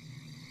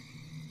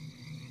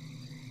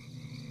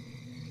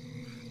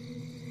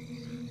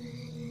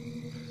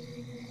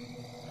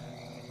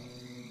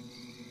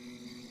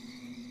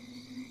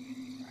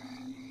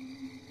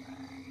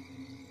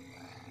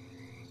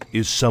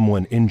 Is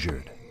someone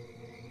injured?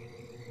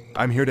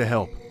 I'm here to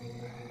help.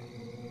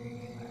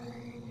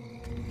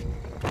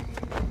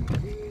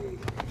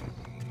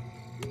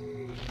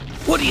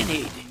 What do you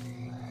need?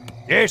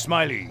 Yes,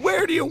 my liege.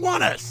 Where do you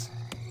want us?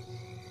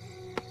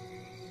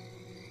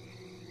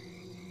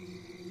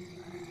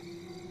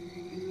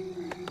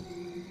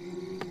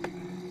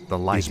 The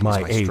light Is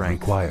my aid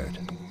strength. required?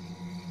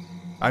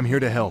 I'm here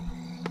to help.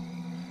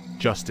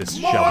 Justice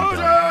shall be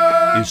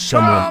done. Is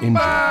someone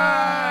injured?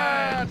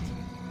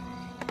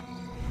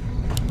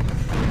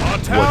 Our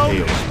town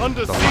ails is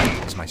under the light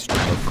siege. is my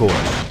strength. Of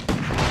course.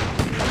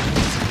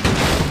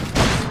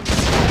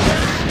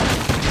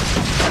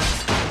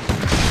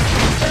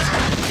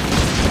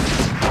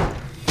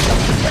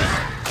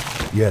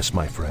 Yes,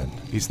 my friend.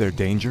 Is there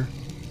danger?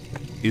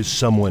 Is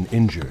someone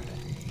injured?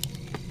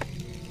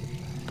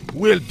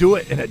 We'll do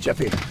it in a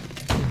jiffy.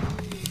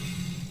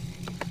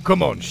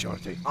 Come on,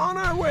 Shorty. On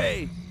our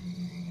way.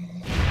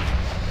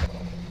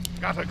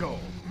 Gotta go.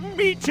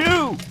 Me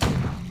too.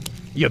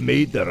 You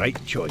made the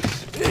right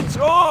choice. It's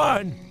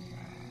on.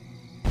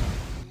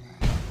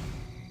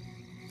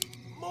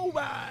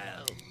 Mobile.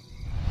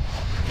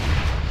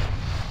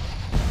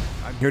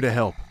 I'm here to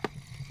help.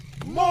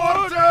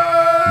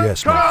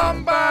 Yes, my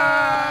friend.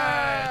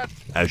 Combat!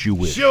 As you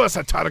wish. Show us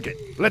a target.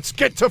 Let's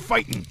get to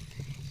fighting.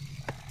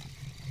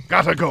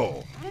 Gotta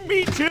go.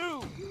 Me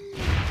too.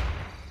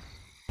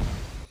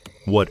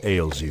 What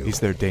ails you? Is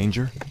there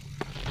danger?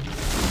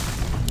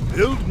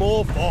 Build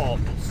more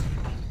farms.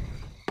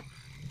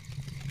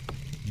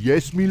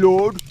 Yes, me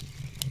lord.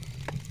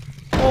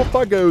 Off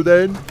I go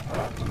then.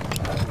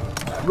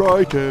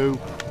 Righto.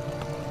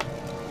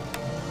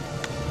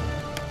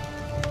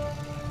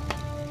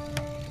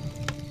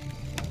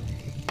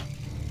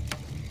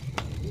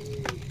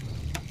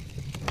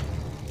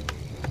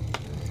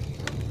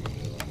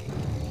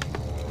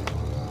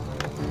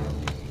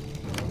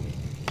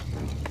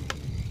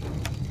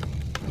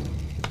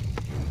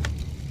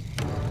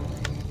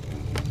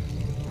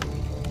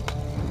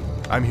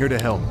 I'm here to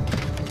help.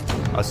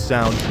 A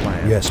sound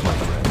plan. Yes, my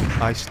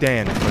friend. I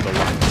stand for the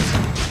light.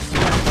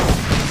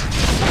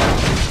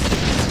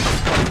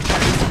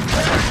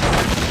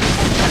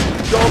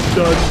 Job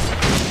done.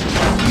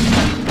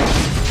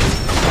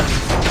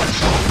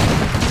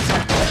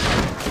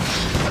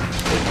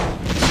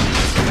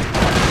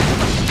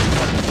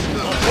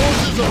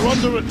 Are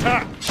under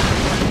attack.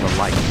 The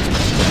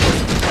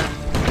light.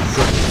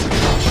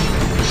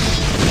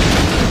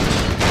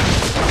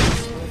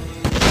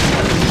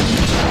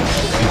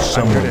 Is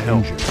someone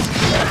injured?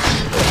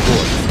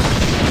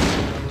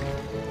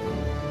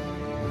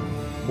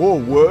 More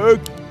work.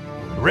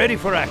 Ready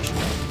for action.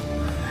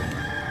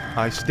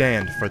 I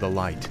stand for the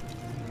light.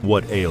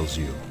 What ails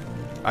you?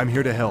 I'm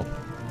here to help.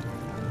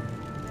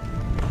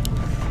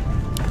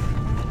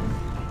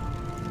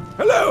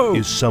 Hello!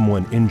 Is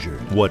someone injured?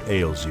 What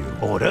ails you?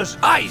 Orders?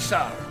 Aye,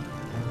 sir.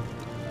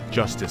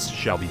 Justice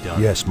shall be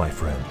done. Yes, my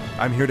friend.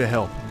 I'm here to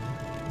help.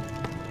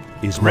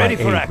 Is my Ready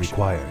for aid action.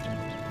 required?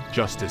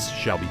 Justice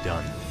shall be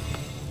done.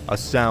 A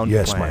sound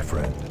Yes, plan. my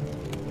friend.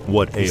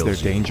 What ails Is you?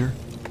 there danger?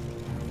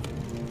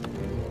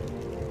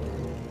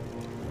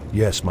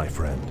 Yes, my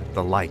friend.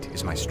 The light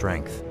is my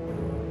strength.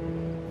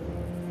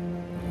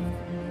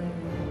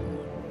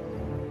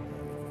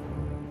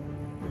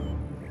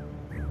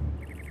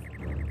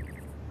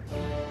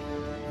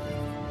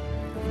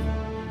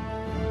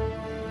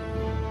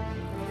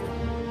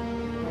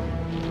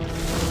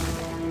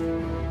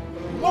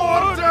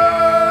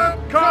 Mortal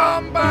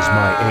combat! Is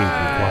my aid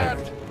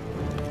required?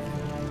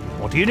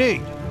 What do you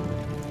need?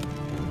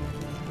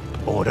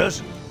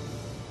 Orders?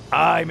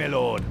 Aye, my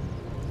lord.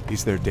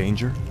 Is there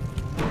danger?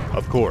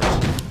 Of course.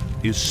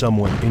 Is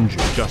someone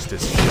injured?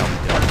 Justice shall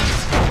be done.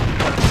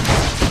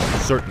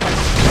 Certainly.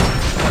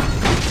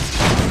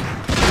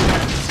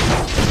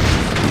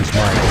 Is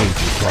my aid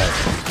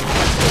required?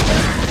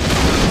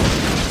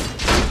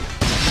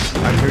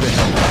 I'm here to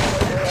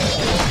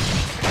help.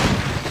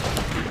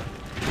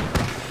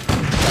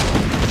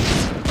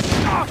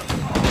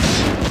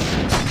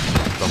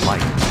 The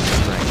light is my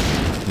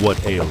strength.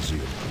 What ails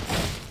you?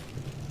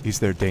 Is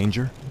there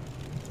danger?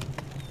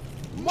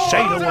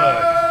 Say the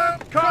word.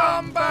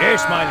 Combat!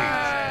 Yes, my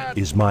liege.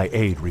 Is my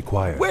aid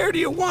required? Where do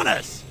you want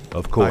us?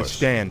 Of I course.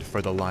 stand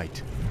for the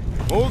light.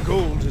 More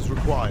gold is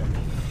required.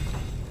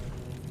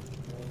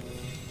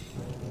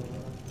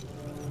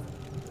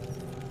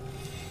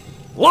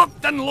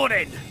 Locked and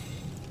loaded.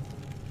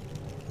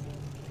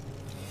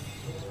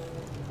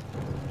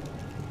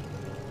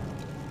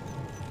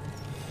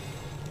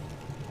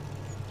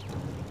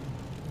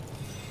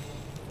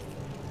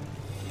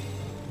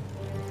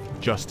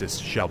 Justice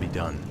shall be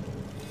done.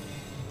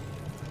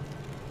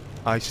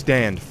 I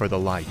stand for the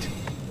light.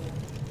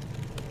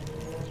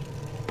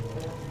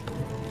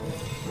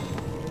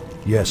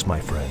 Yes, my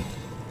friend.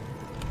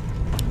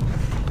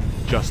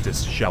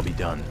 Justice shall be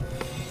done.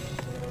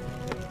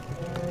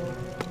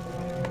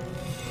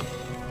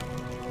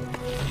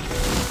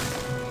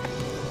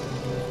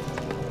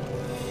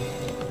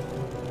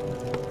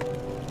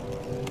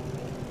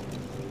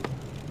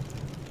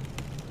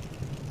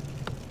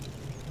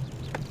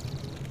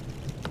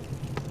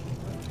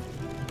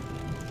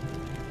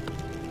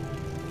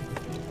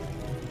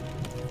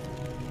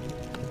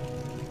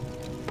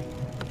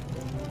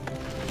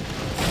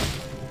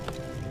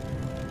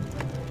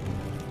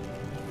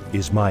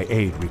 Is my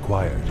aid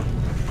required?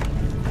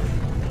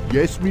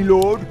 Yes, me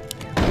lord.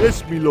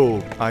 Yes, me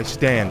lord. I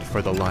stand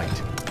for the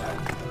light.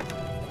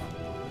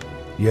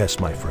 Yes,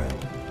 my friend.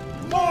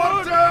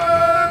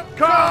 Mortal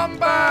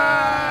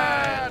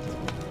combat!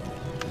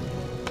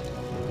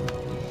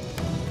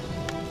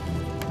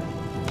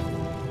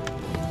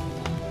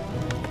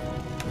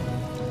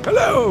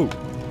 Hello!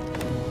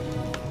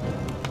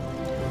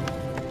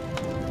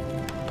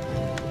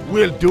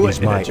 We'll do Is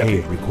it in my a jiffy.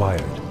 aid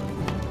required?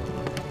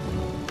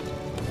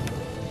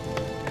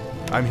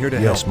 I'm here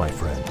to Yes, help. my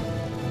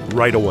friend.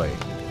 Right away.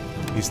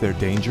 Is there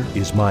danger?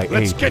 Is my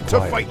Let's aid get to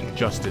required? fighting.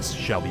 Justice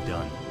shall be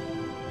done.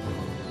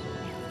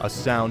 A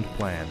sound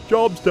plan.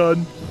 Job's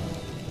done.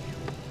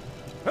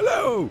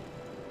 Hello!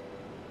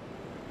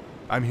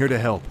 I'm here to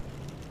help.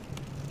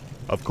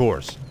 Of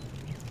course.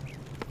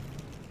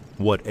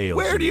 What ails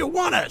Where do you? you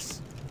want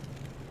us?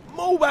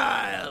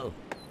 Mobile!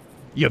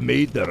 You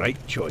made the right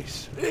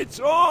choice. It's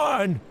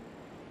on!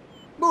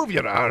 Move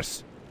your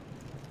arse.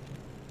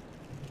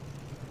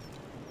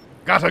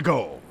 Gotta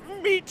go.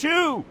 Me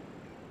too!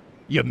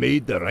 You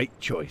made the right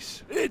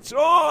choice. It's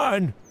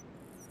on!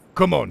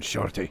 Come on,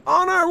 Shorty.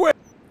 On our way!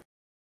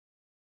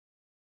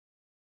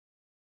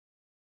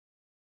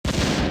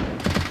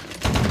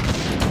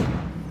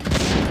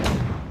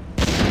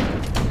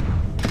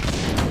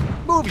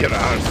 Move your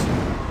arse.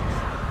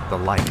 The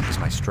light is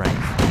my strength.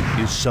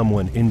 Is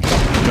someone injured?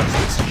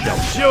 Justice shall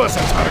be Show us a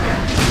target.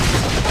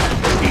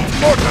 Eat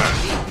mortar.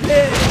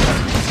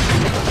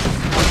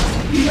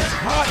 He's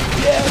hot,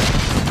 yeah!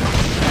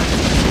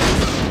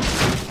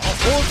 Our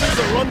forces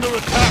are under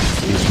attack.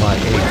 Is my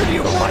aid Where do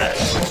you required? want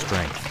us? my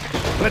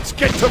strength. Let's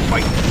get to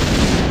fighting.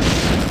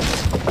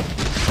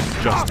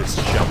 Justice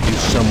shall be Is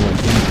someone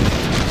injured?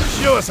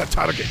 Show us a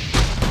target.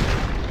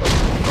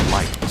 The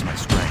light is my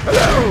strength.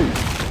 Hello!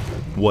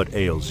 What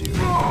ails you? Is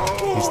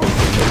there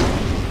danger?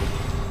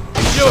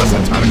 Show us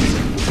a target.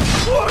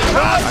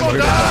 I'm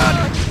here to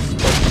help.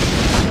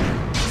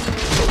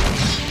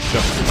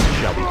 Justice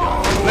shall be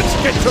done. Let's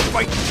get to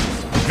fight!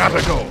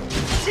 Gotta go!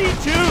 Me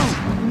too!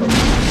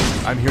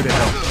 I'm here to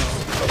help.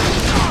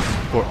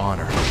 For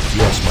honor.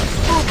 Yes, my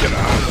friend. Get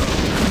out!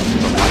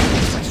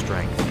 My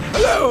strength.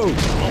 Hello!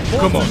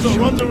 Come on, Forces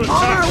are under attack!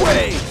 On our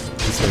way!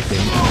 Is there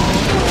danger?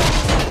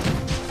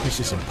 This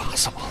is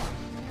impossible.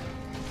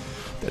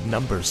 The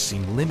numbers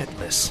seem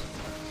limitless.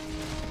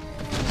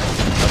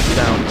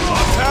 Down.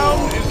 Our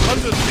town is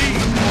under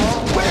siege!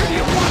 Where do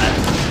you want it?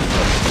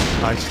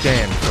 I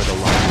stand for the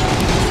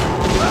light.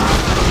 The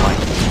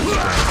light and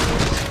strength.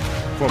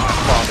 For my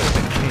father,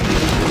 the king.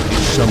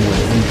 Is someone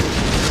injured?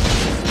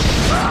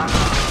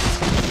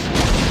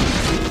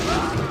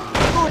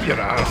 Get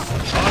out!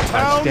 Our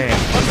town stand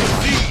is under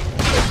siege!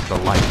 The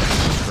light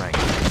and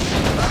strength.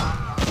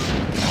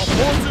 Our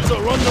forces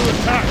are under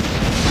attack!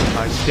 I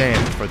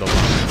stand for the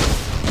light.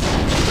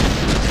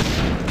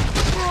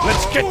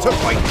 Let's get to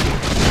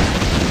fighting!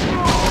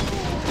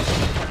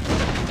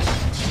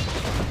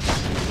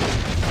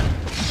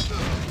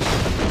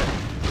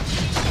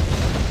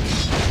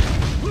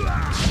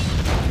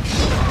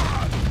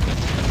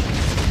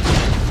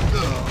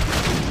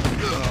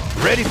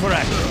 Ready for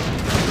action.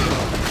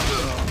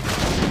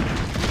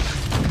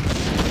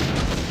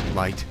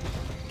 Light,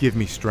 give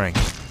me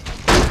strength.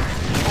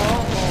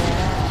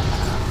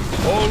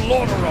 Oh,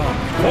 Lordaeron,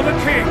 for the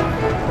king!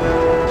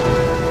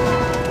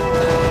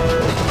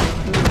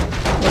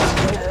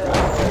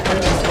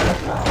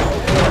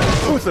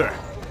 Uther,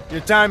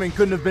 your timing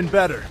couldn't have been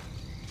better.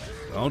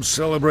 Don't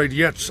celebrate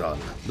yet, son.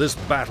 This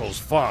battle's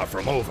far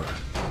from over.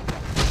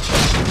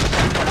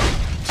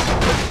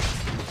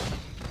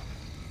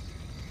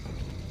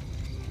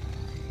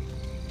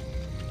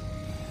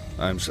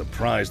 I'm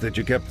surprised that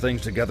you kept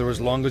things together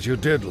as long as you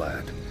did,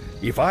 lad.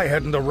 If I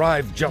hadn't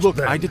arrived just Look,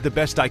 then... I did the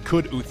best I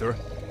could, Uther.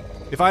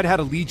 If I'd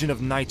had a legion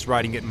of knights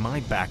riding at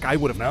my back, I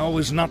would have... Now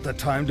is not the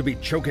time to be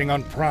choking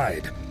on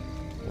pride.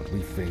 What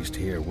we faced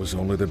here was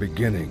only the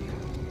beginning.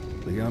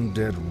 The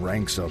undead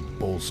ranks are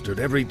bolstered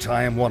every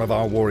time one of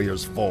our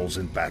warriors falls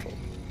in battle.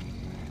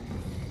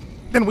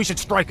 Then we should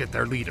strike at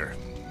their leader.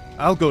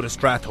 I'll go to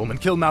Stratholme and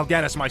kill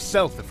Mal'Ganis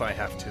myself if I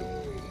have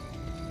to.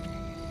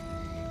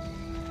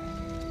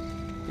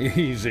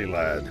 Easy,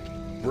 lad.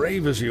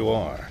 Brave as you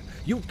are,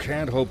 you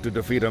can't hope to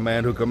defeat a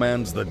man who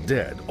commands the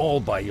dead all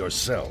by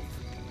yourself.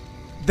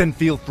 Then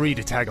feel free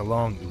to tag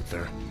along,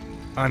 Uther.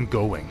 I'm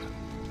going,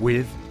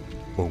 with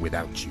or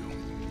without you.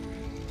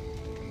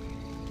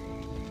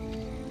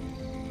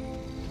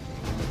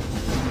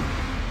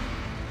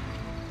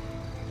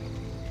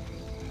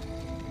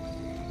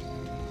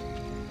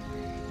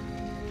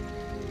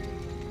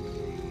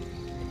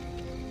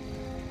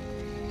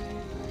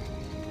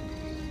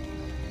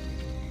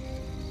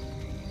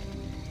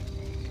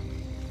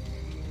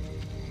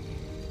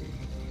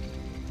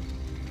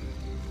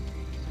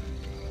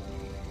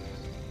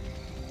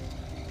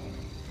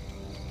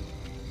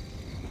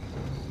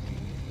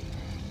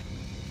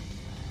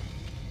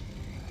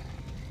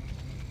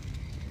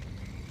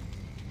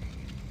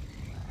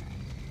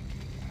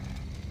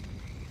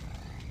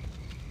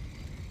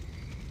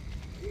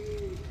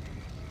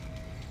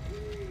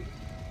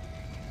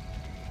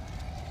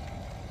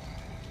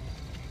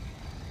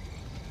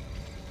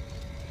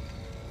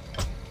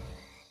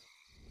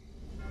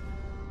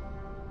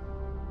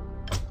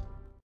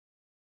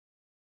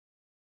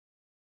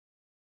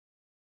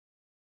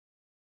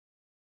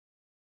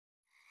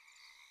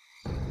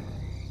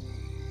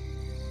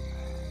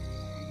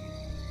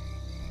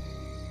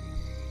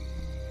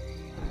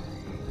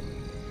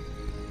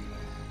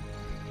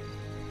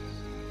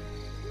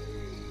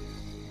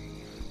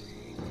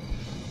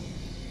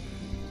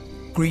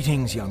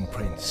 Greetings, young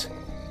prince.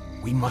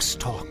 We must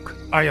talk.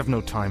 I have no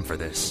time for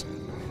this.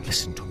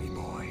 Listen to me,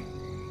 boy.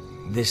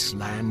 This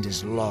land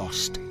is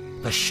lost.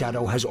 The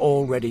shadow has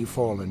already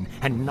fallen,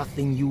 and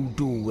nothing you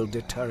do will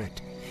deter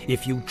it.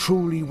 If you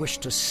truly wish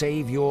to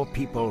save your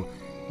people,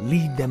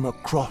 lead them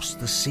across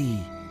the sea,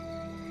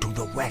 to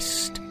the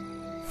west.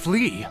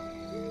 Flee?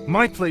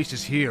 My place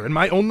is here, and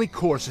my only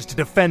course is to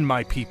defend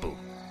my people.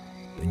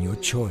 Then your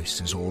choice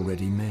is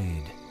already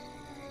made.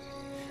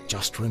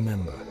 Just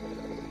remember,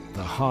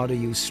 the harder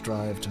you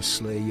strive to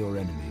slay your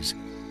enemies,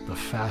 the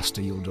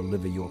faster you'll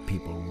deliver your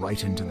people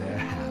right into their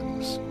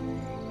hands.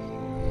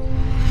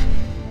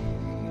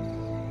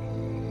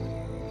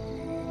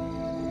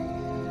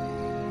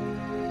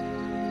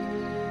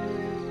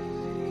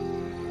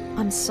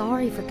 I'm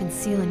sorry for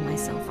concealing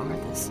myself,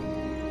 Arthas.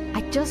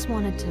 I just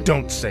wanted to...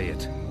 Don't say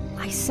it.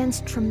 I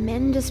sensed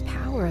tremendous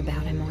power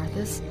about him,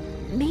 Arthas.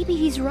 Maybe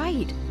he's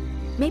right.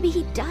 Maybe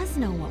he does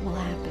know what will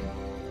happen.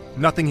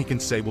 Nothing he can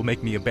say will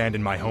make me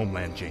abandon my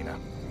homeland, Jaina.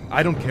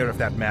 I don't care if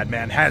that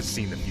madman has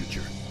seen the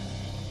future.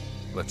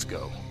 Let's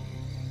go.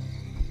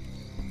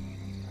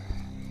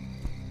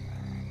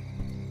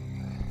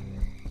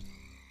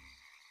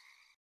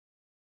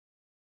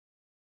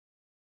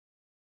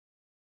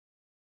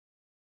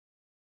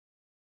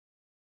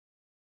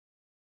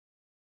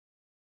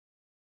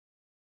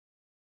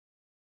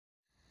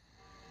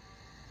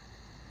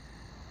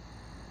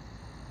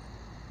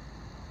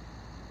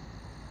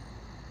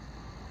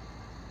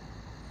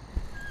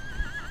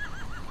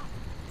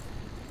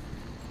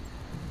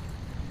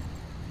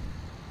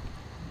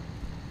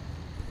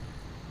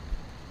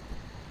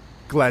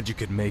 Glad you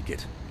could make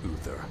it,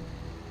 Uther.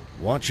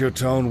 Watch your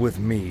tone with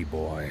me,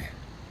 boy.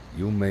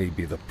 You may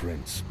be the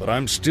prince, but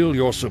I'm still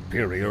your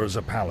superior as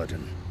a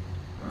paladin.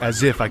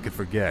 As if I could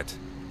forget.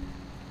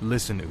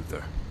 Listen,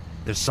 Uther.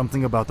 There's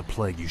something about the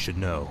plague you should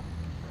know.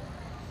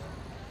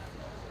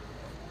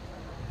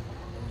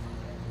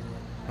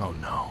 Oh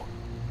no.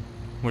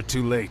 We're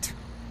too late.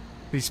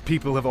 These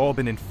people have all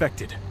been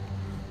infected.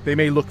 They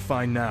may look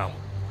fine now,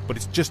 but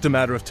it's just a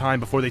matter of time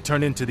before they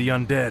turn into the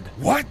undead.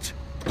 What?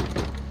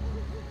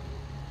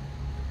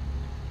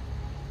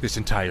 This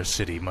entire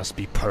city must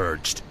be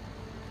purged.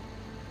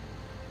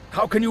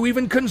 How can you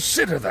even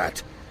consider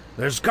that?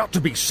 There's got to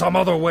be some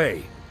other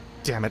way.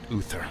 Damn it,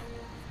 Uther.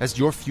 As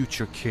your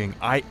future king,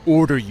 I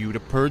order you to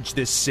purge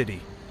this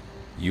city.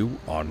 You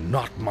are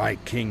not my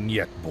king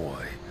yet,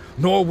 boy.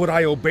 Nor would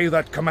I obey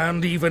that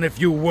command even if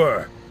you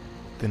were.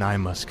 Then I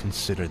must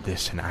consider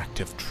this an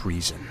act of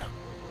treason.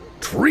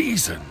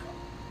 Treason?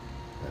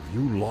 Have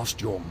you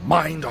lost your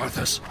mind,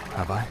 Arthas?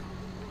 Have I?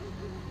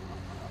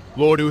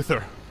 Lord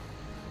Uther,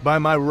 by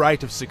my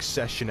right of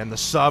succession and the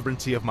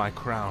sovereignty of my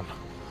crown,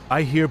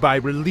 I hereby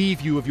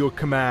relieve you of your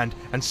command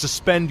and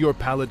suspend your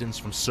paladins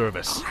from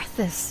service.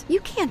 Arthas,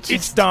 you can't just...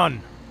 It's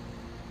done!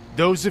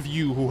 Those of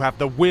you who have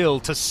the will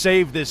to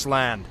save this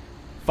land,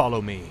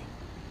 follow me.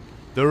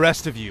 The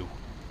rest of you,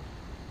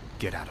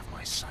 get out of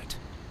my sight.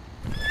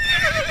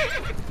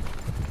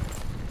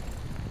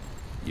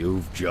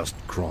 You've just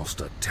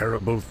crossed a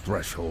terrible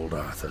threshold,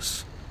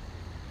 Arthas.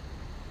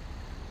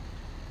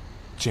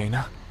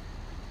 Jaina?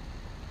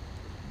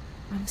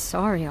 I'm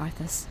sorry,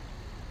 Arthas.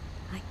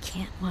 I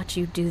can't watch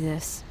you do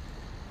this.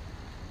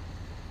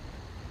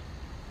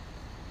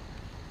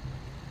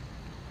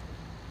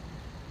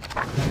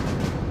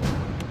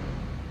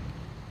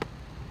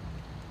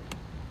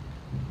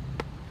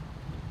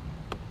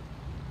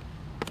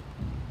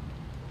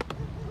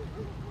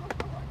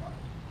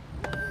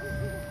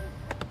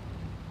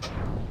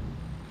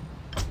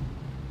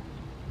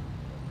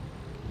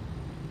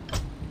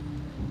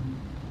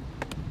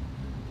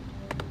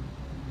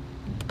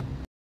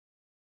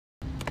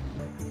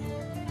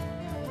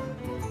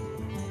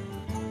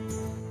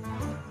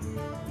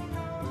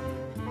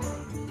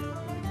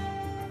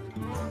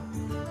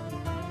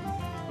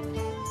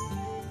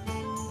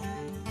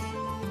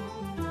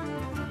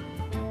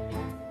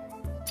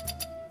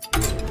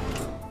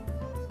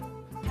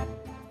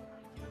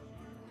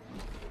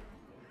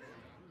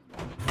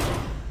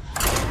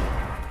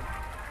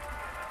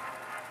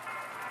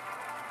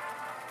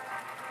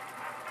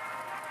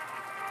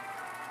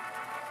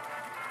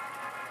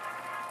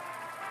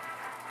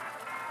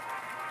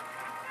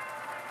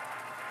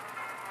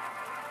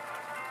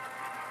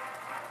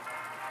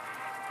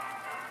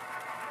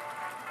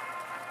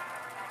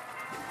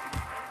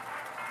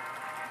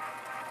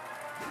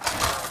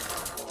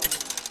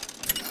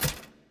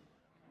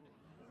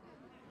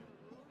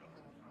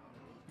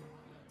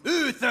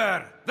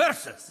 Uther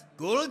versus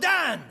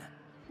Gul'dan.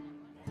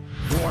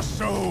 Your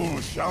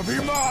soul shall be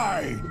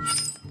mine!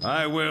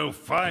 I will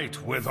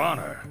fight with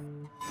honor.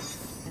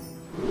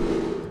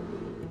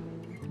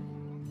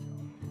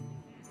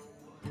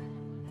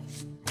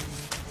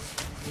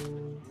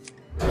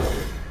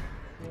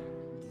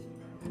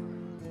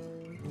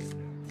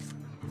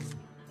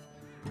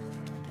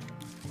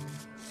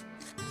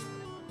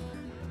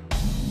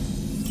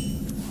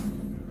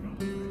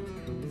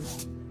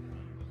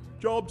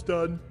 Job's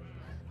done.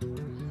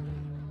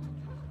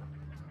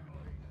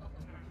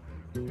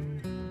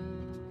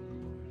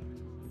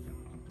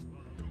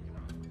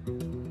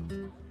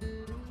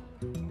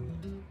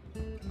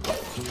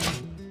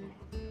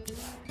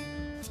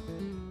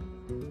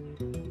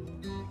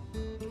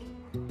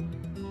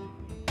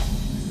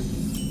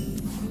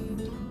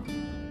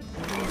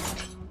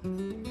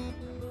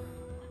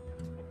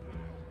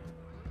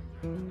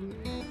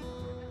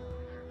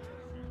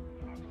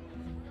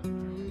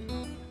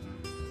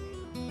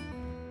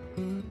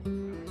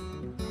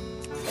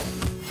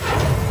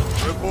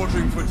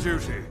 Reporting for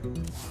duty.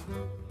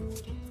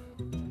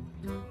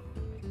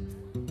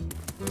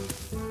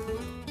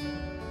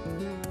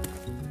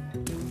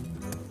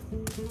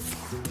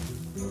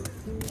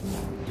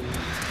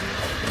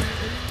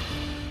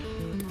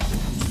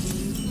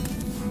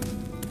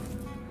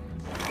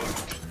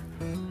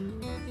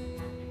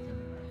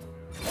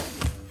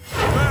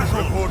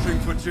 Battle! Reporting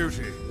for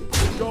duty.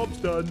 Job's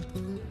done.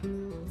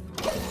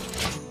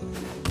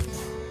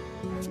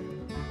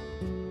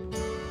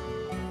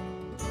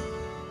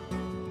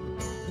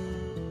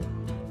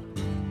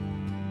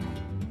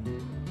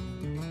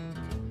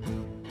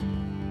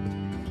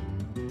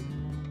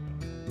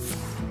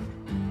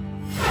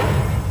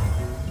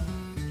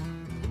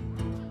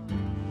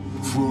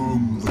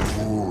 From the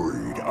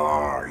void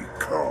I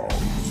come.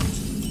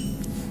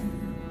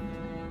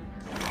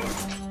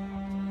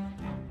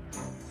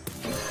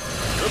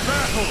 The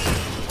battle!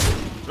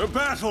 The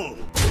battle!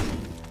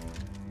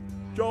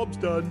 Job's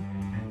done.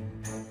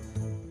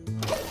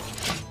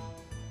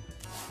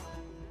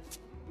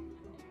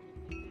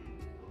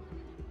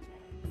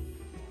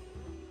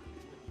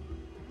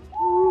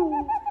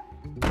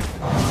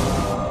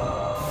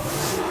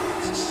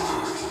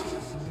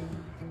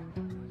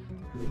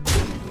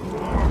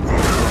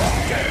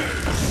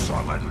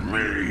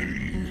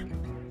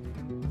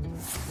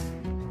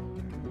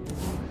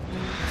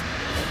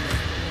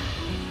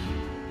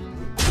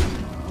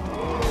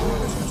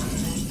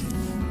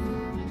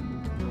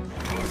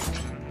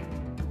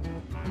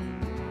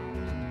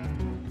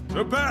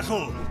 To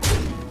battle!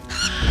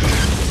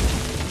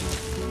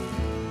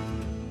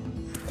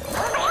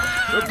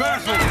 To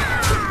battle!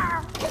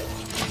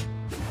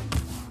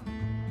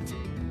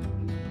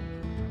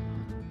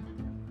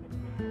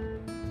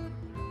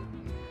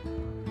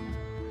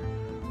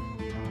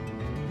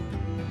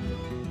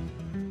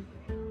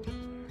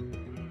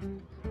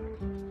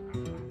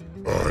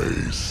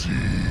 I see.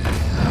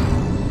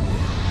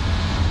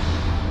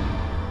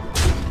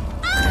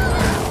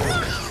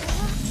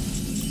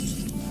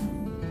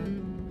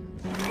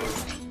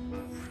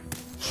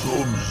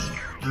 Some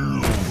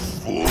still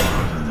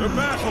fighting. To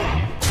battle!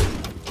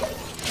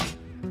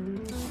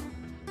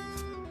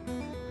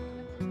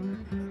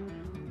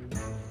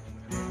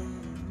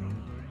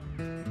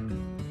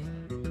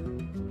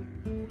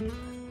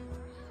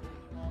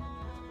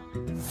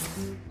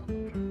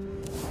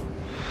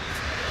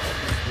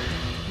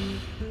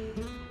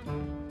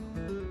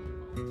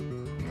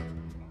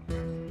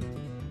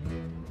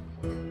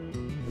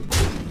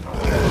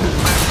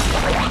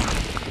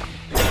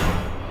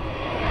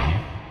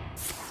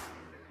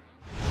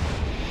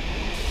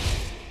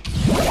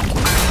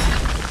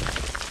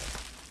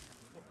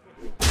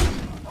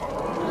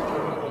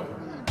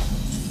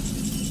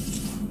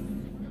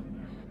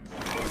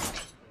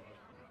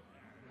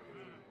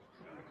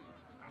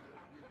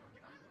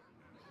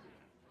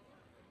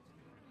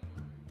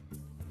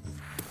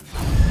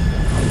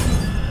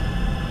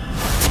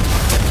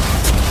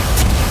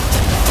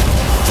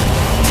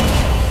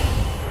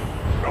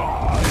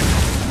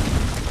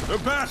 To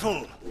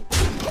battle!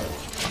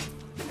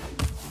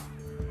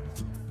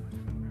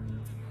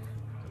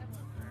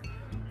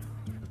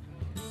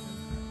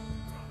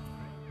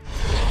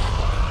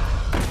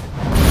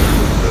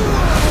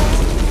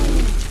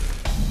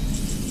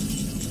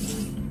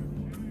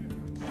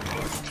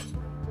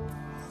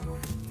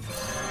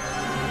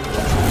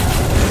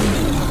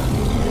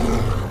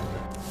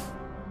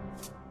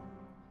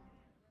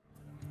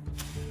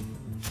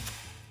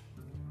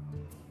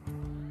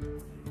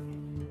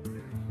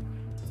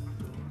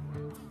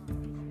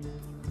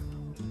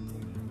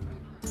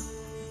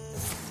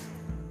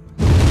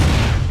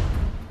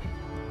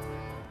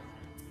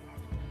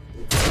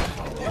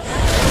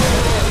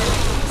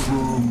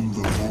 From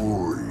the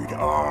void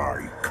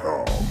I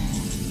come.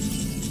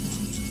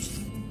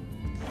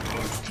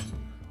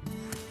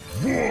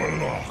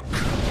 Warlock,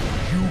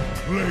 you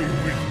play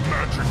with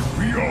magic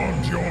beyond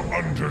your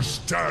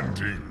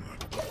understanding.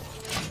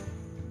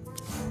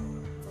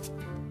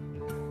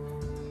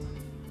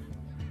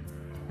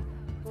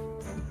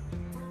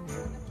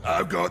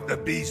 I've got the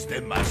beast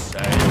in my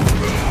sail.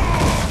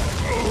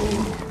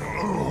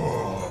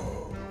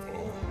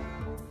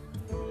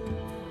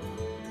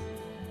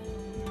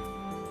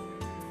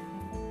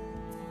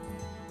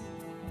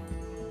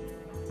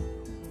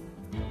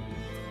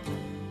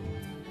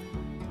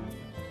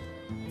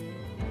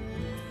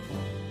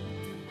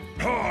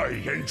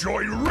 I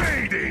enjoy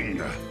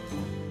raiding!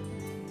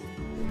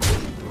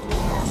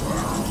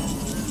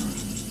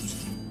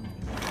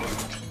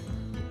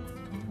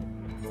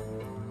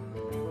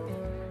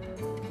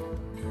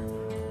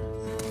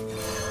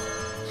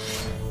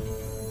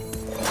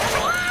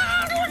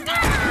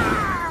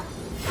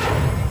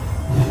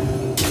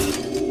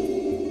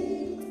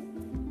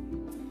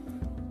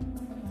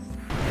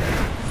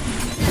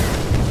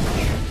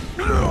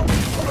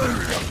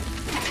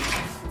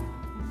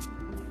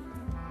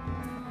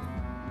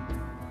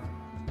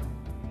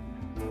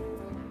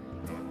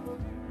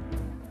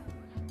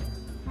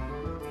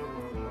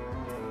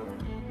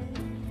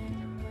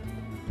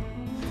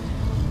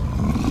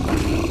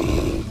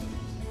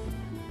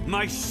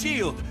 My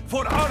shield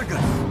for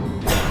Argus!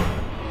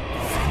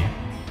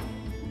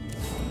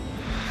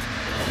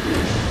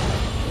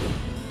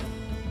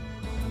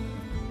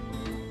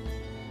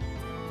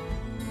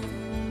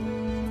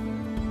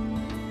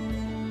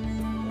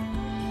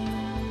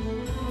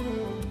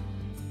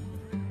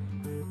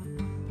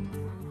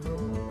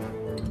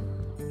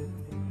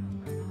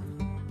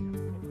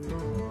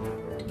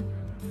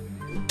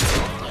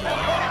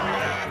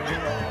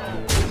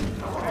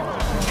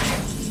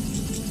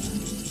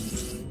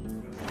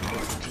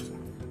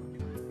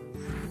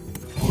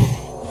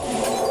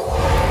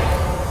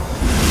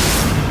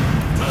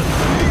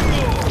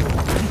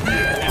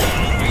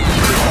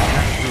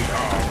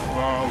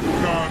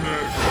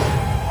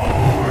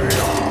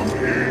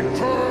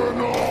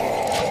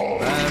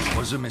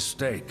 A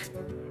mistake.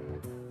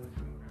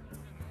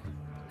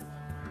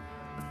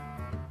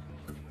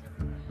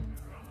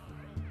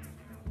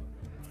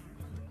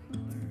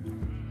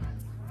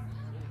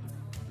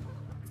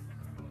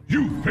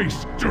 You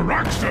face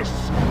Jaraxxus,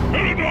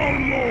 Eladar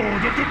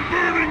Lord of the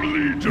Burning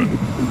Legion!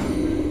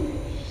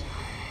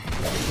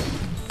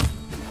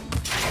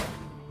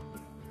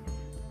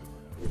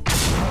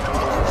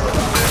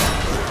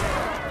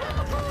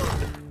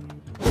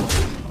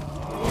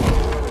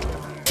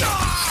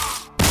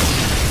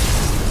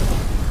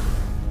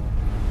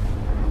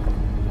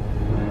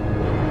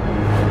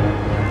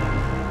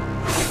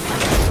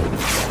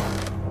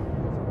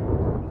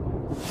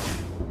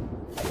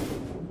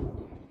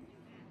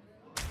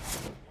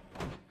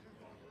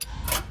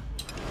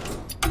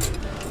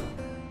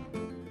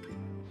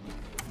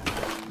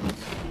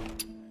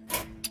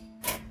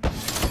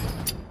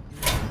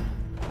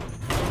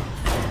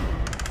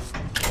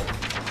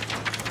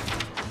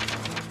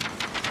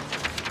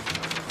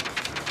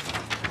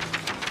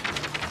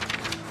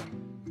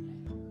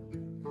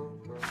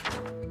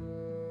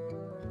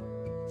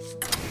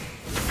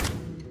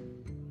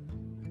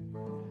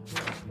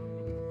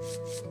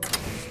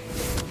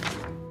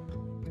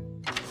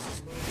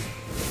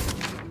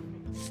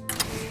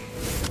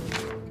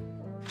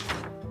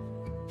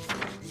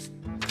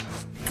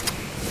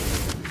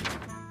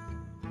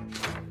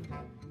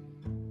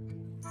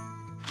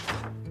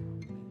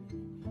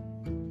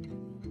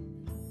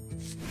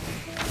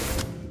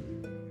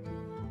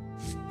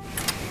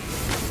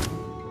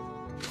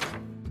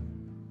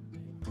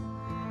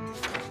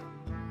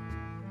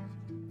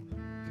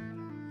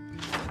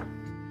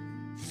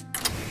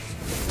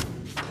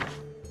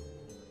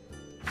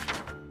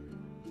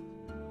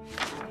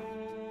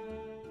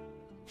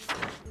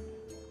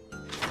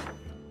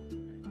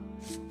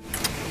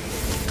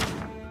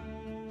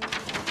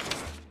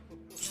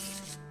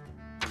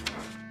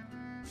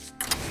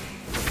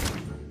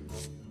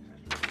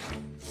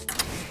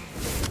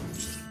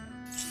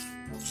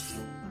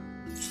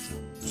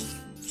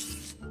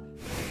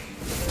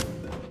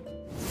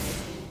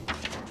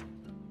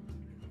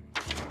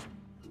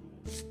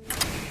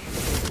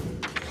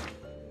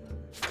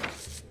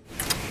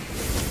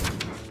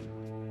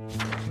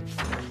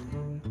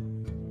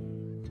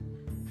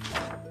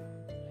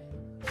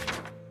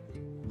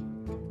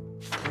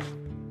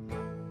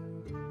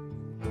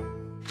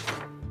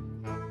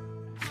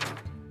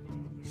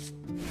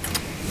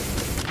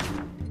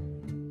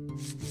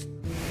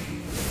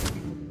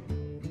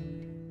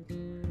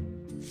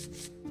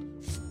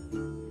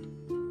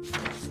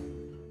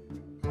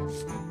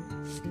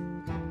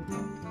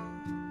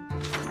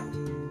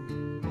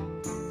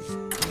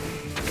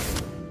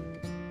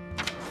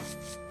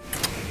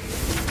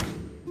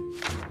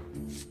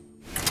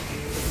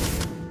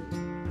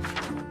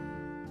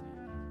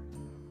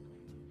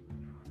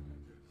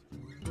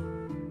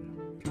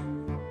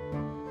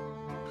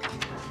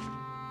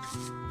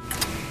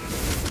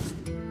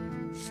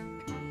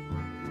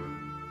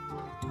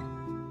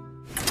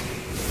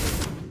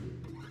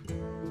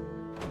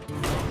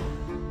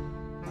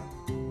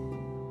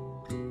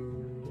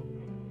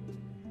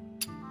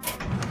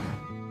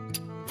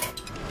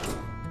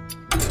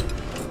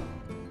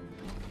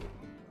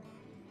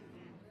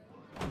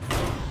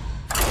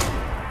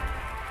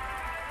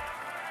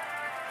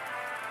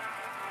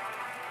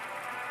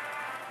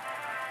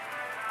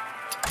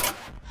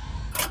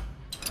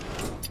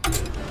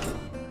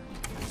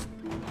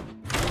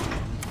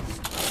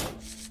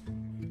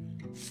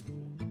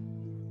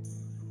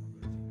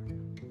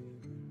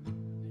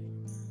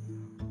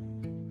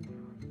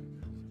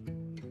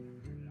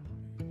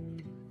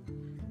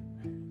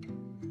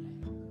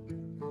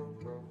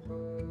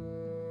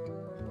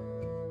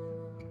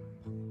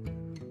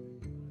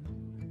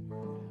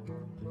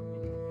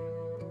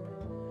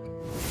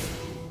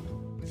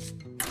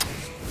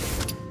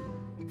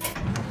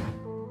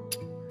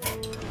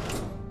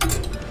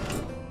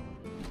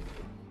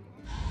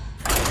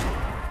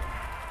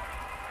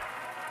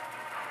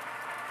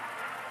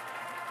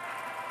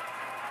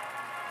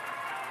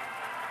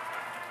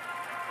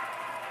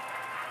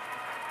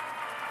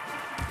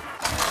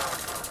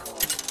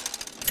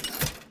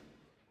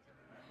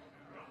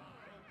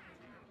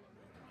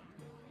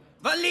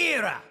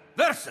 Valera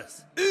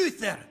versus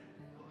Uther.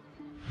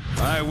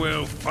 I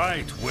will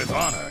fight with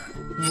honor.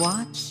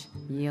 Watch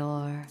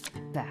your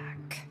back.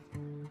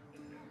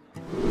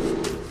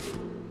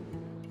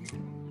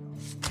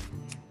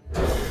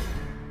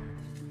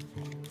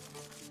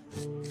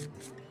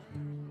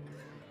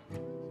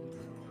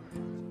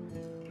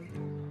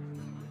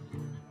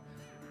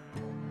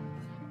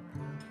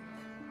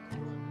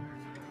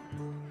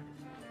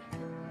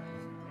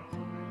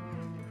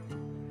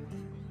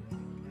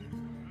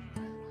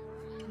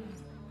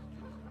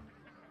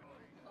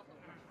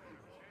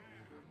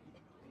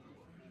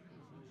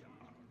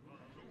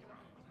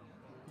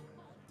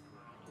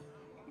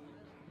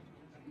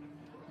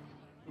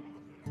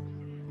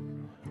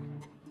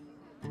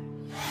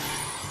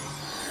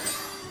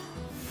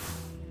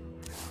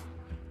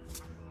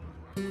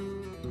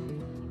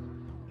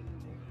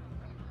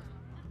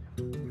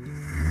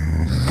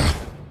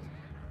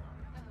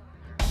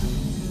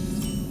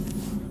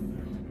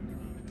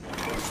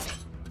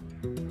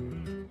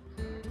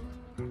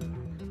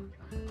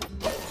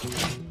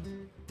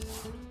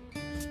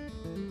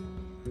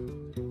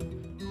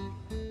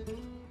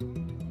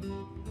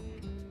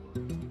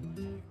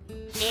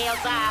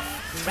 Shields up.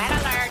 Red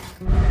alert.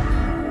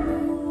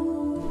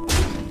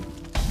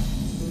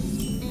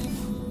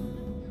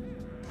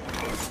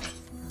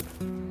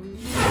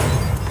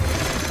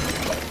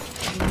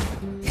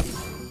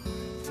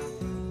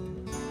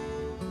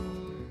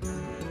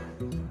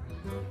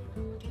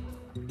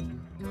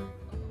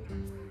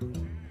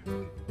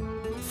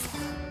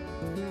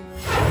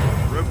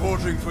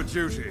 Reporting for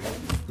duty.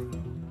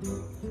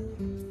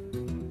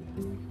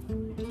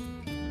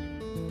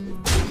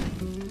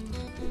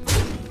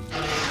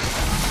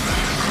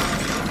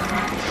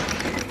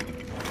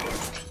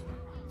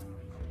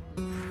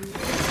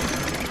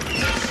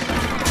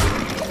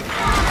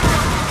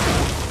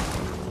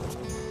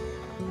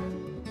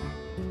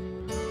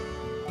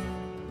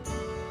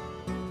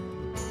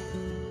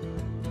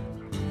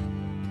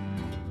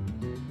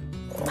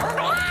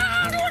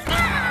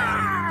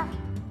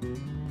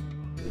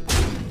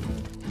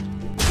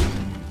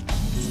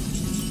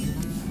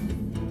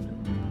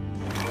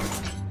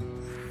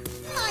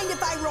 Mind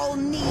if I roll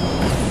knee?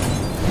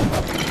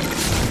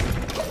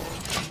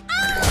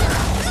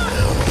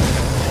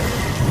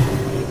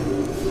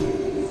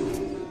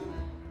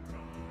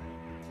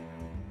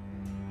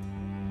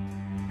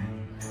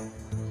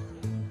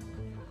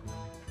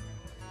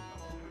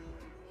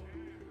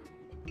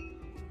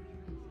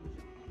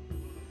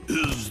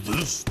 Is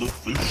this the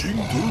fishing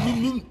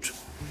tournament?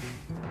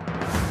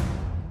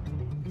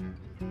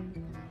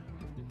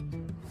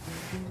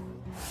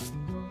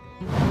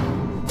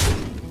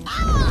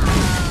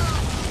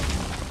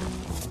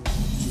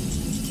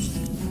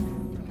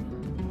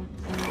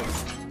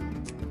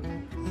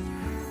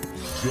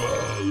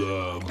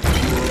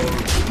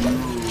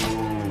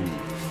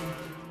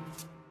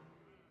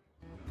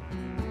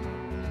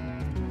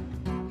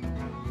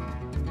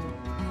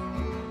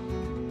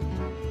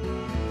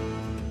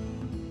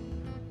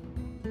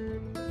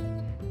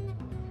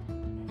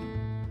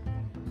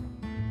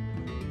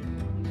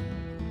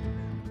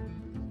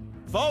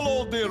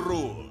 Follow the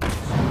rules.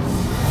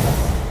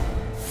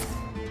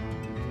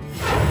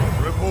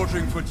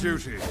 Reporting for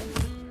duty.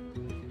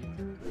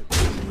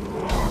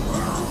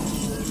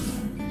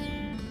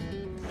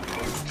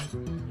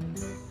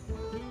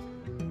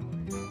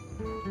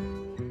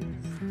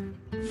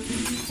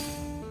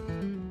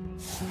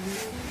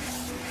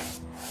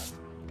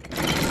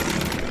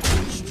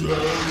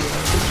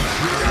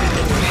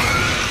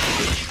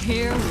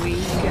 Here we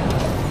go.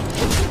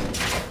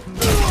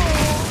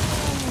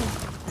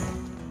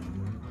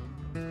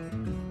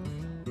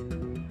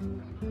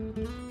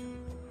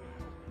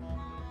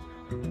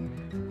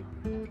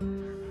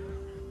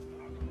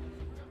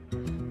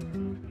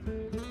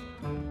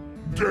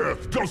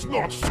 Death does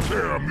not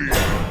scare me!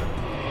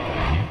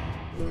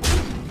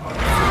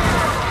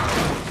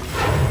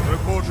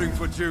 Reporting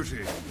for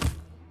duty.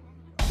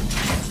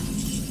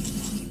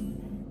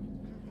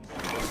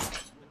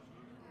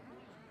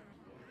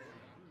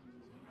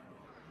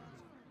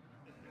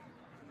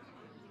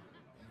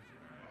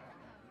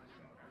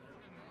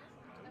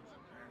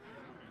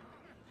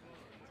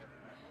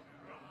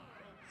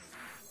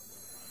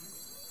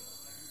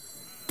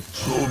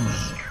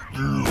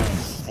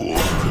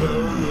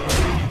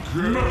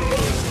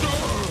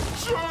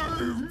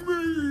 Save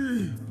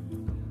me!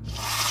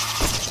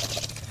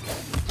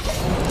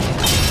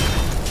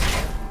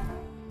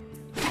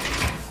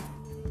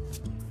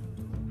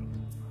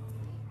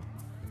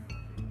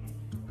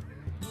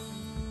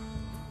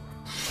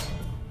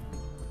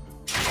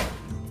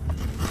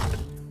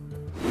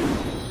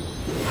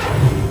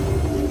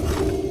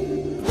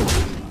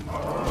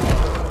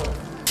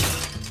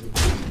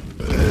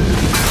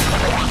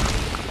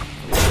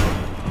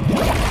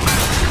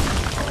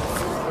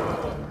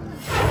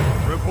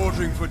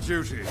 Reporting for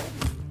duty.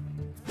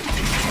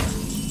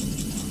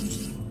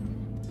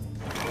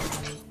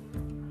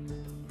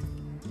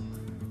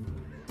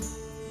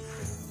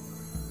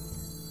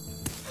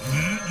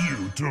 Lead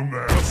you to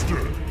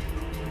master.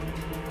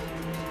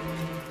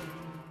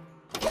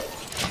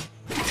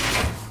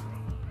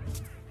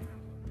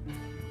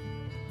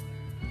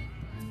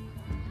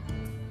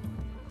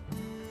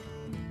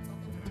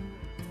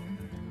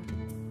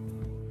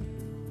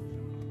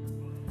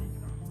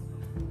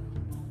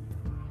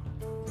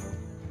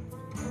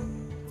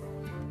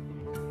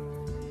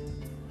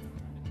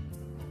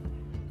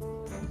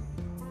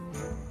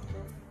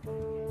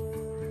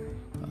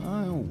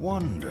 I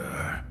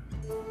wonder.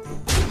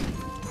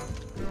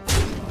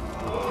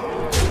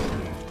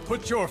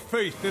 Put your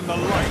faith in the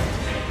light.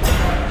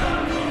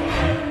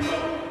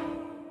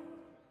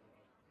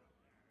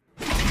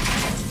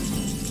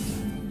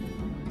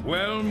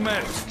 Well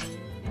met.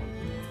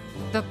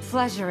 The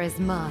pleasure is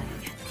mine.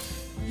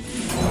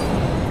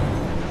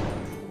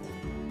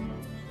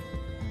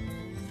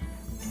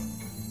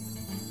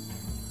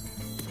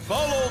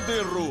 Follow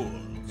the rules.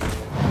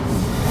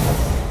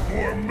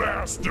 For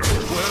master.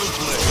 Well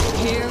played.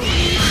 Here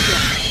we go.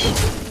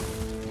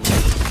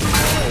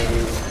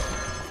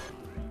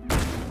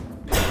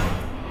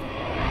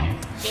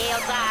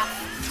 Shields up.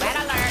 Red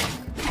alert.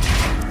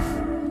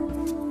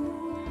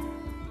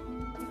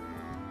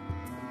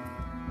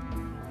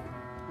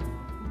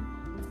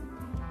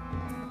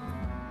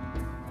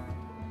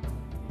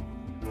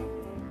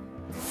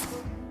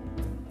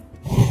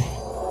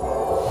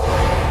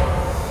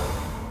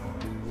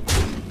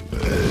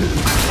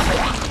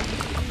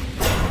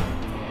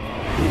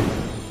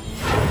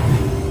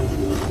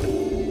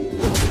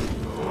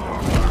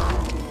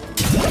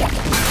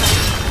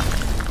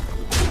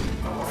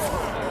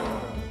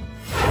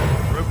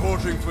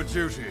 Reporting for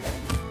duty.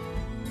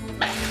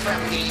 Back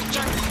from the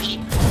junk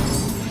heap.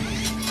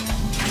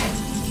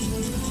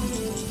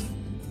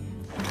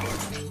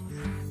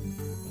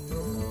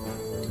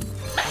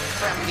 Back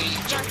from the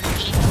junk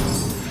heap.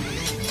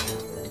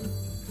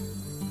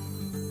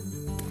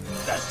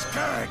 The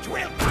scourge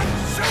will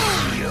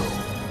consume you.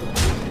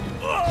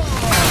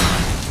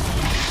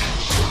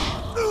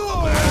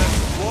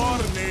 Last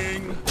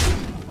warning.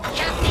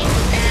 Jumping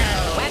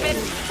down.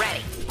 Weapons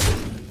ready.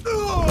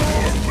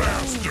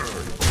 Master.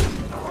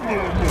 No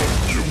more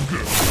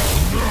Yuga.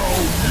 Now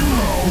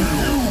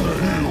you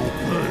feel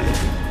pain.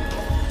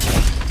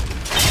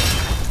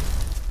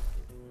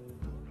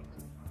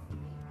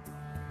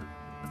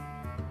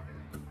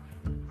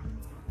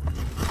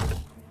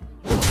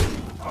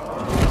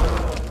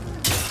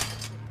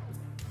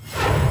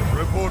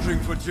 Reporting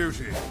for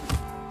duty.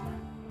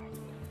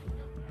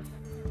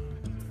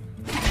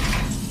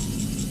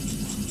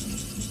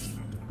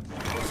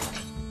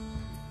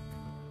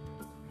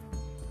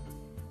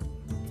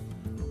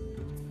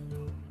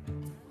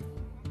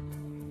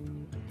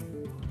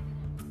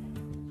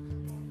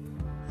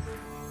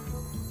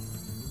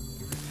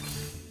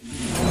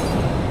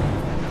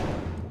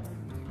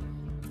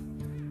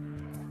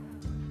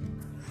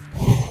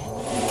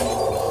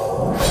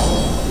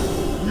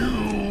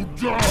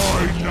 Die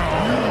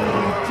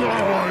now!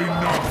 Die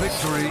now! The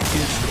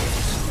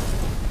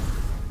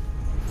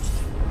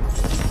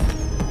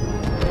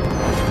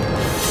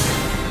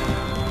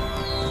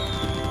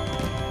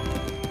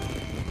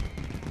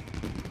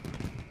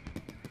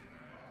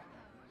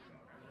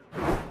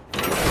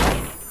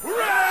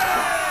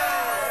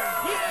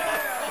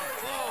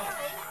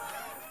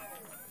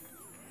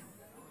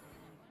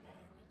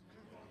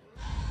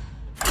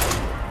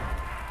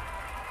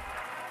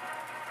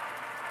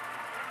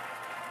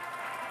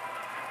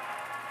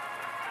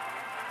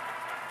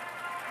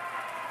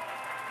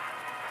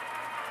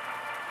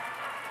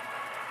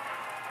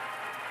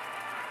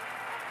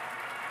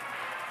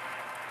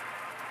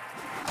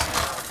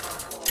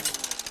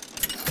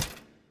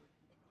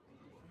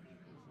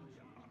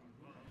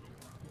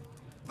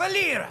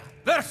Valera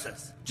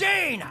versus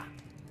Jaina!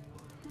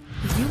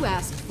 You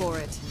asked for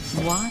it.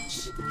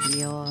 Watch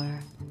your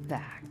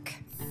back.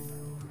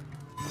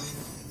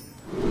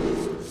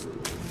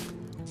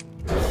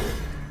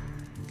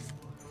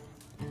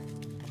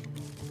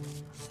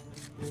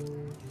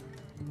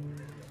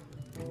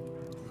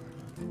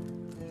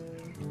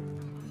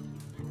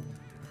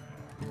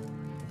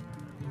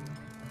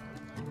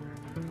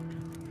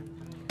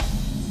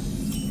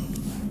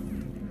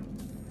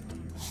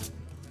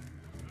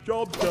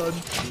 Job done.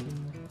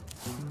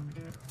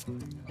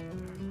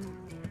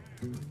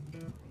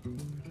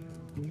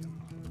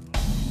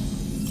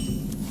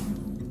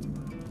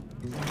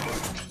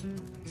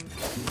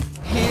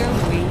 Here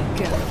we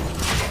go.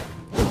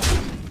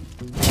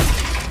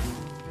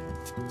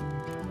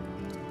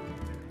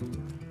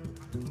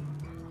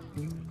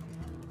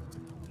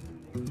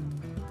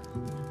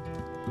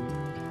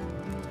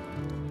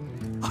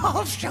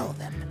 I'll show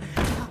them.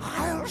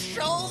 I'll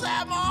show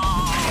them all!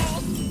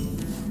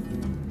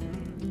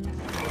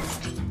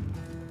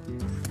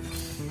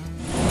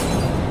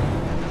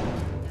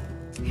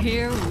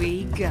 Here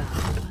we go.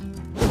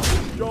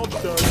 Job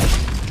done.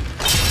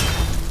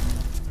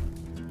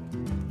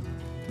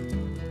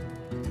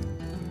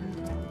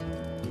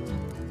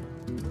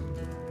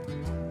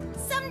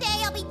 Someday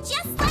I'll be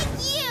just like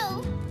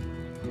you!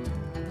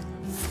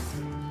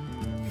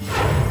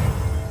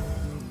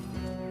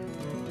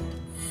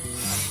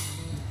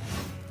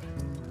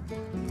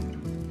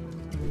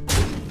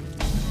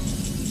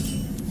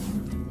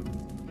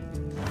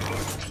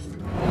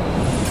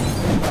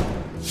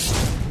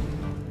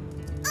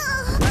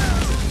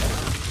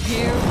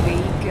 Here we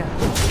go.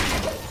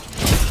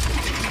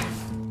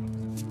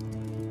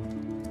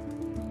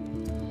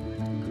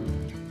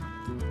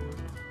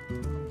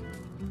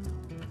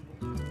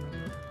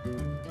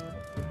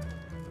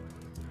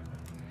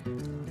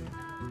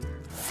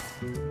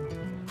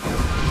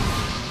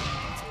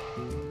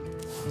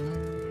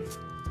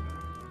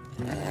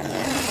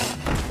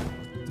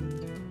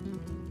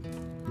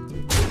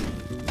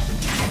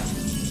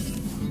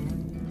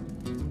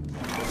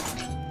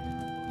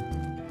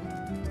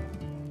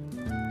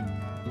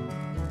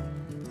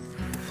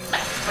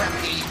 From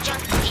the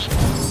junk heap.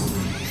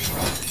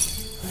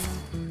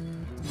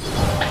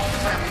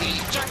 From the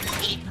junk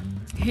heap.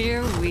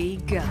 Here we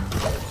go.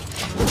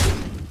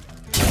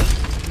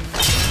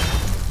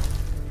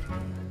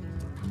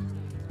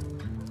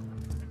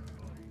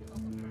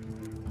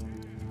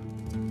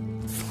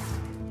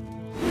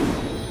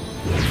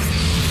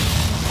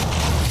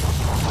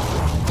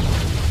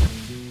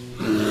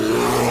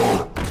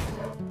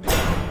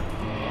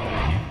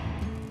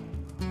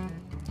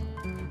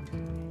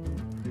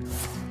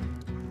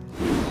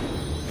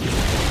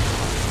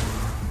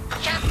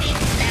 Jumping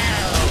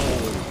slow.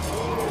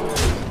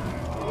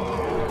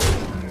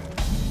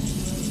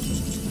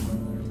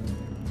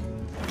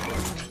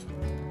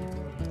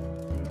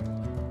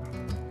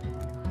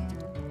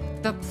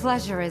 The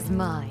pleasure is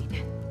mine.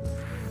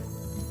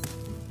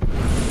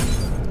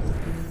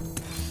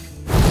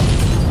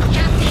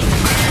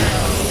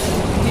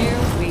 Here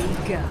we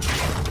go.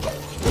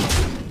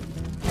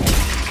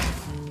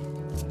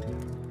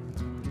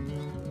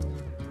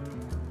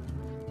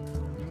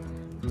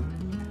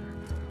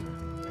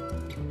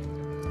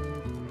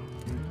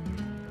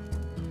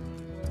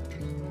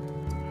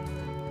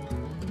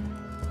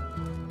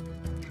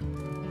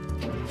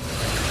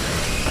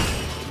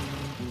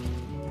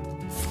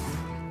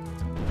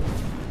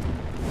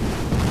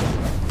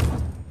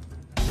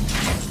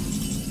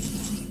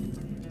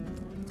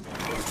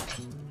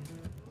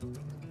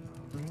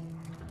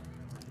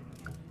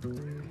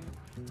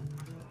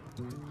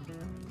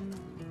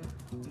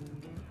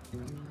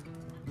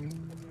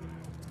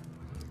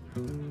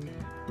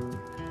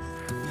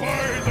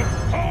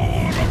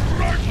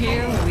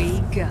 Here we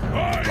go.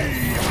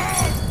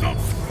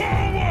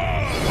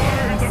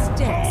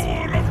 Sticks.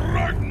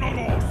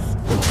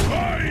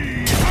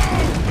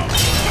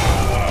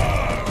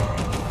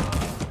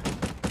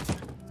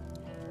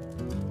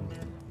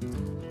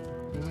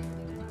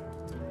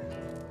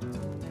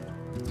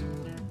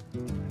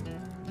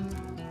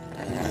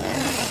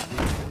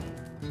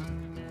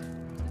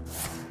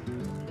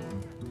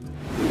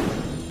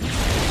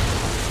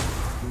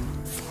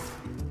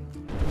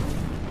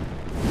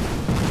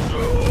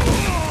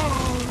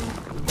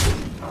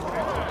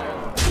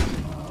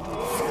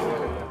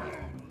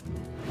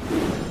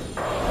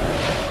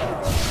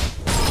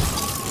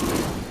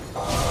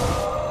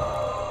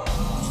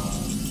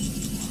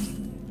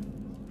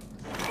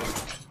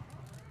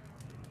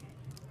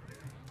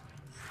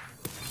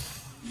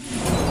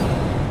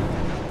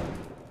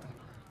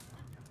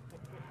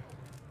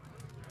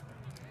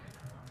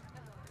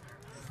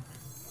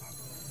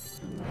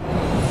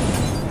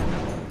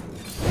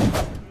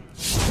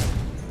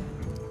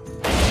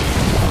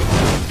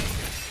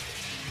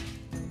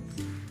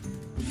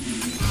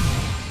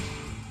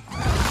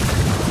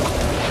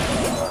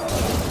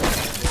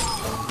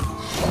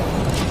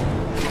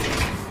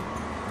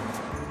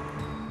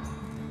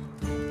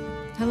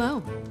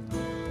 Hello.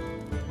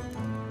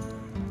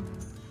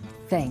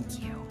 Thank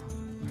you.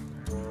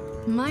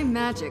 My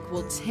magic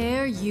will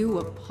tear you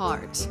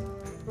apart.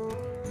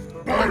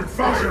 The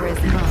pleasure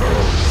is mine.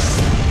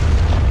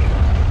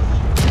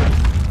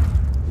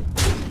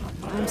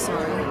 I'm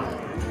sorry.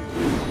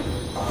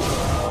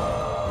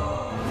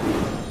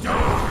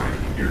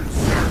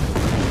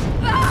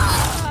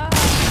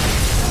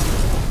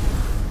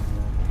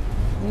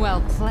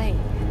 Well played.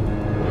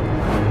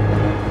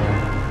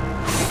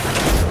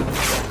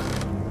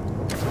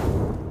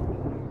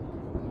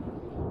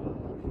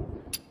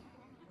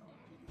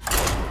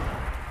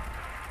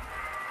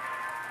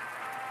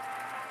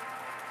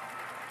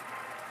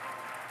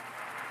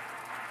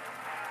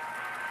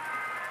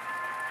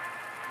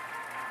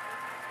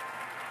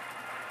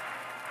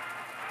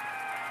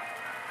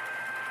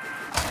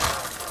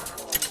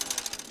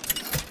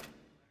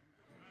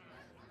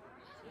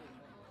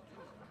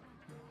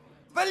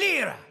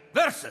 Valera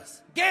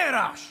versus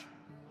Garrosh.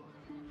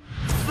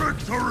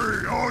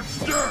 Victory or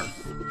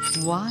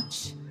death!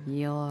 Watch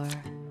your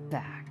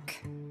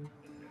back.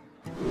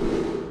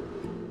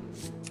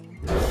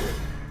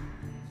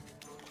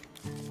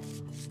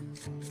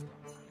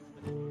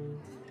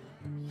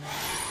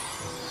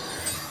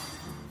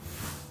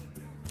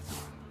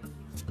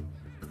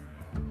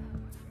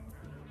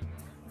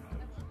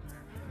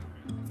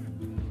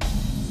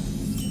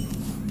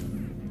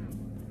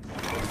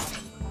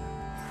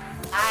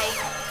 I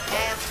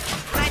am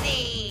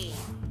ready.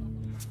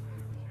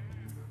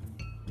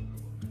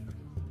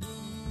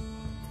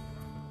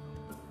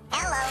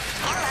 Hello,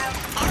 hello,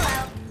 hello.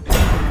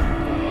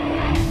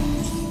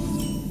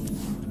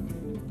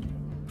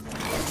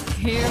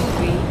 Here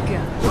we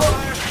go.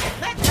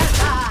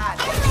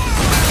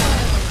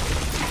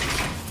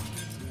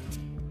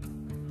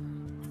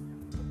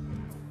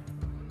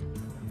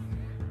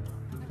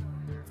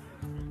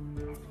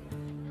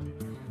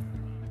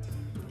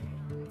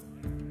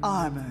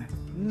 Armor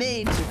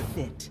made to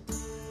fit.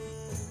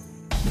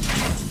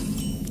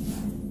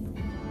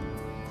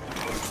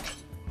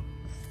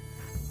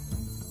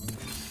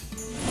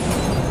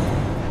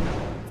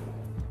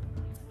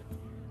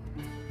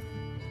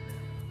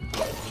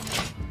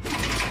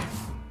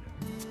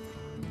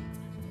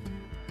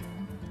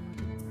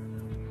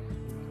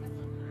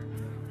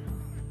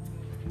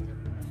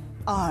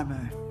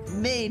 Armor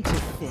made to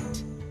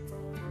fit.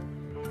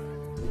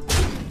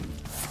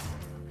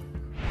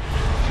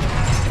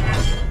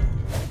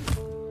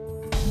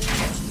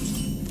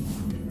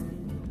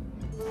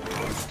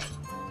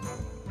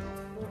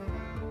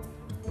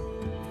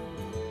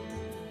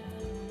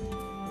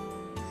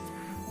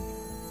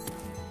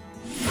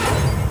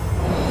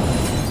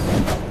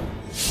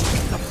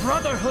 The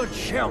Brotherhood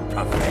shall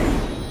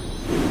prevail.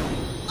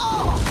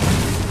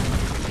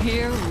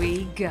 Here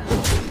we go.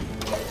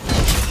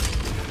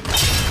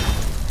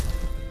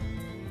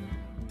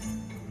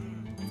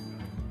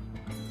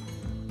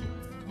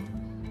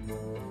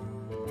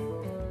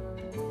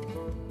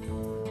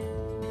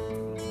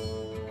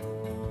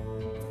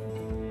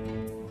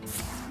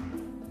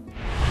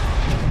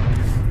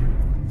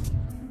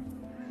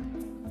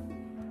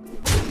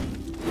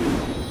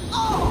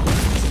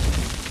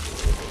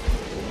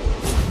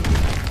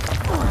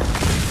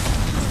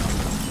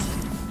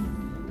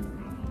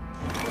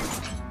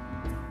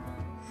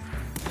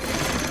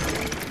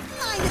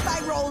 Mind if I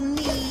roll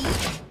knee?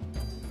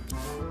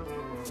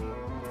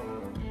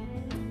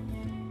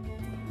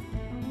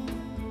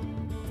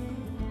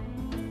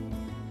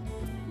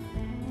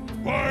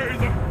 By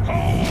the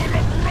power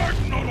of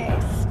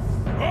Ragnaros,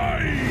 I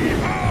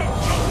have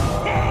the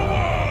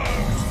power!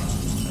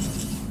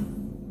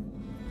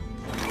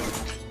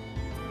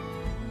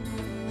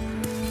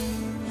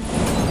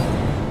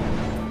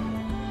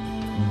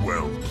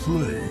 Well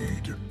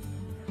played.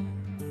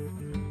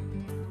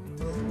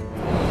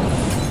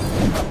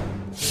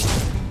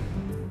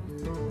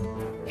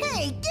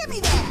 Hey, give me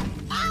that!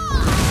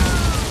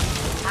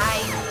 I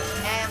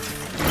am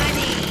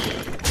ready.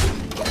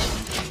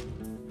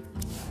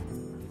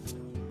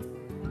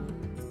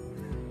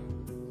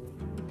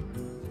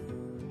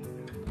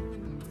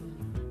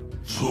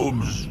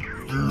 Some still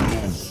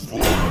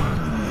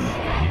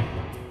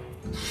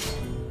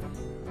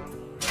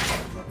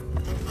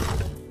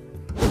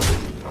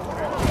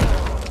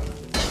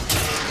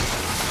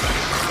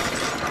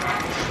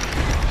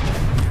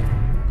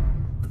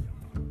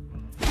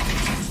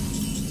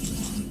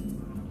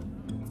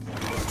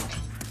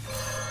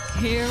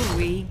Here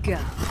we go.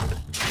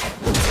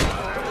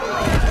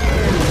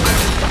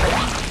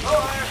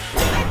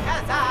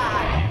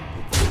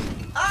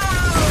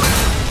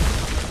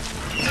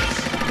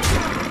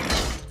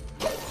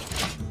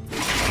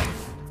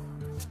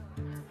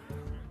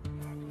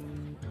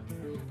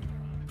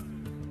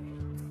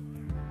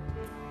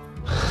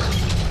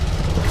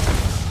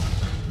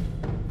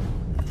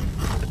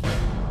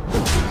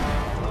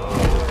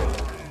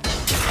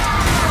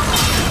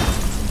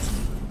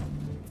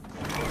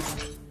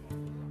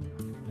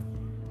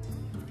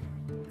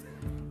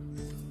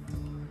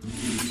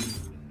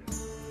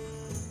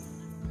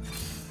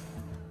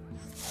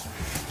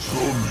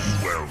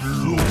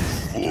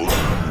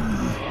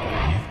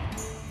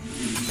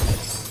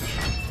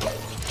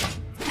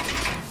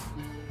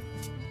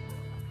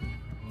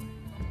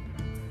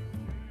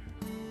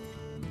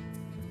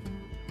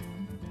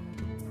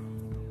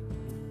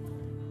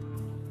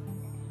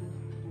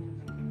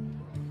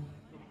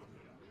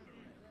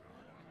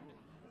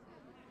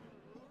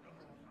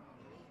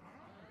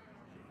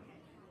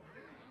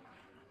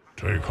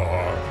 Take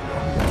heart,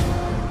 young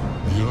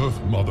one. The Earth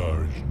Mother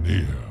is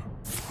near.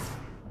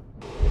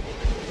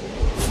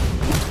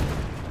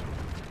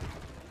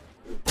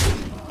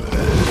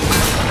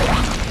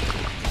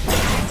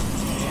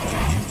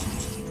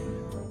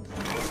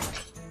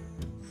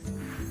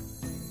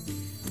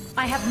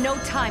 I have no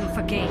time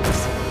for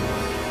games.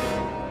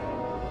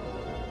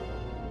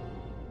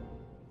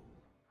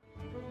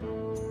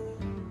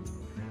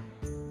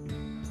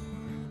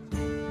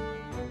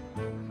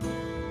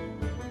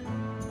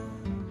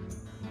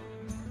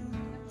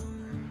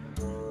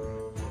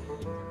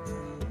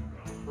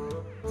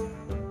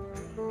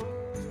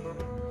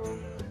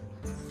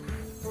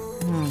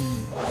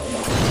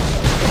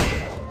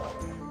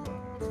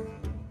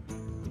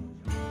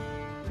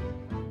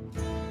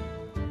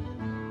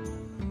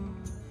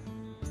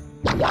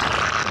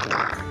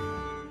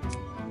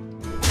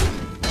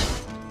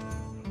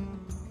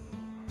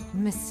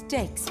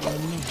 Mistakes were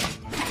made.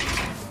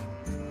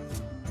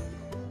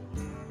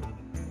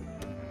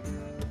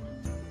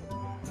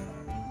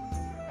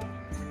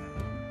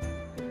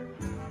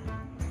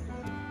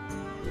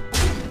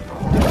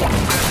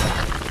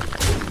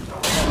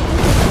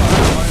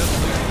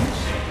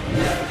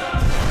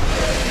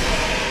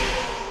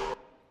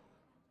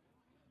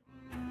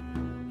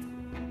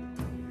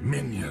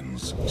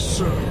 Minions,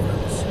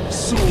 servants,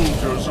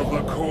 soldiers of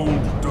the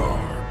cold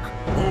dark,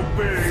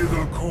 obey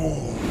the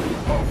call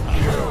of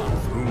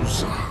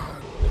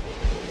Warcraft.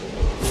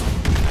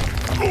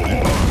 The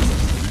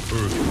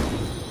Earth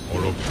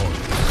are upon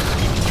us.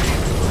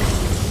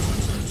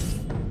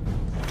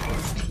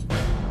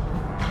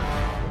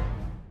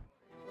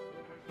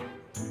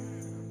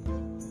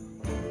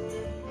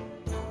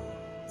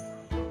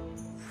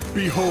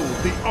 Behold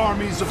the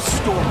armies of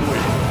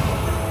Stormwind!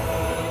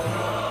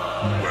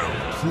 Well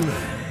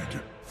played.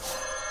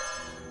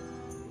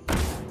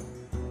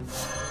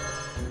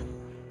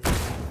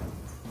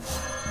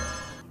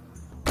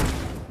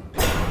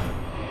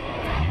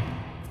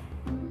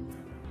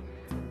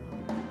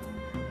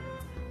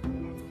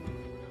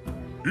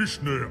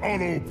 Ishne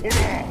Ano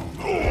Pona!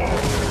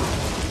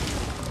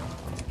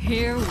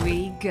 Here we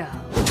go.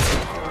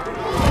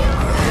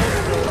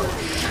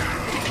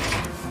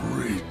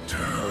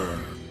 Return.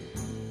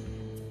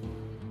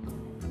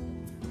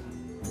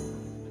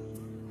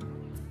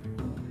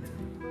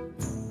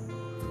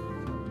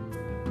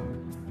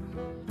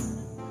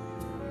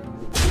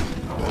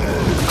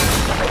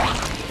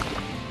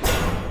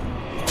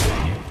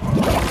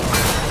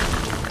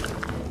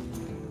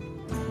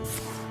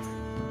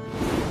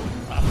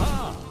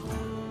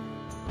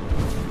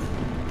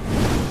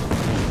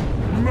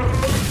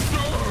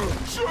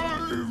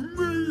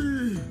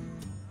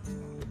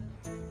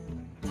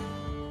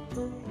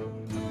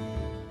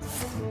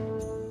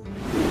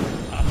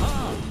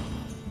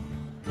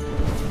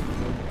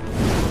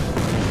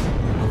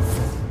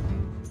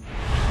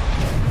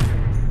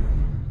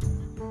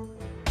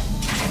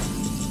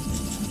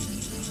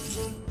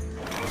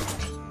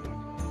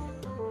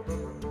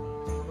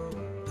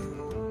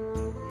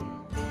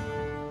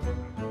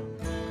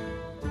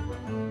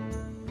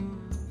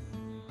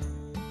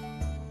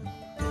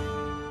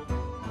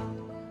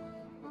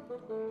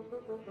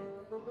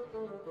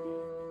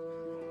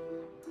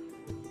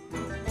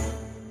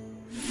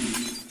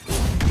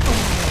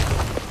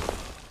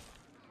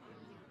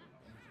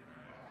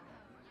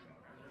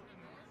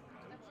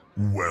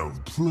 Well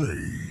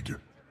played.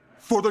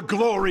 For the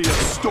glory of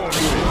Stormwind!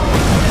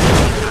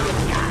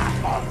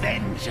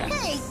 Vengeance!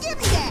 Hey, give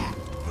me that!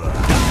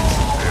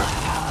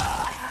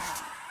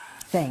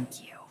 Thank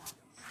you.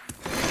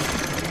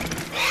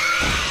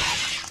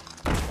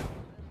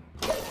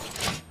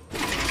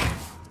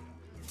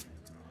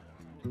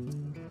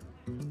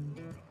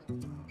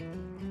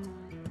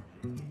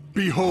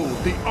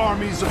 Behold the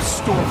armies of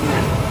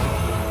Stormwind!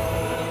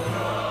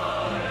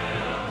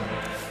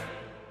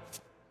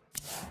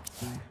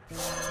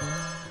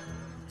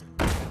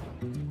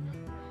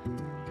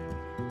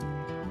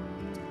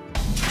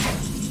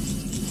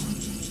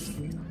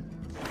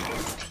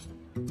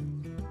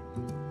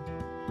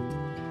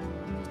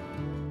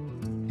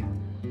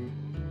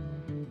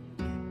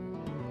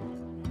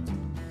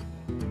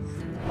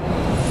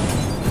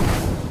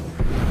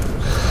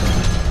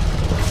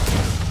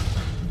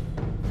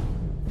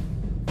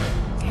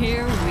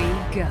 Here we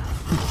go.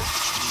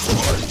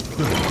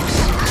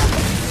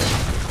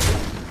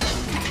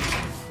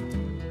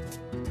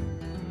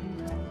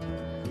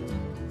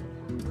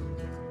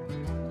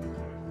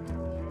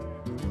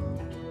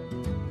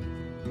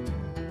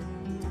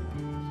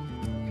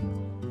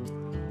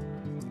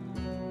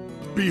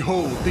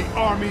 Behold the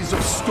armies of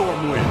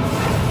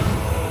Stormwind!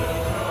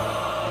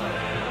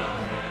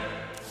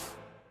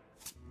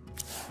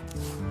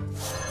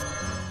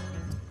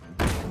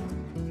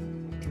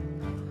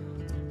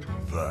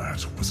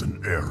 That was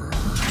an error.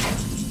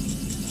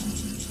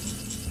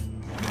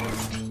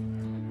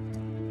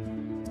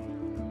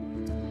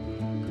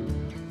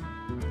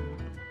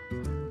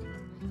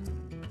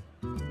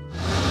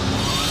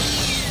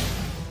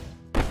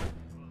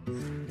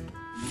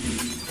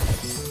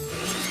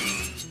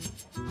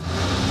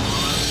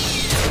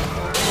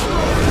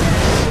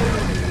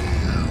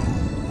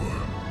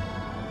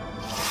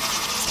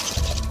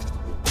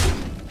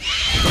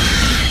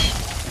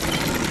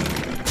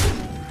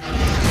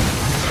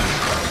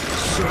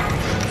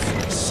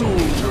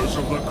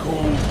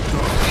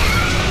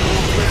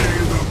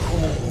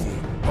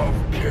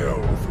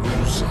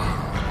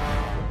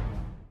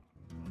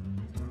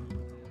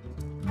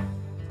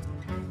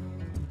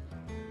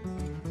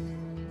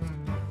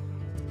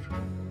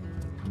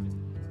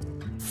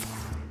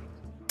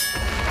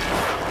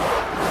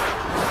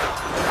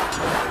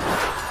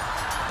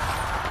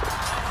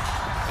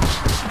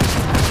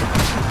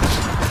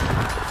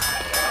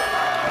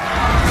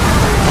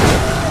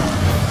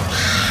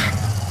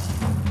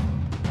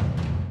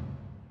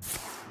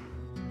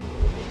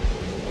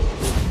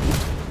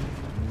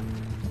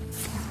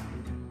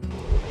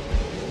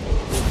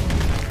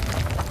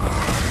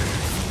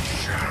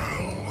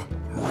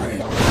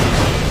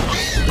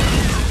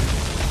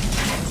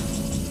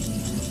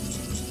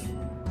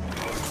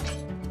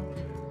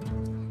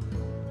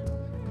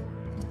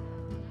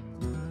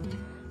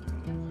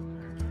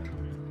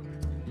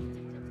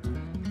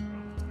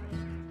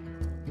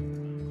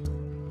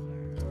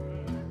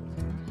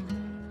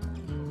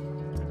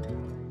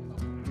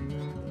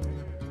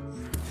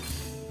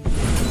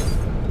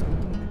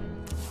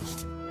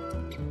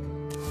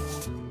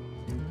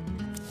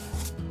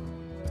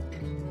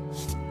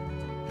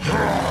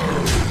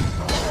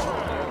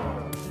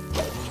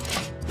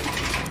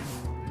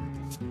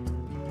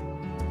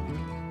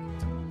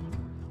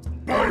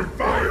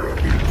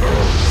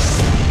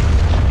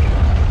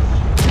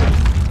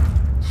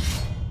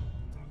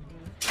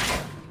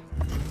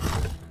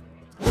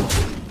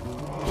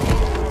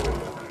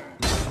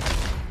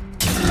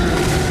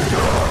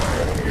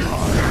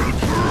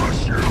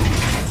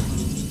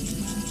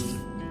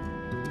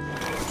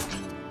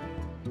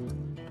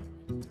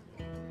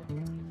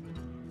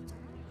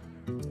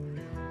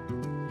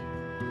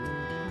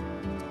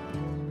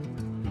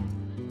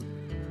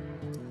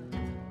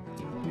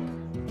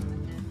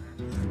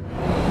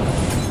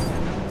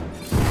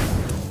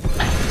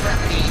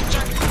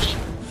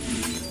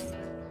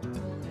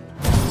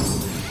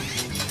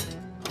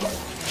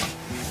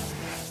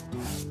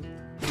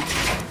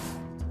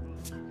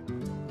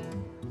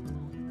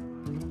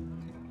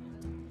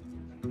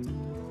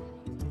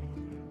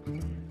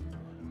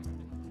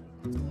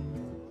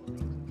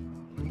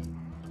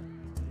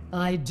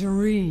 I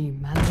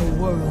dream and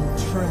the world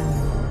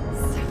trembles.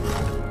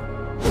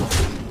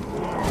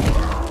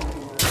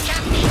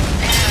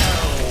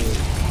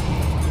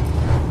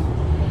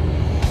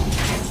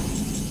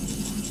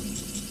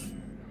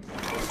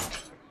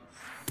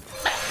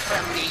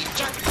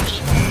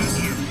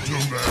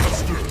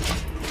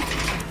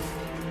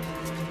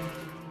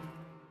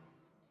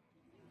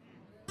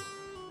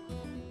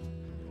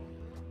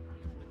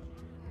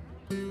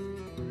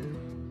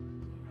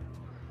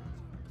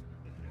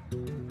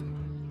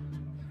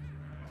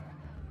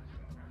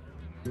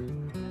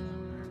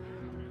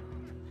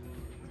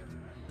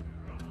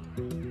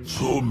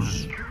 Some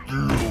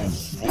still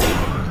funny.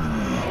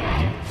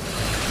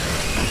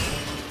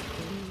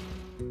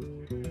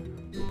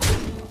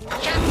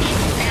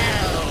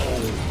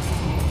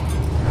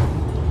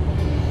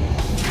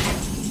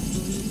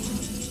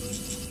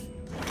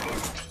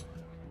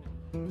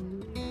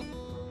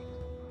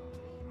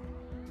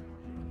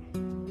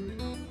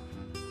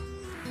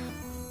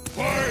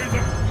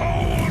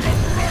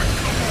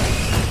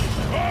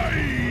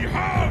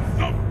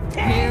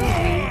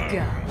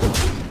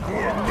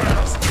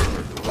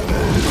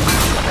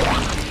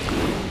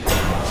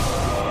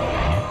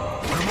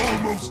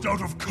 Out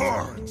of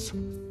cards.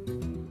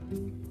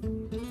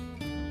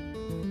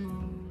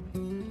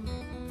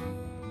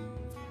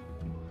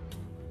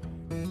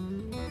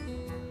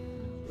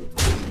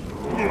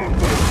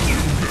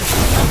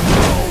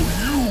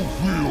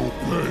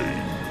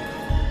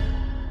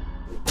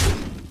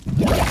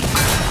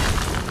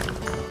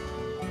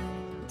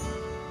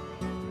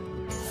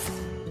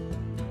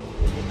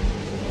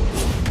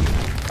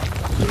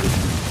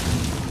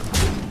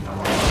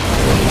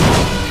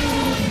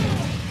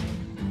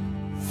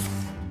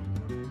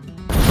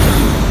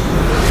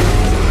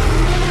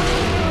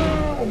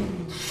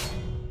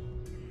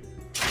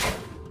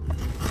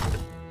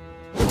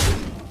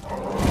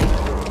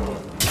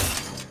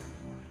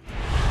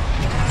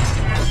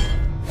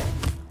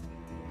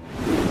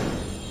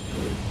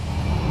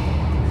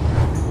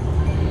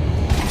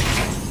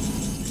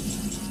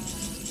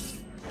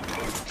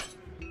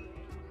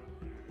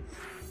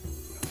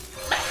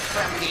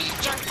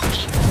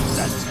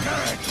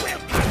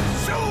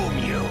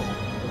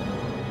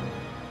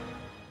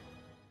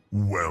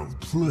 Well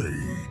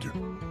played.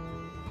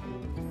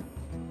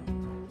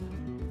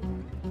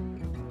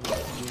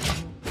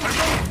 I'm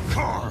out of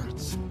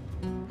cards.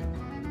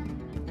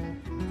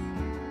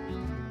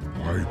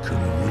 I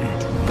can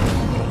wait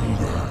no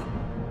longer.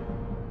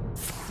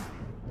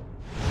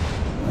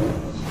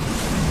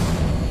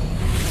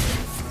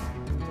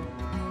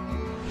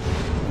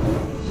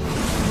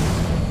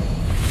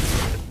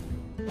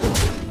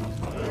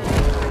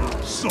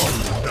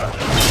 Solve that.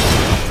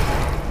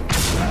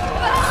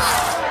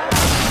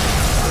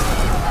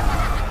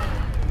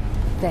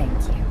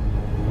 Thank you.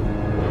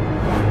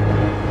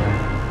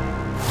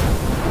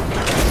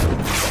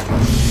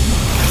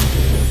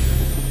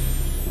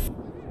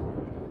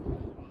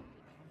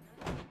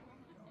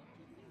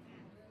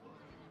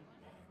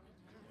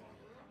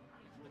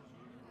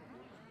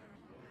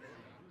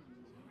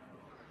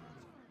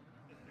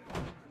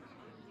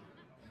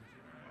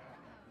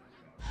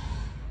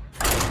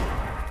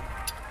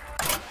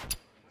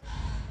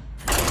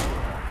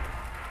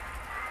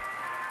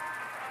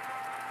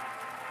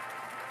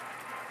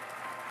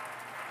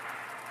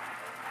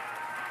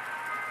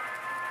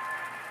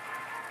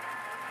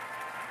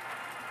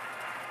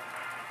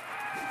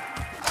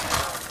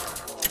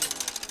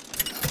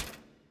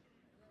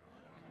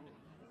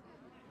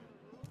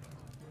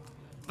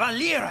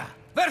 Valera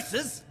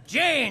versus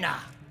Jaina.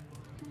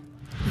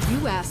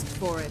 You asked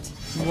for it.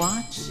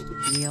 Watch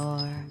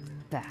your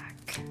back.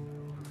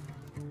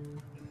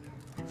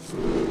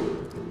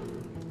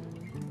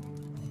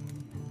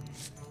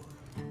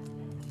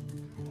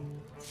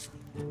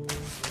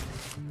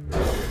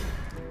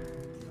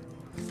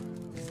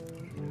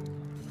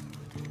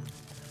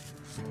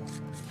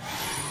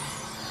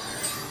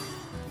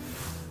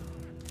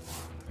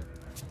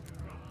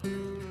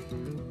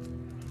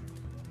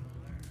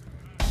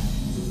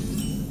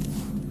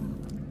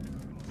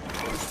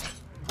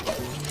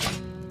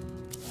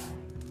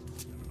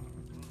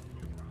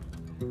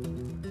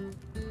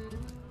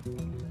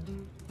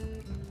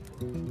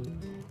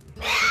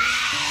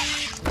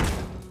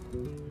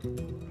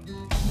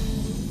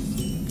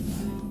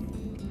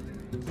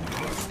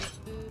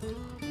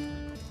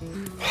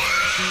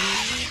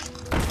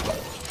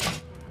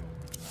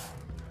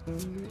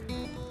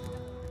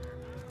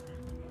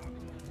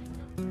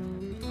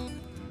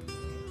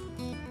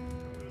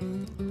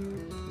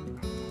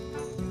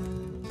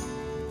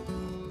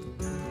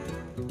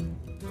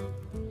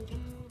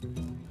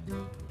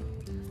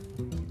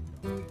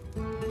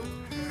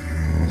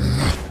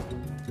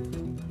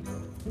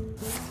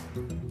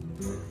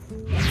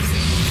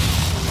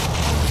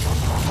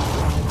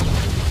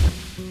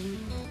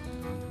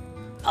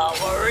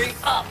 Powering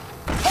up!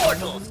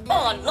 Portals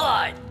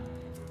online!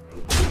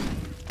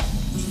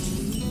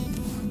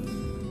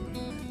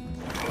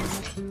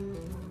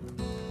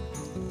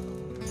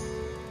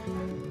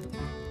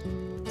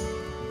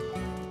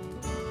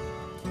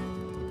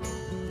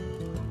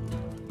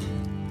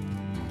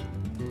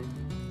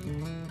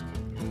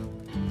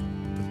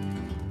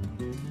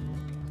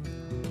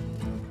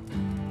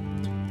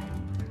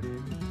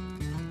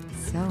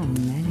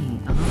 many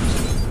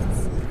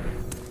options.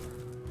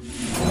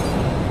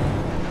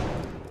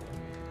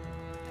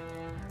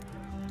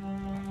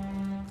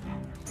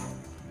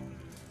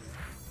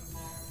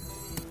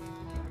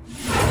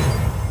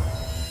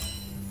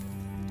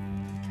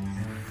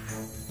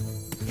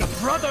 The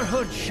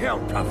Brotherhood shall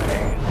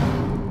prevail.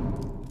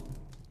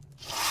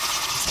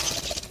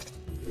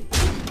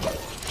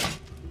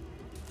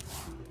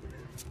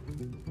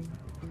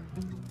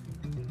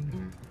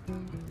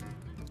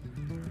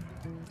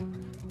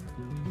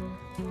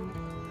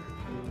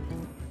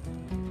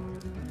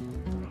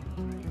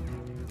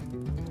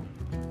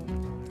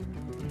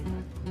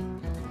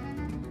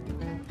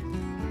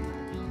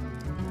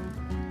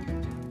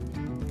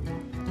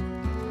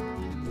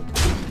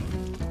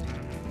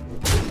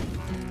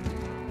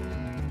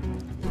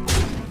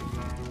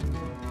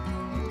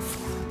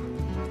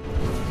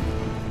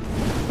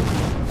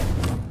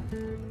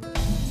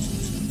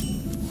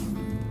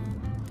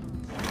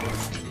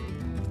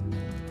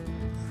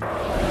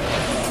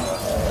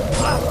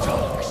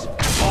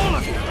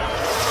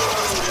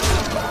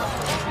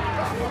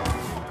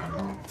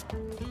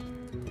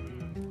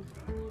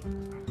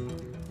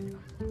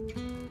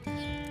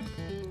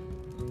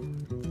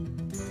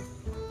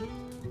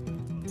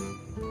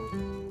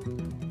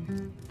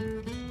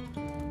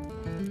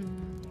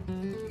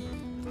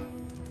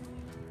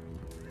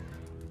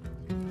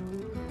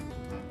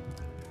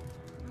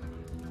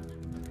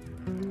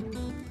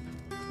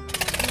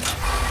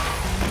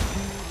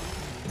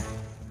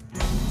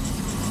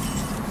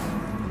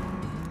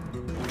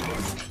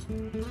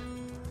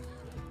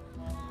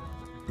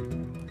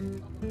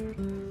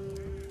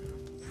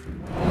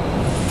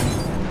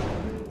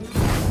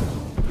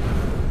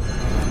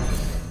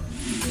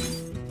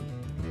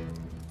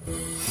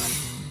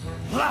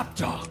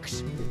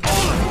 Lapdogs!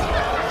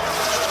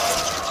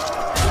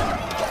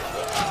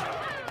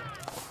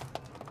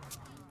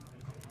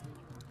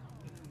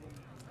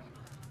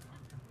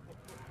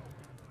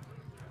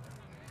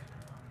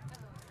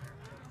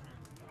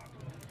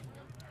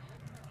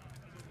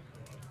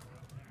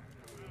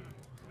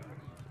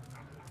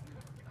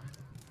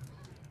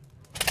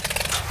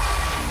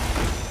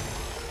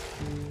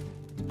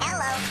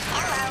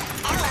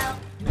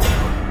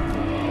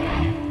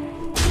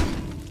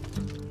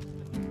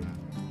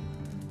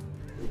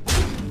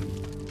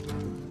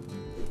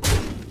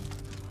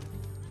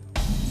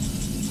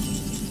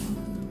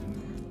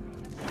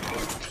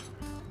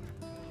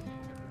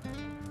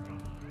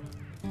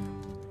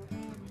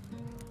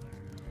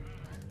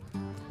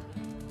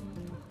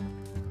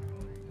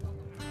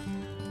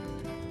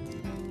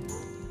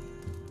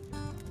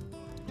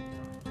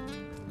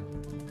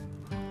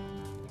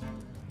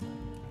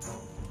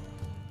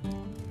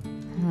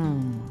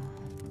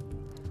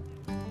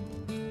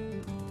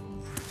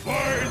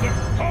 By the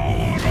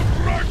power of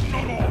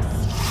Ragnaros,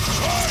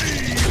 I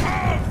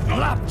have the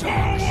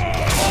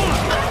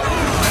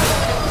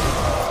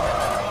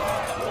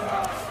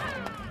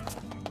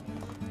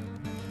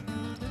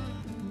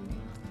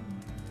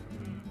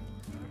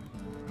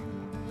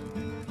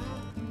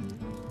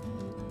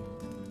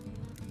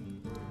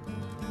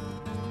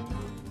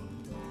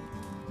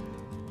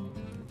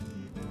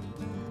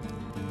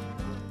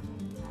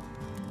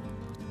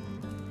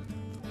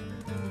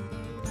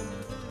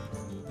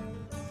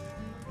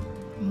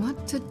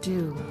What to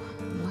do?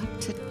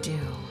 What to do?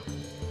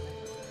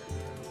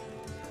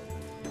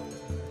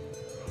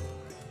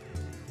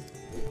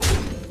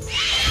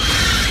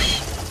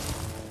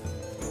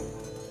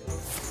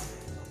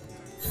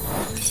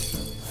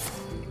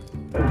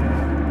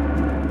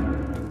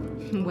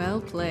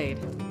 Well played.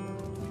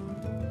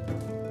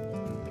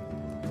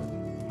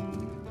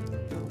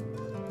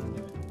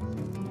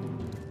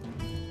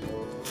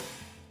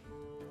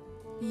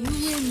 You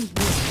win.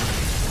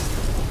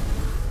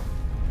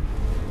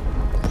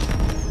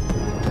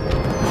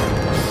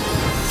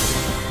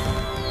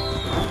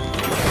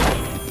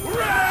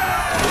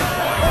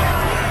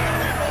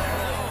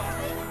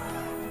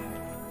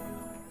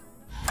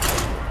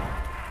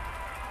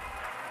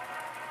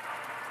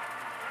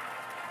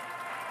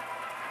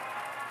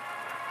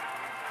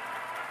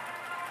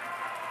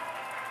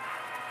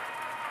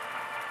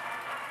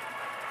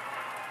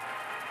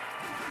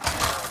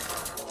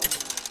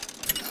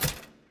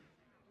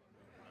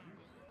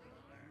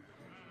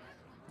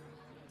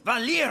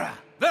 Valera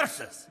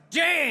versus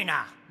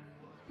Jaina!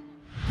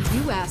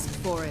 You asked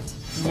for it.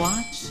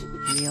 Watch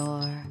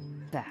your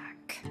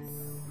back.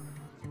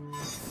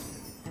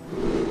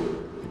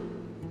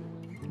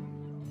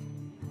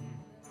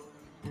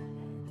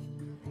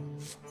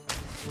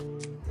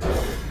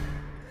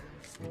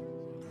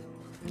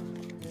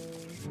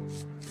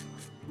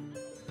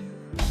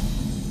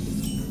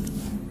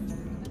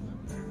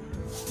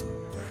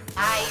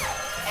 I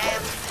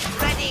am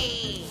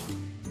ready.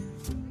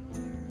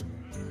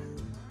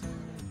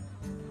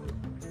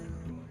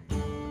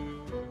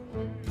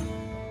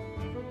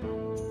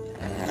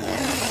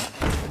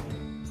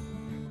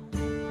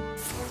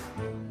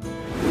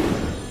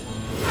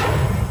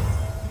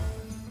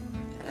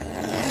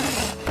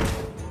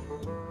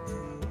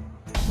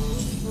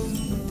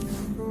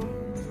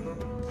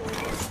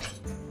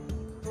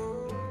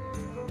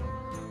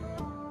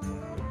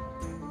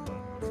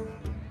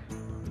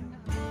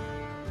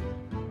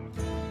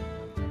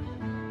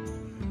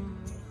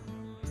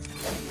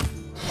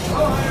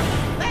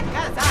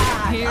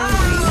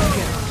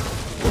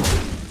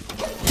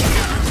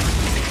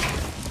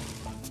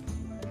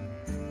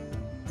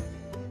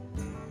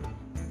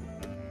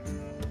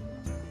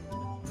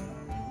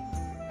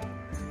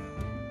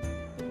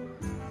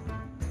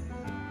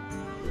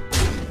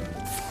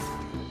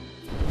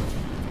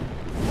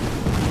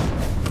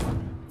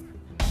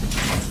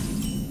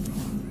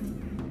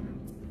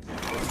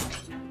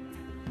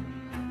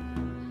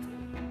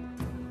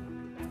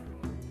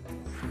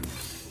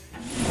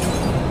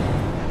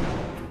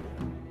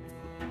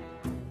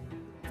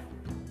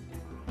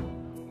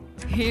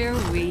 Here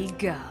we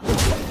go.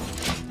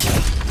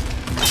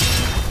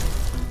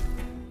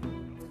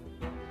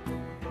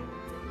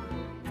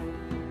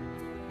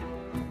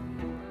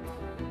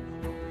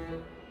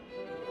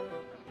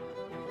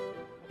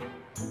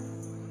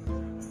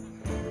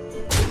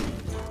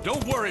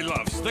 Don't worry,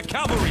 loves. The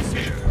cavalry's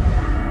here.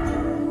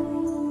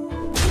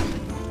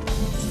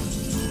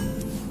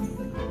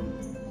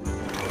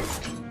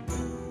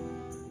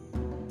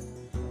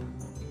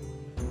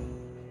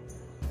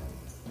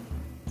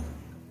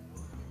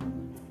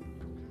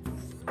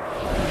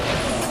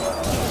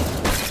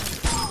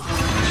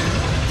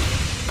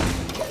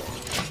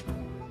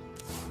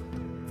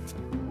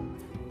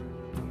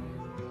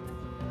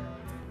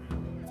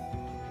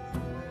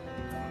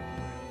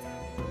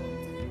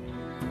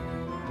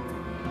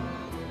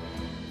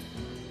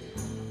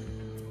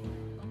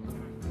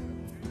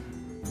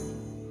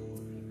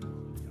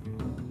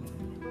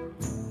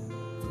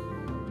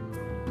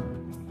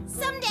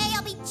 Someday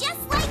I'll be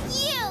just like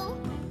you!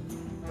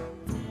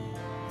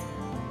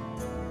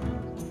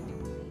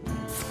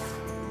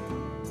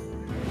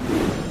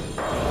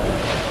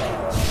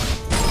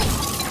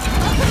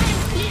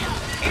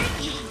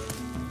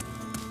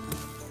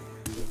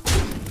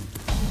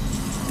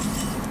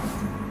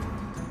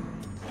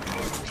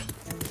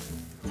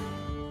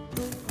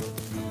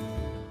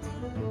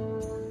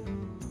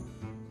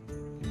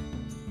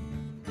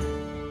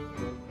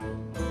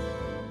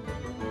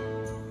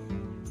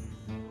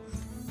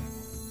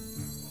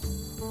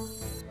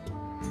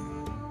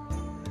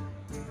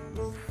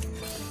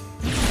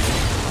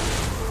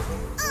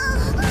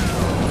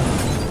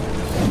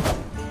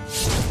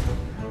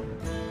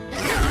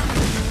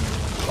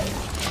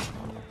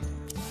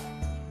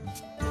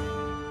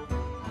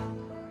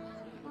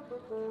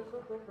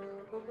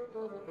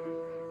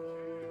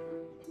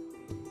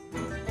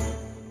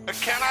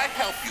 Can I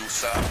help you,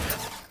 sir?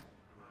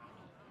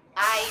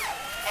 I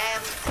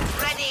am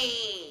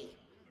ready.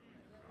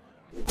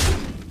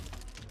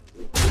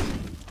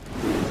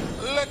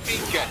 Let me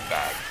get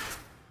that.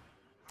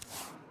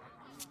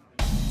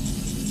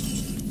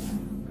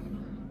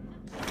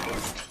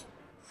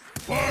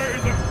 By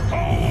the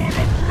power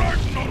of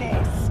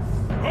Ragnaros,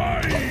 I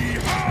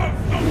have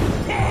the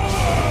power!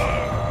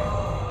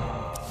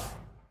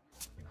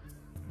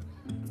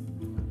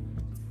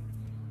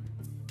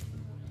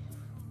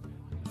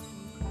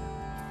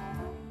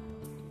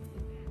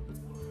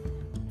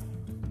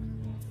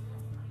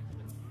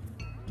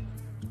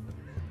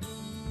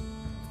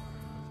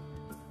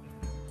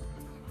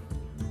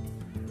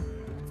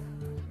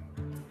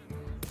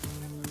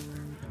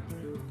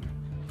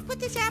 Put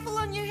this apple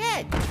on your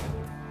head.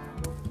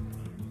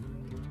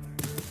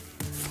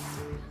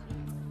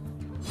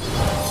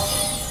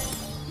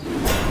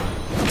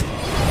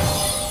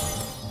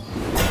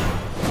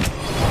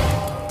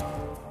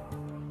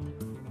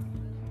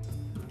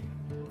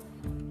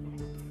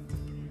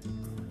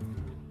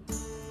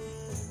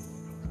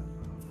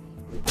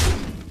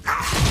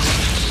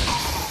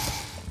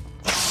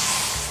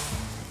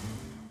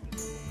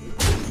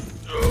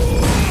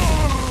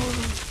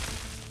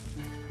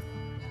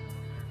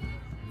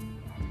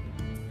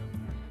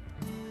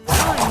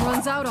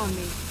 Runs out on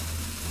me.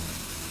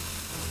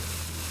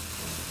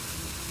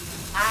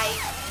 I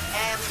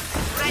am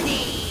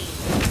ready.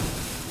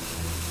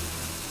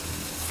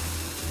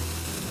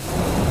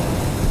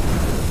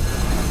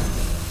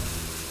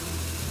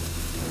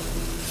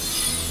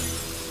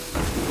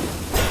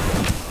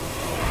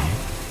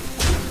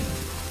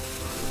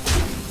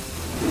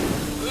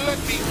 Let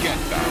me get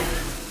that.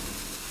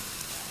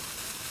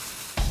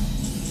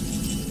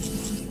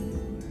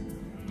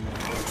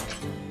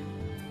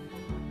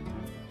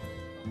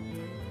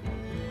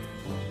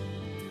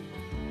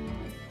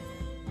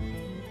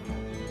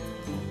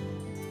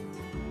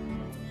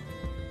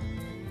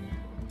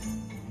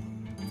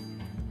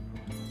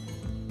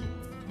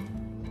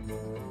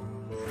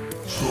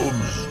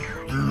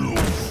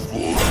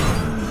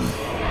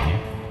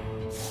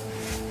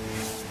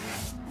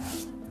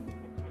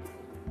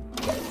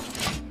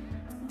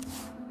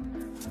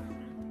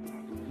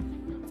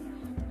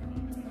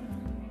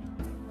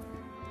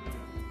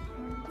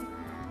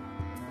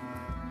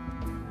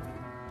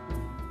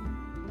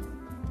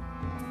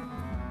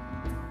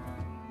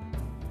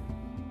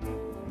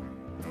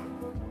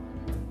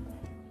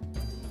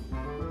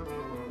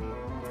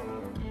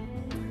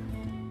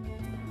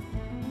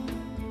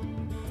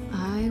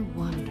 I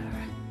wonder.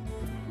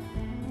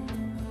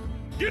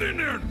 Get in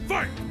there and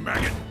fight,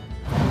 maggot!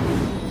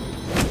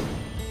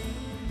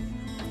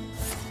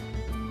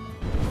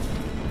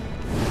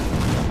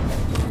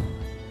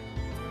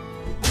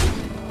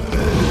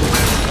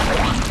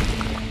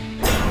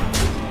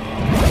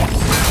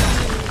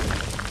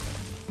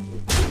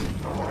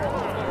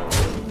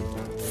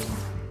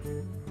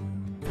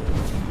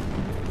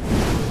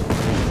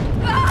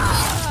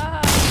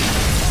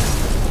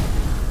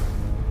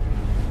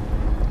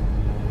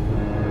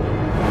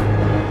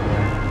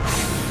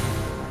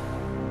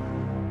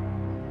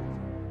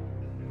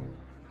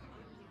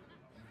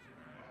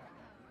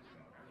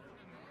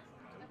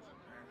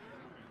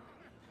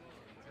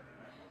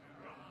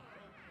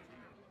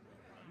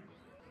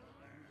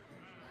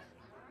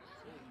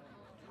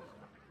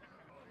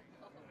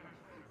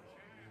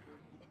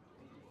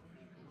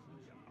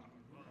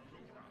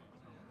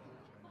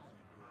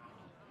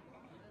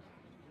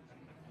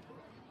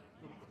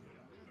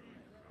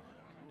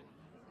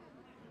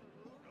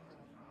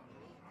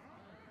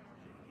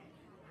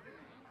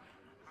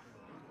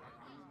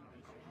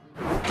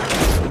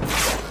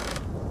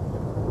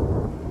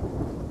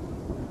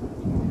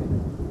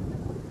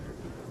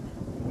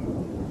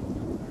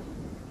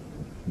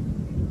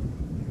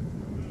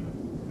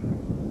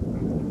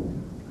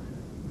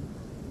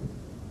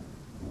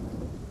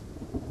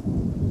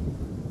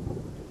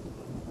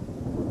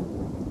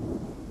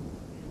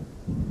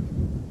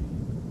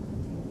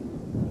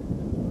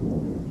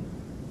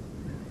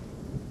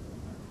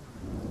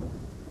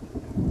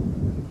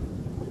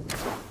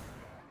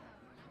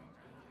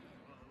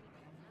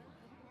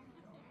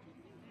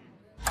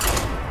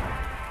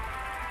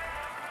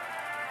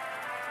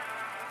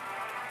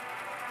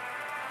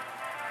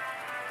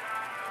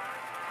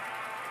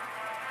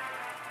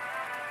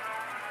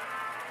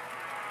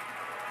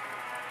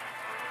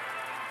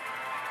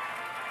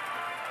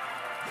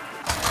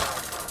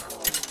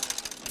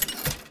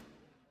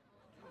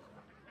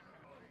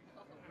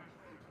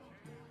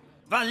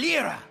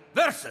 Valera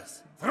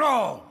versus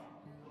Thrall.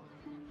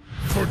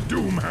 For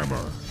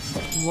Doomhammer.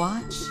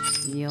 Watch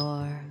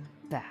your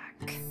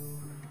back.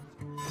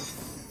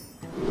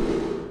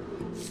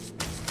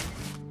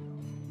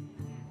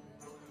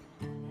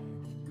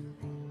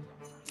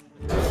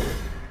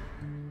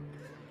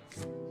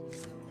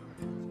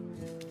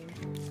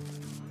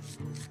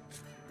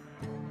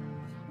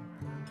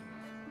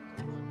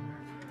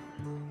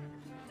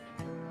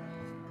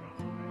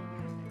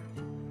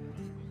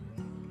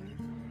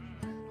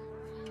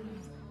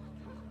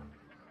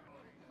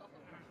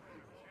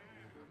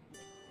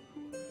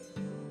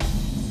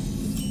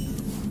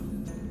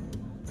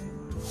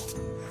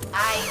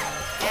 I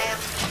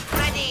am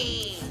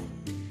ready.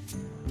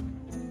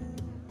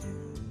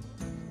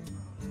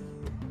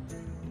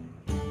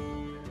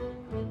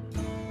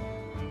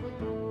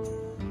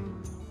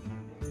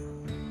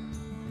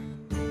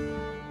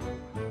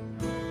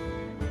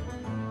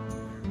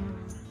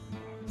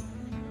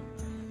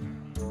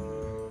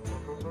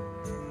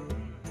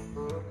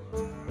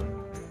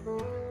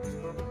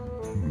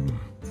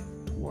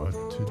 What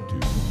to do?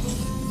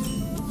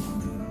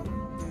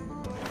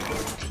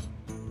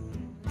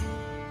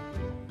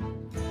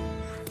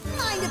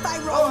 Mind if I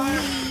roll me?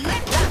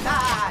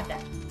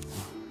 Retarded.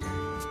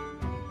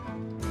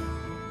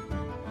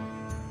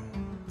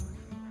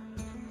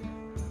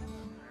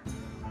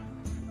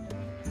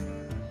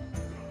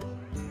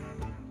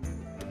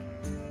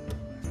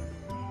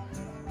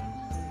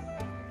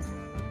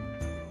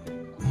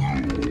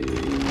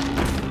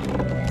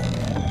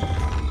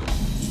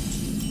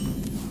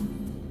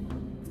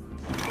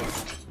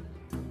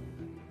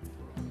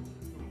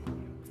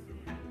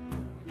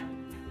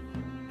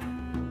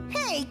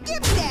 Hey,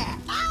 give me that!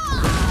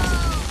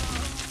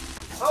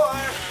 For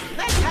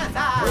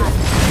Retarded.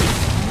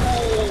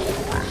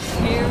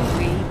 Here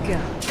we go.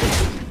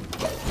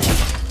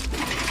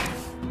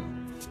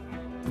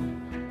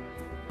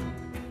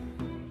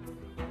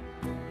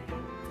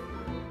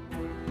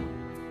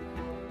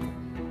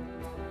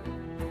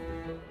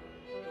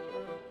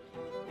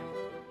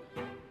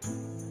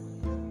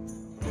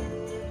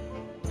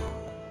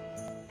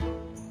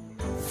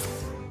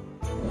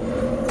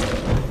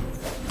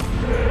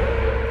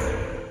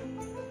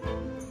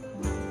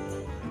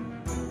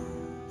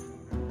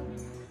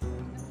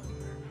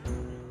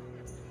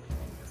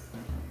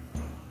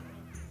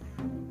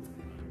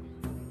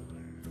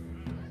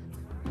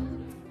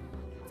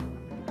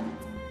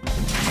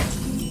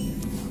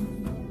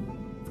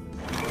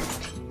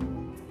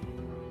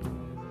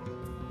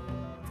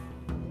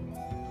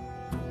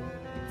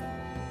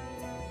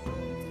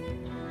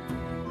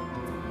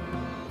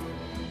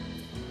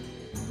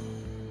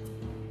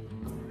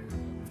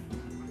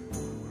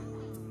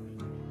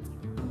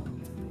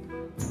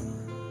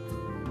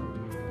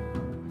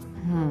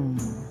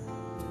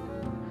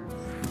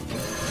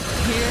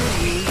 Here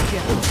we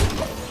go.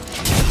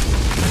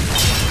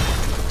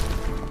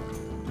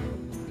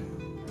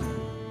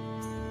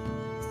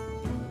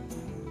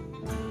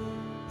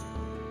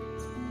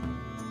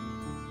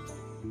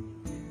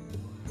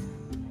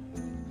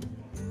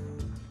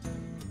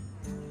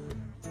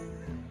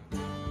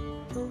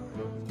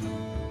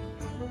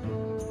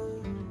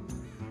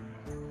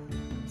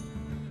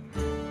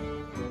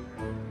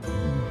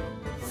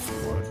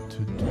 What to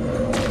do?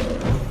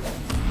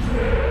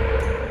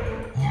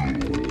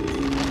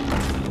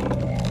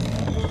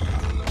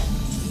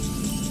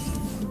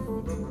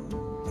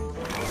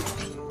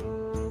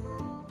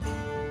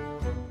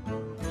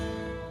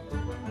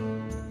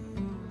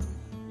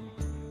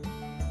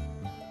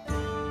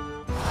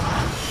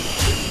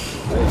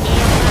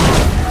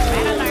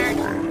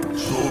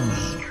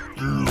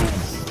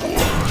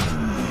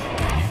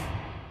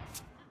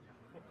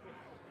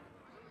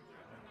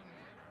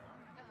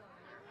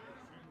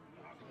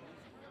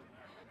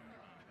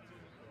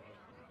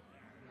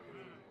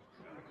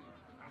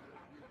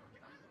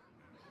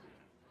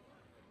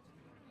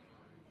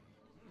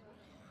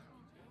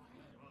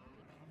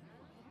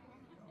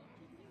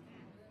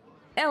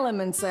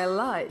 Elements I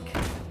like,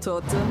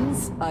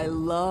 totems I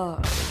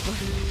love.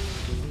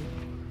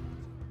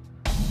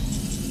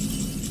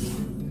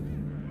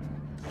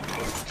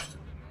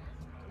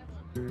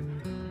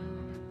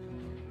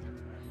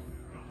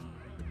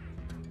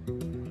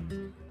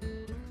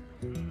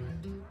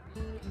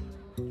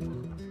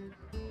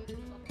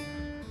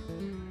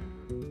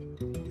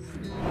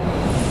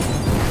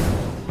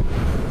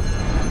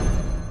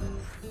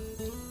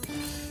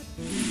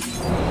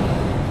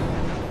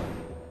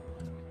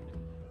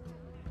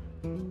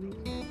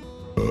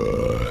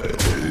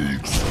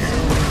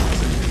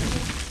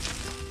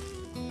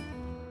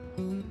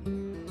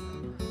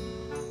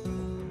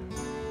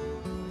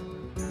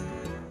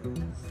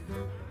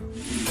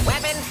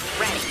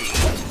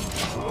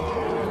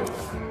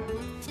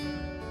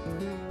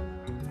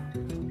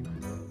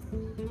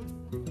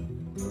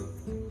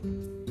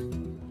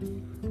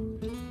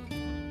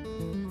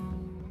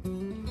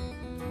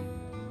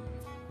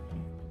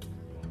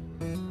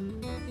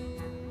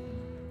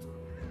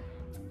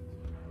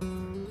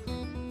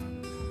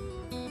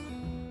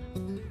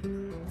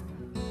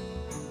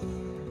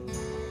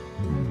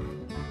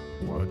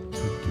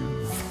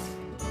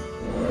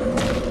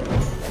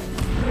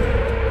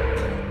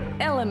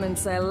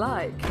 Appearance I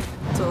like.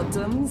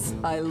 Totems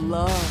I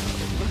love.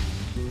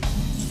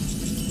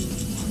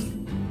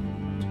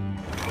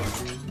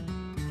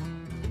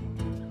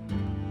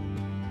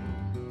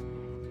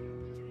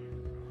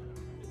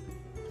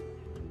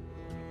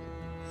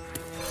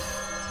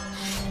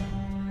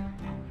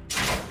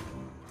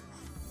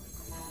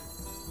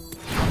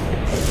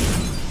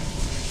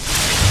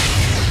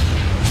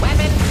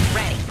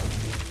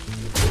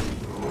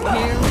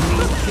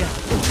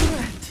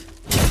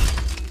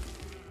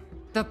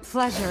 The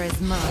pleasure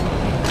is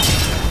mine.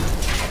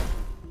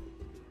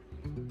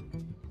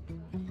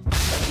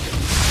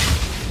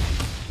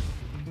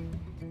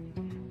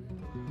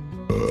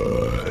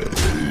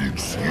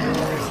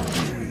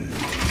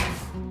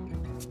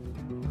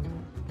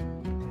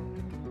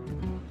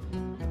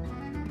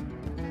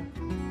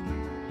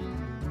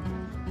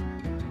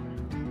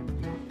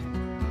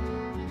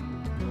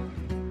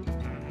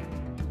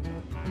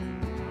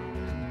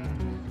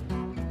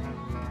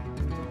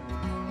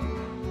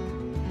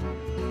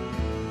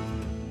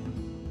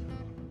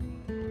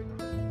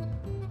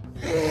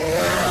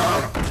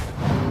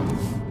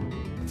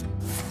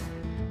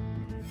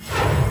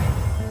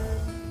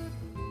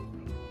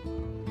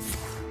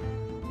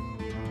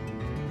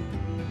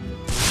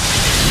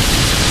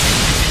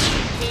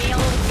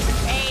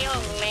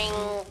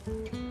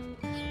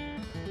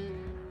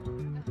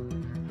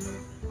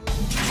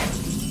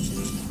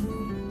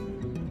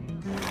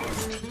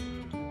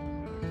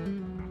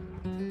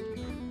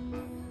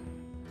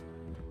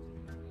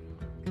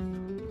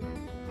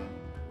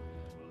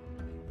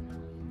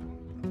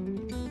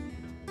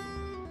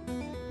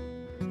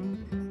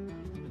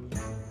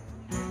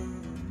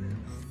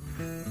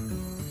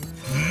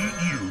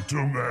 To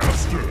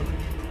master.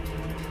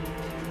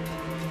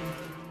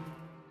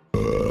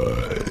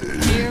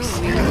 Here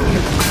we go.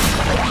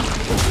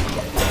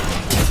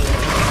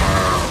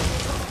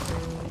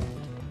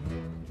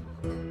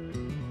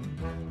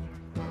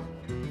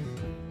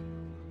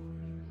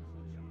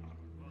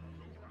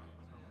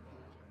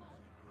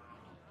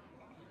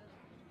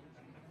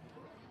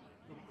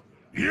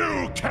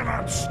 You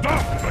cannot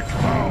stop the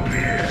cloud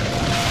here!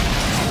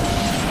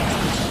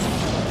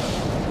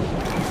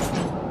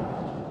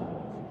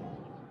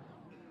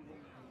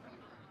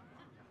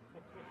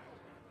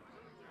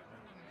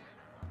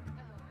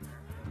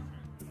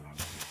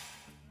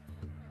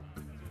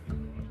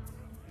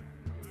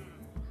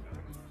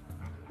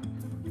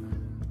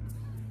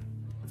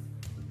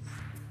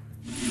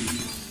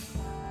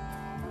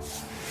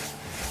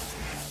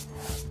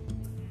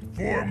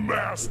 For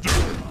master!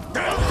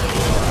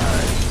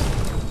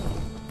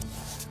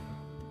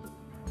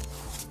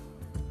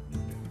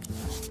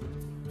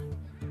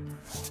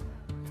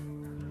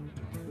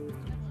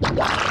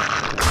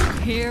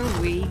 Here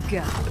we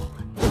go.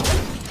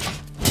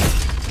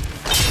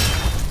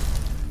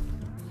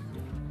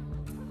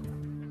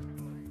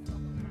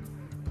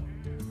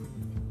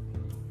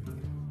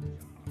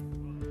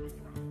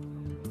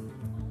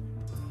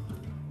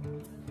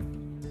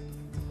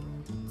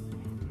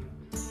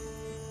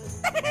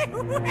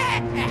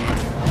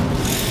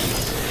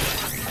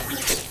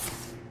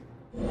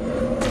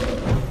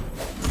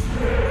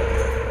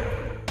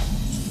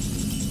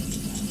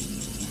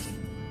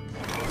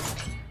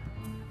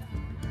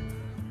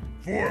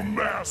 For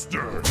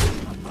master!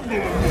 No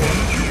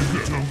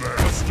one to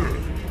master!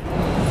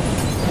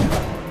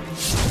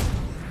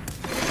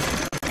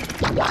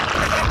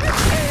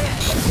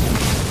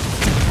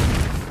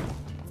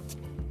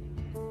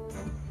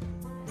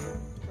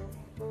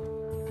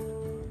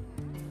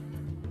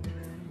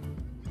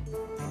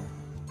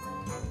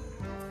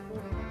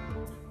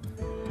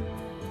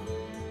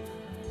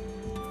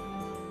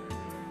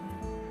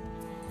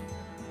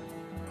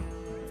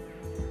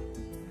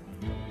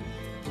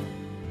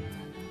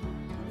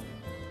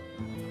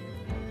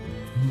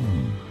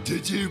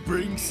 Did you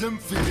bring some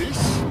fish?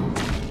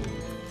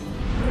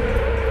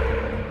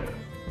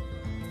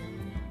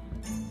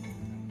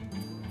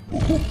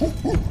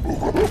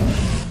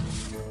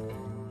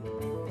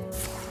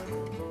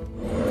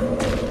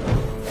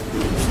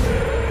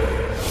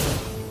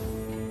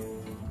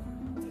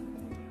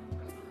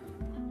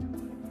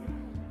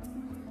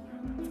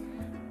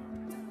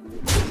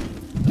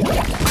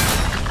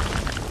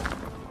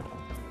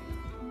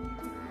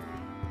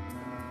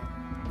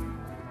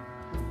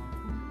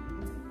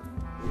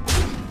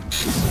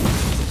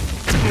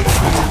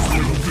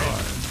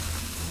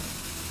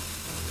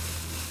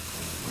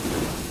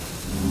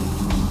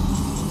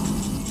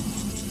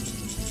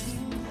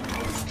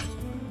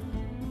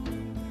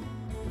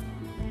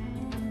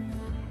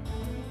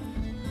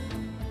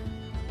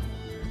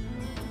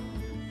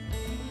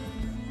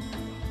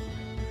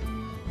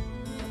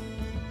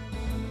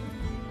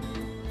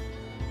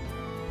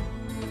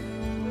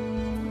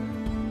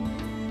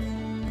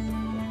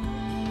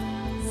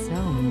 So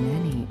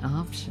many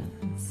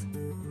options.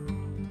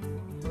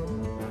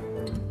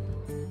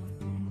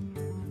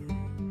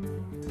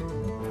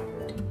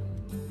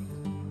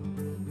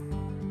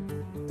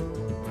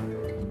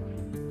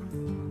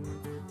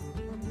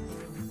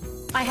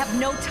 I have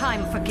no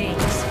time for games.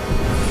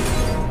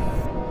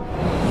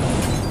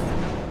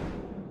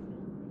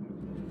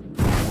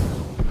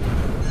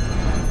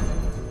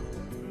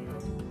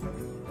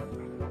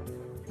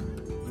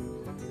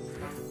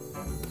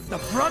 The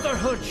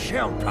Brotherhood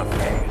shall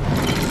prevail.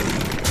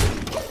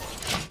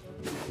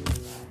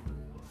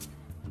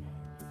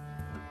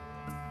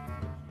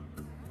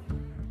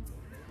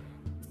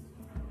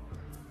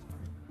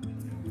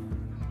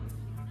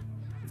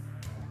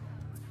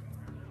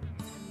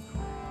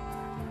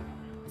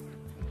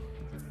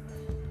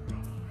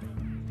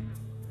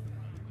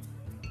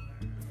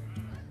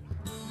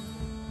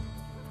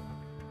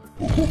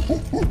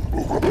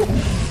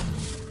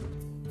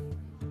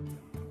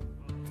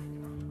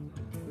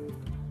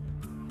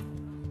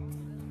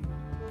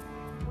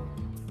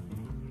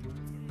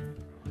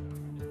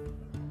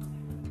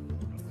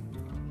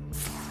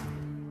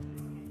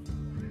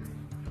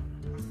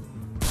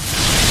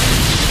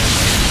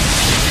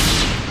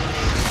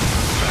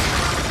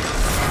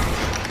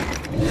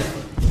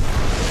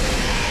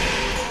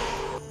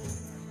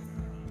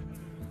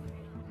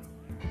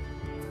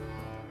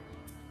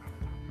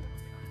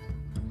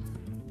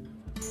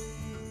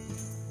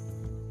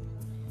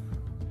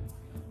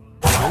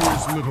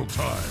 Little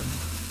time.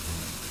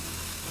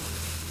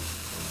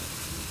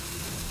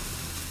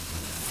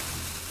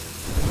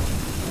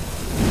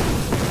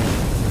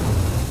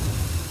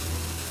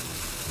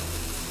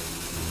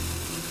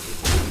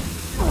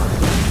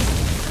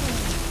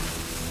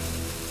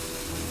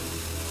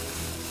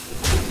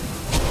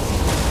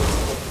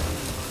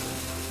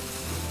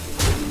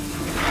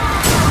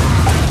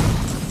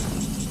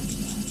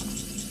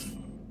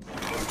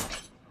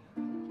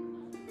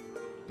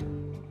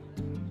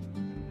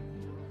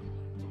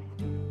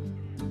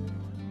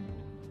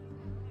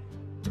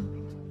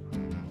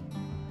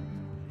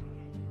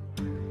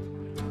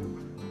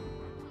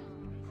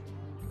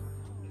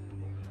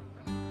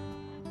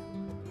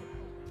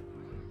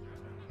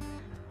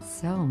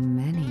 So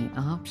many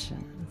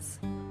options.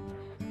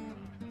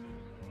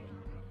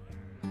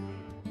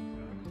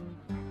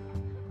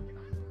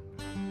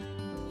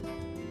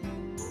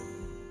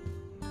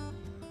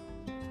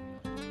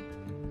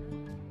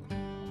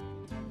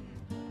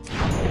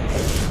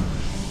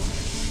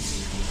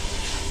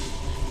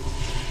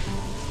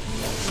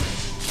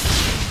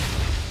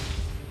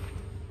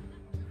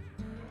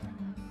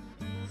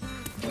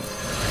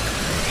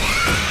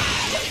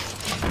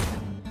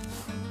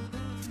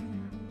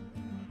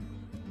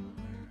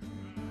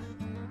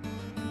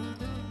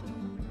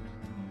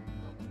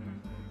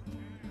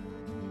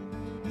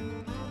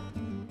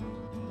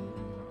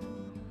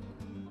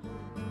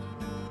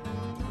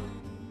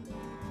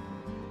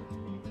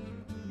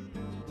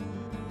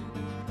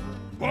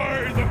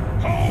 By the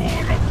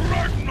power of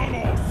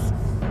Ragnaros,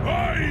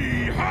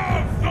 I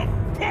have the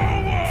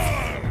power!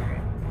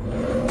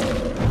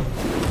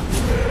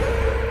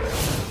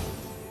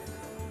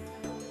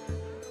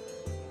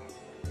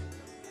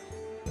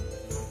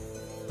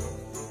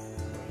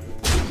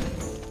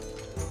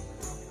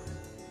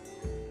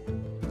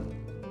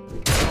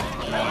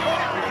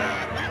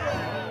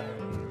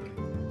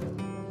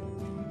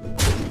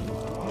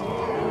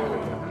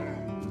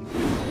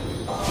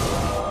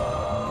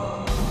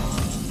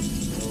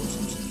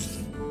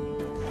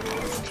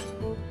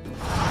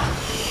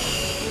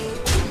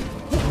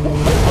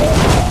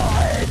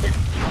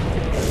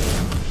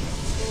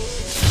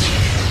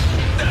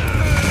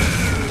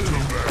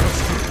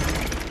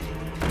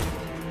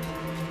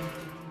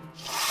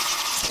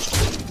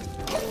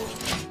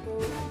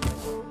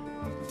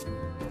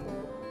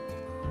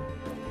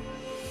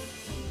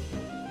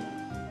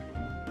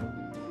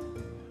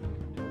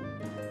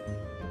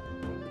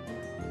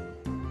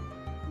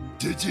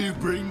 Did you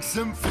bring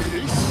some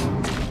fish?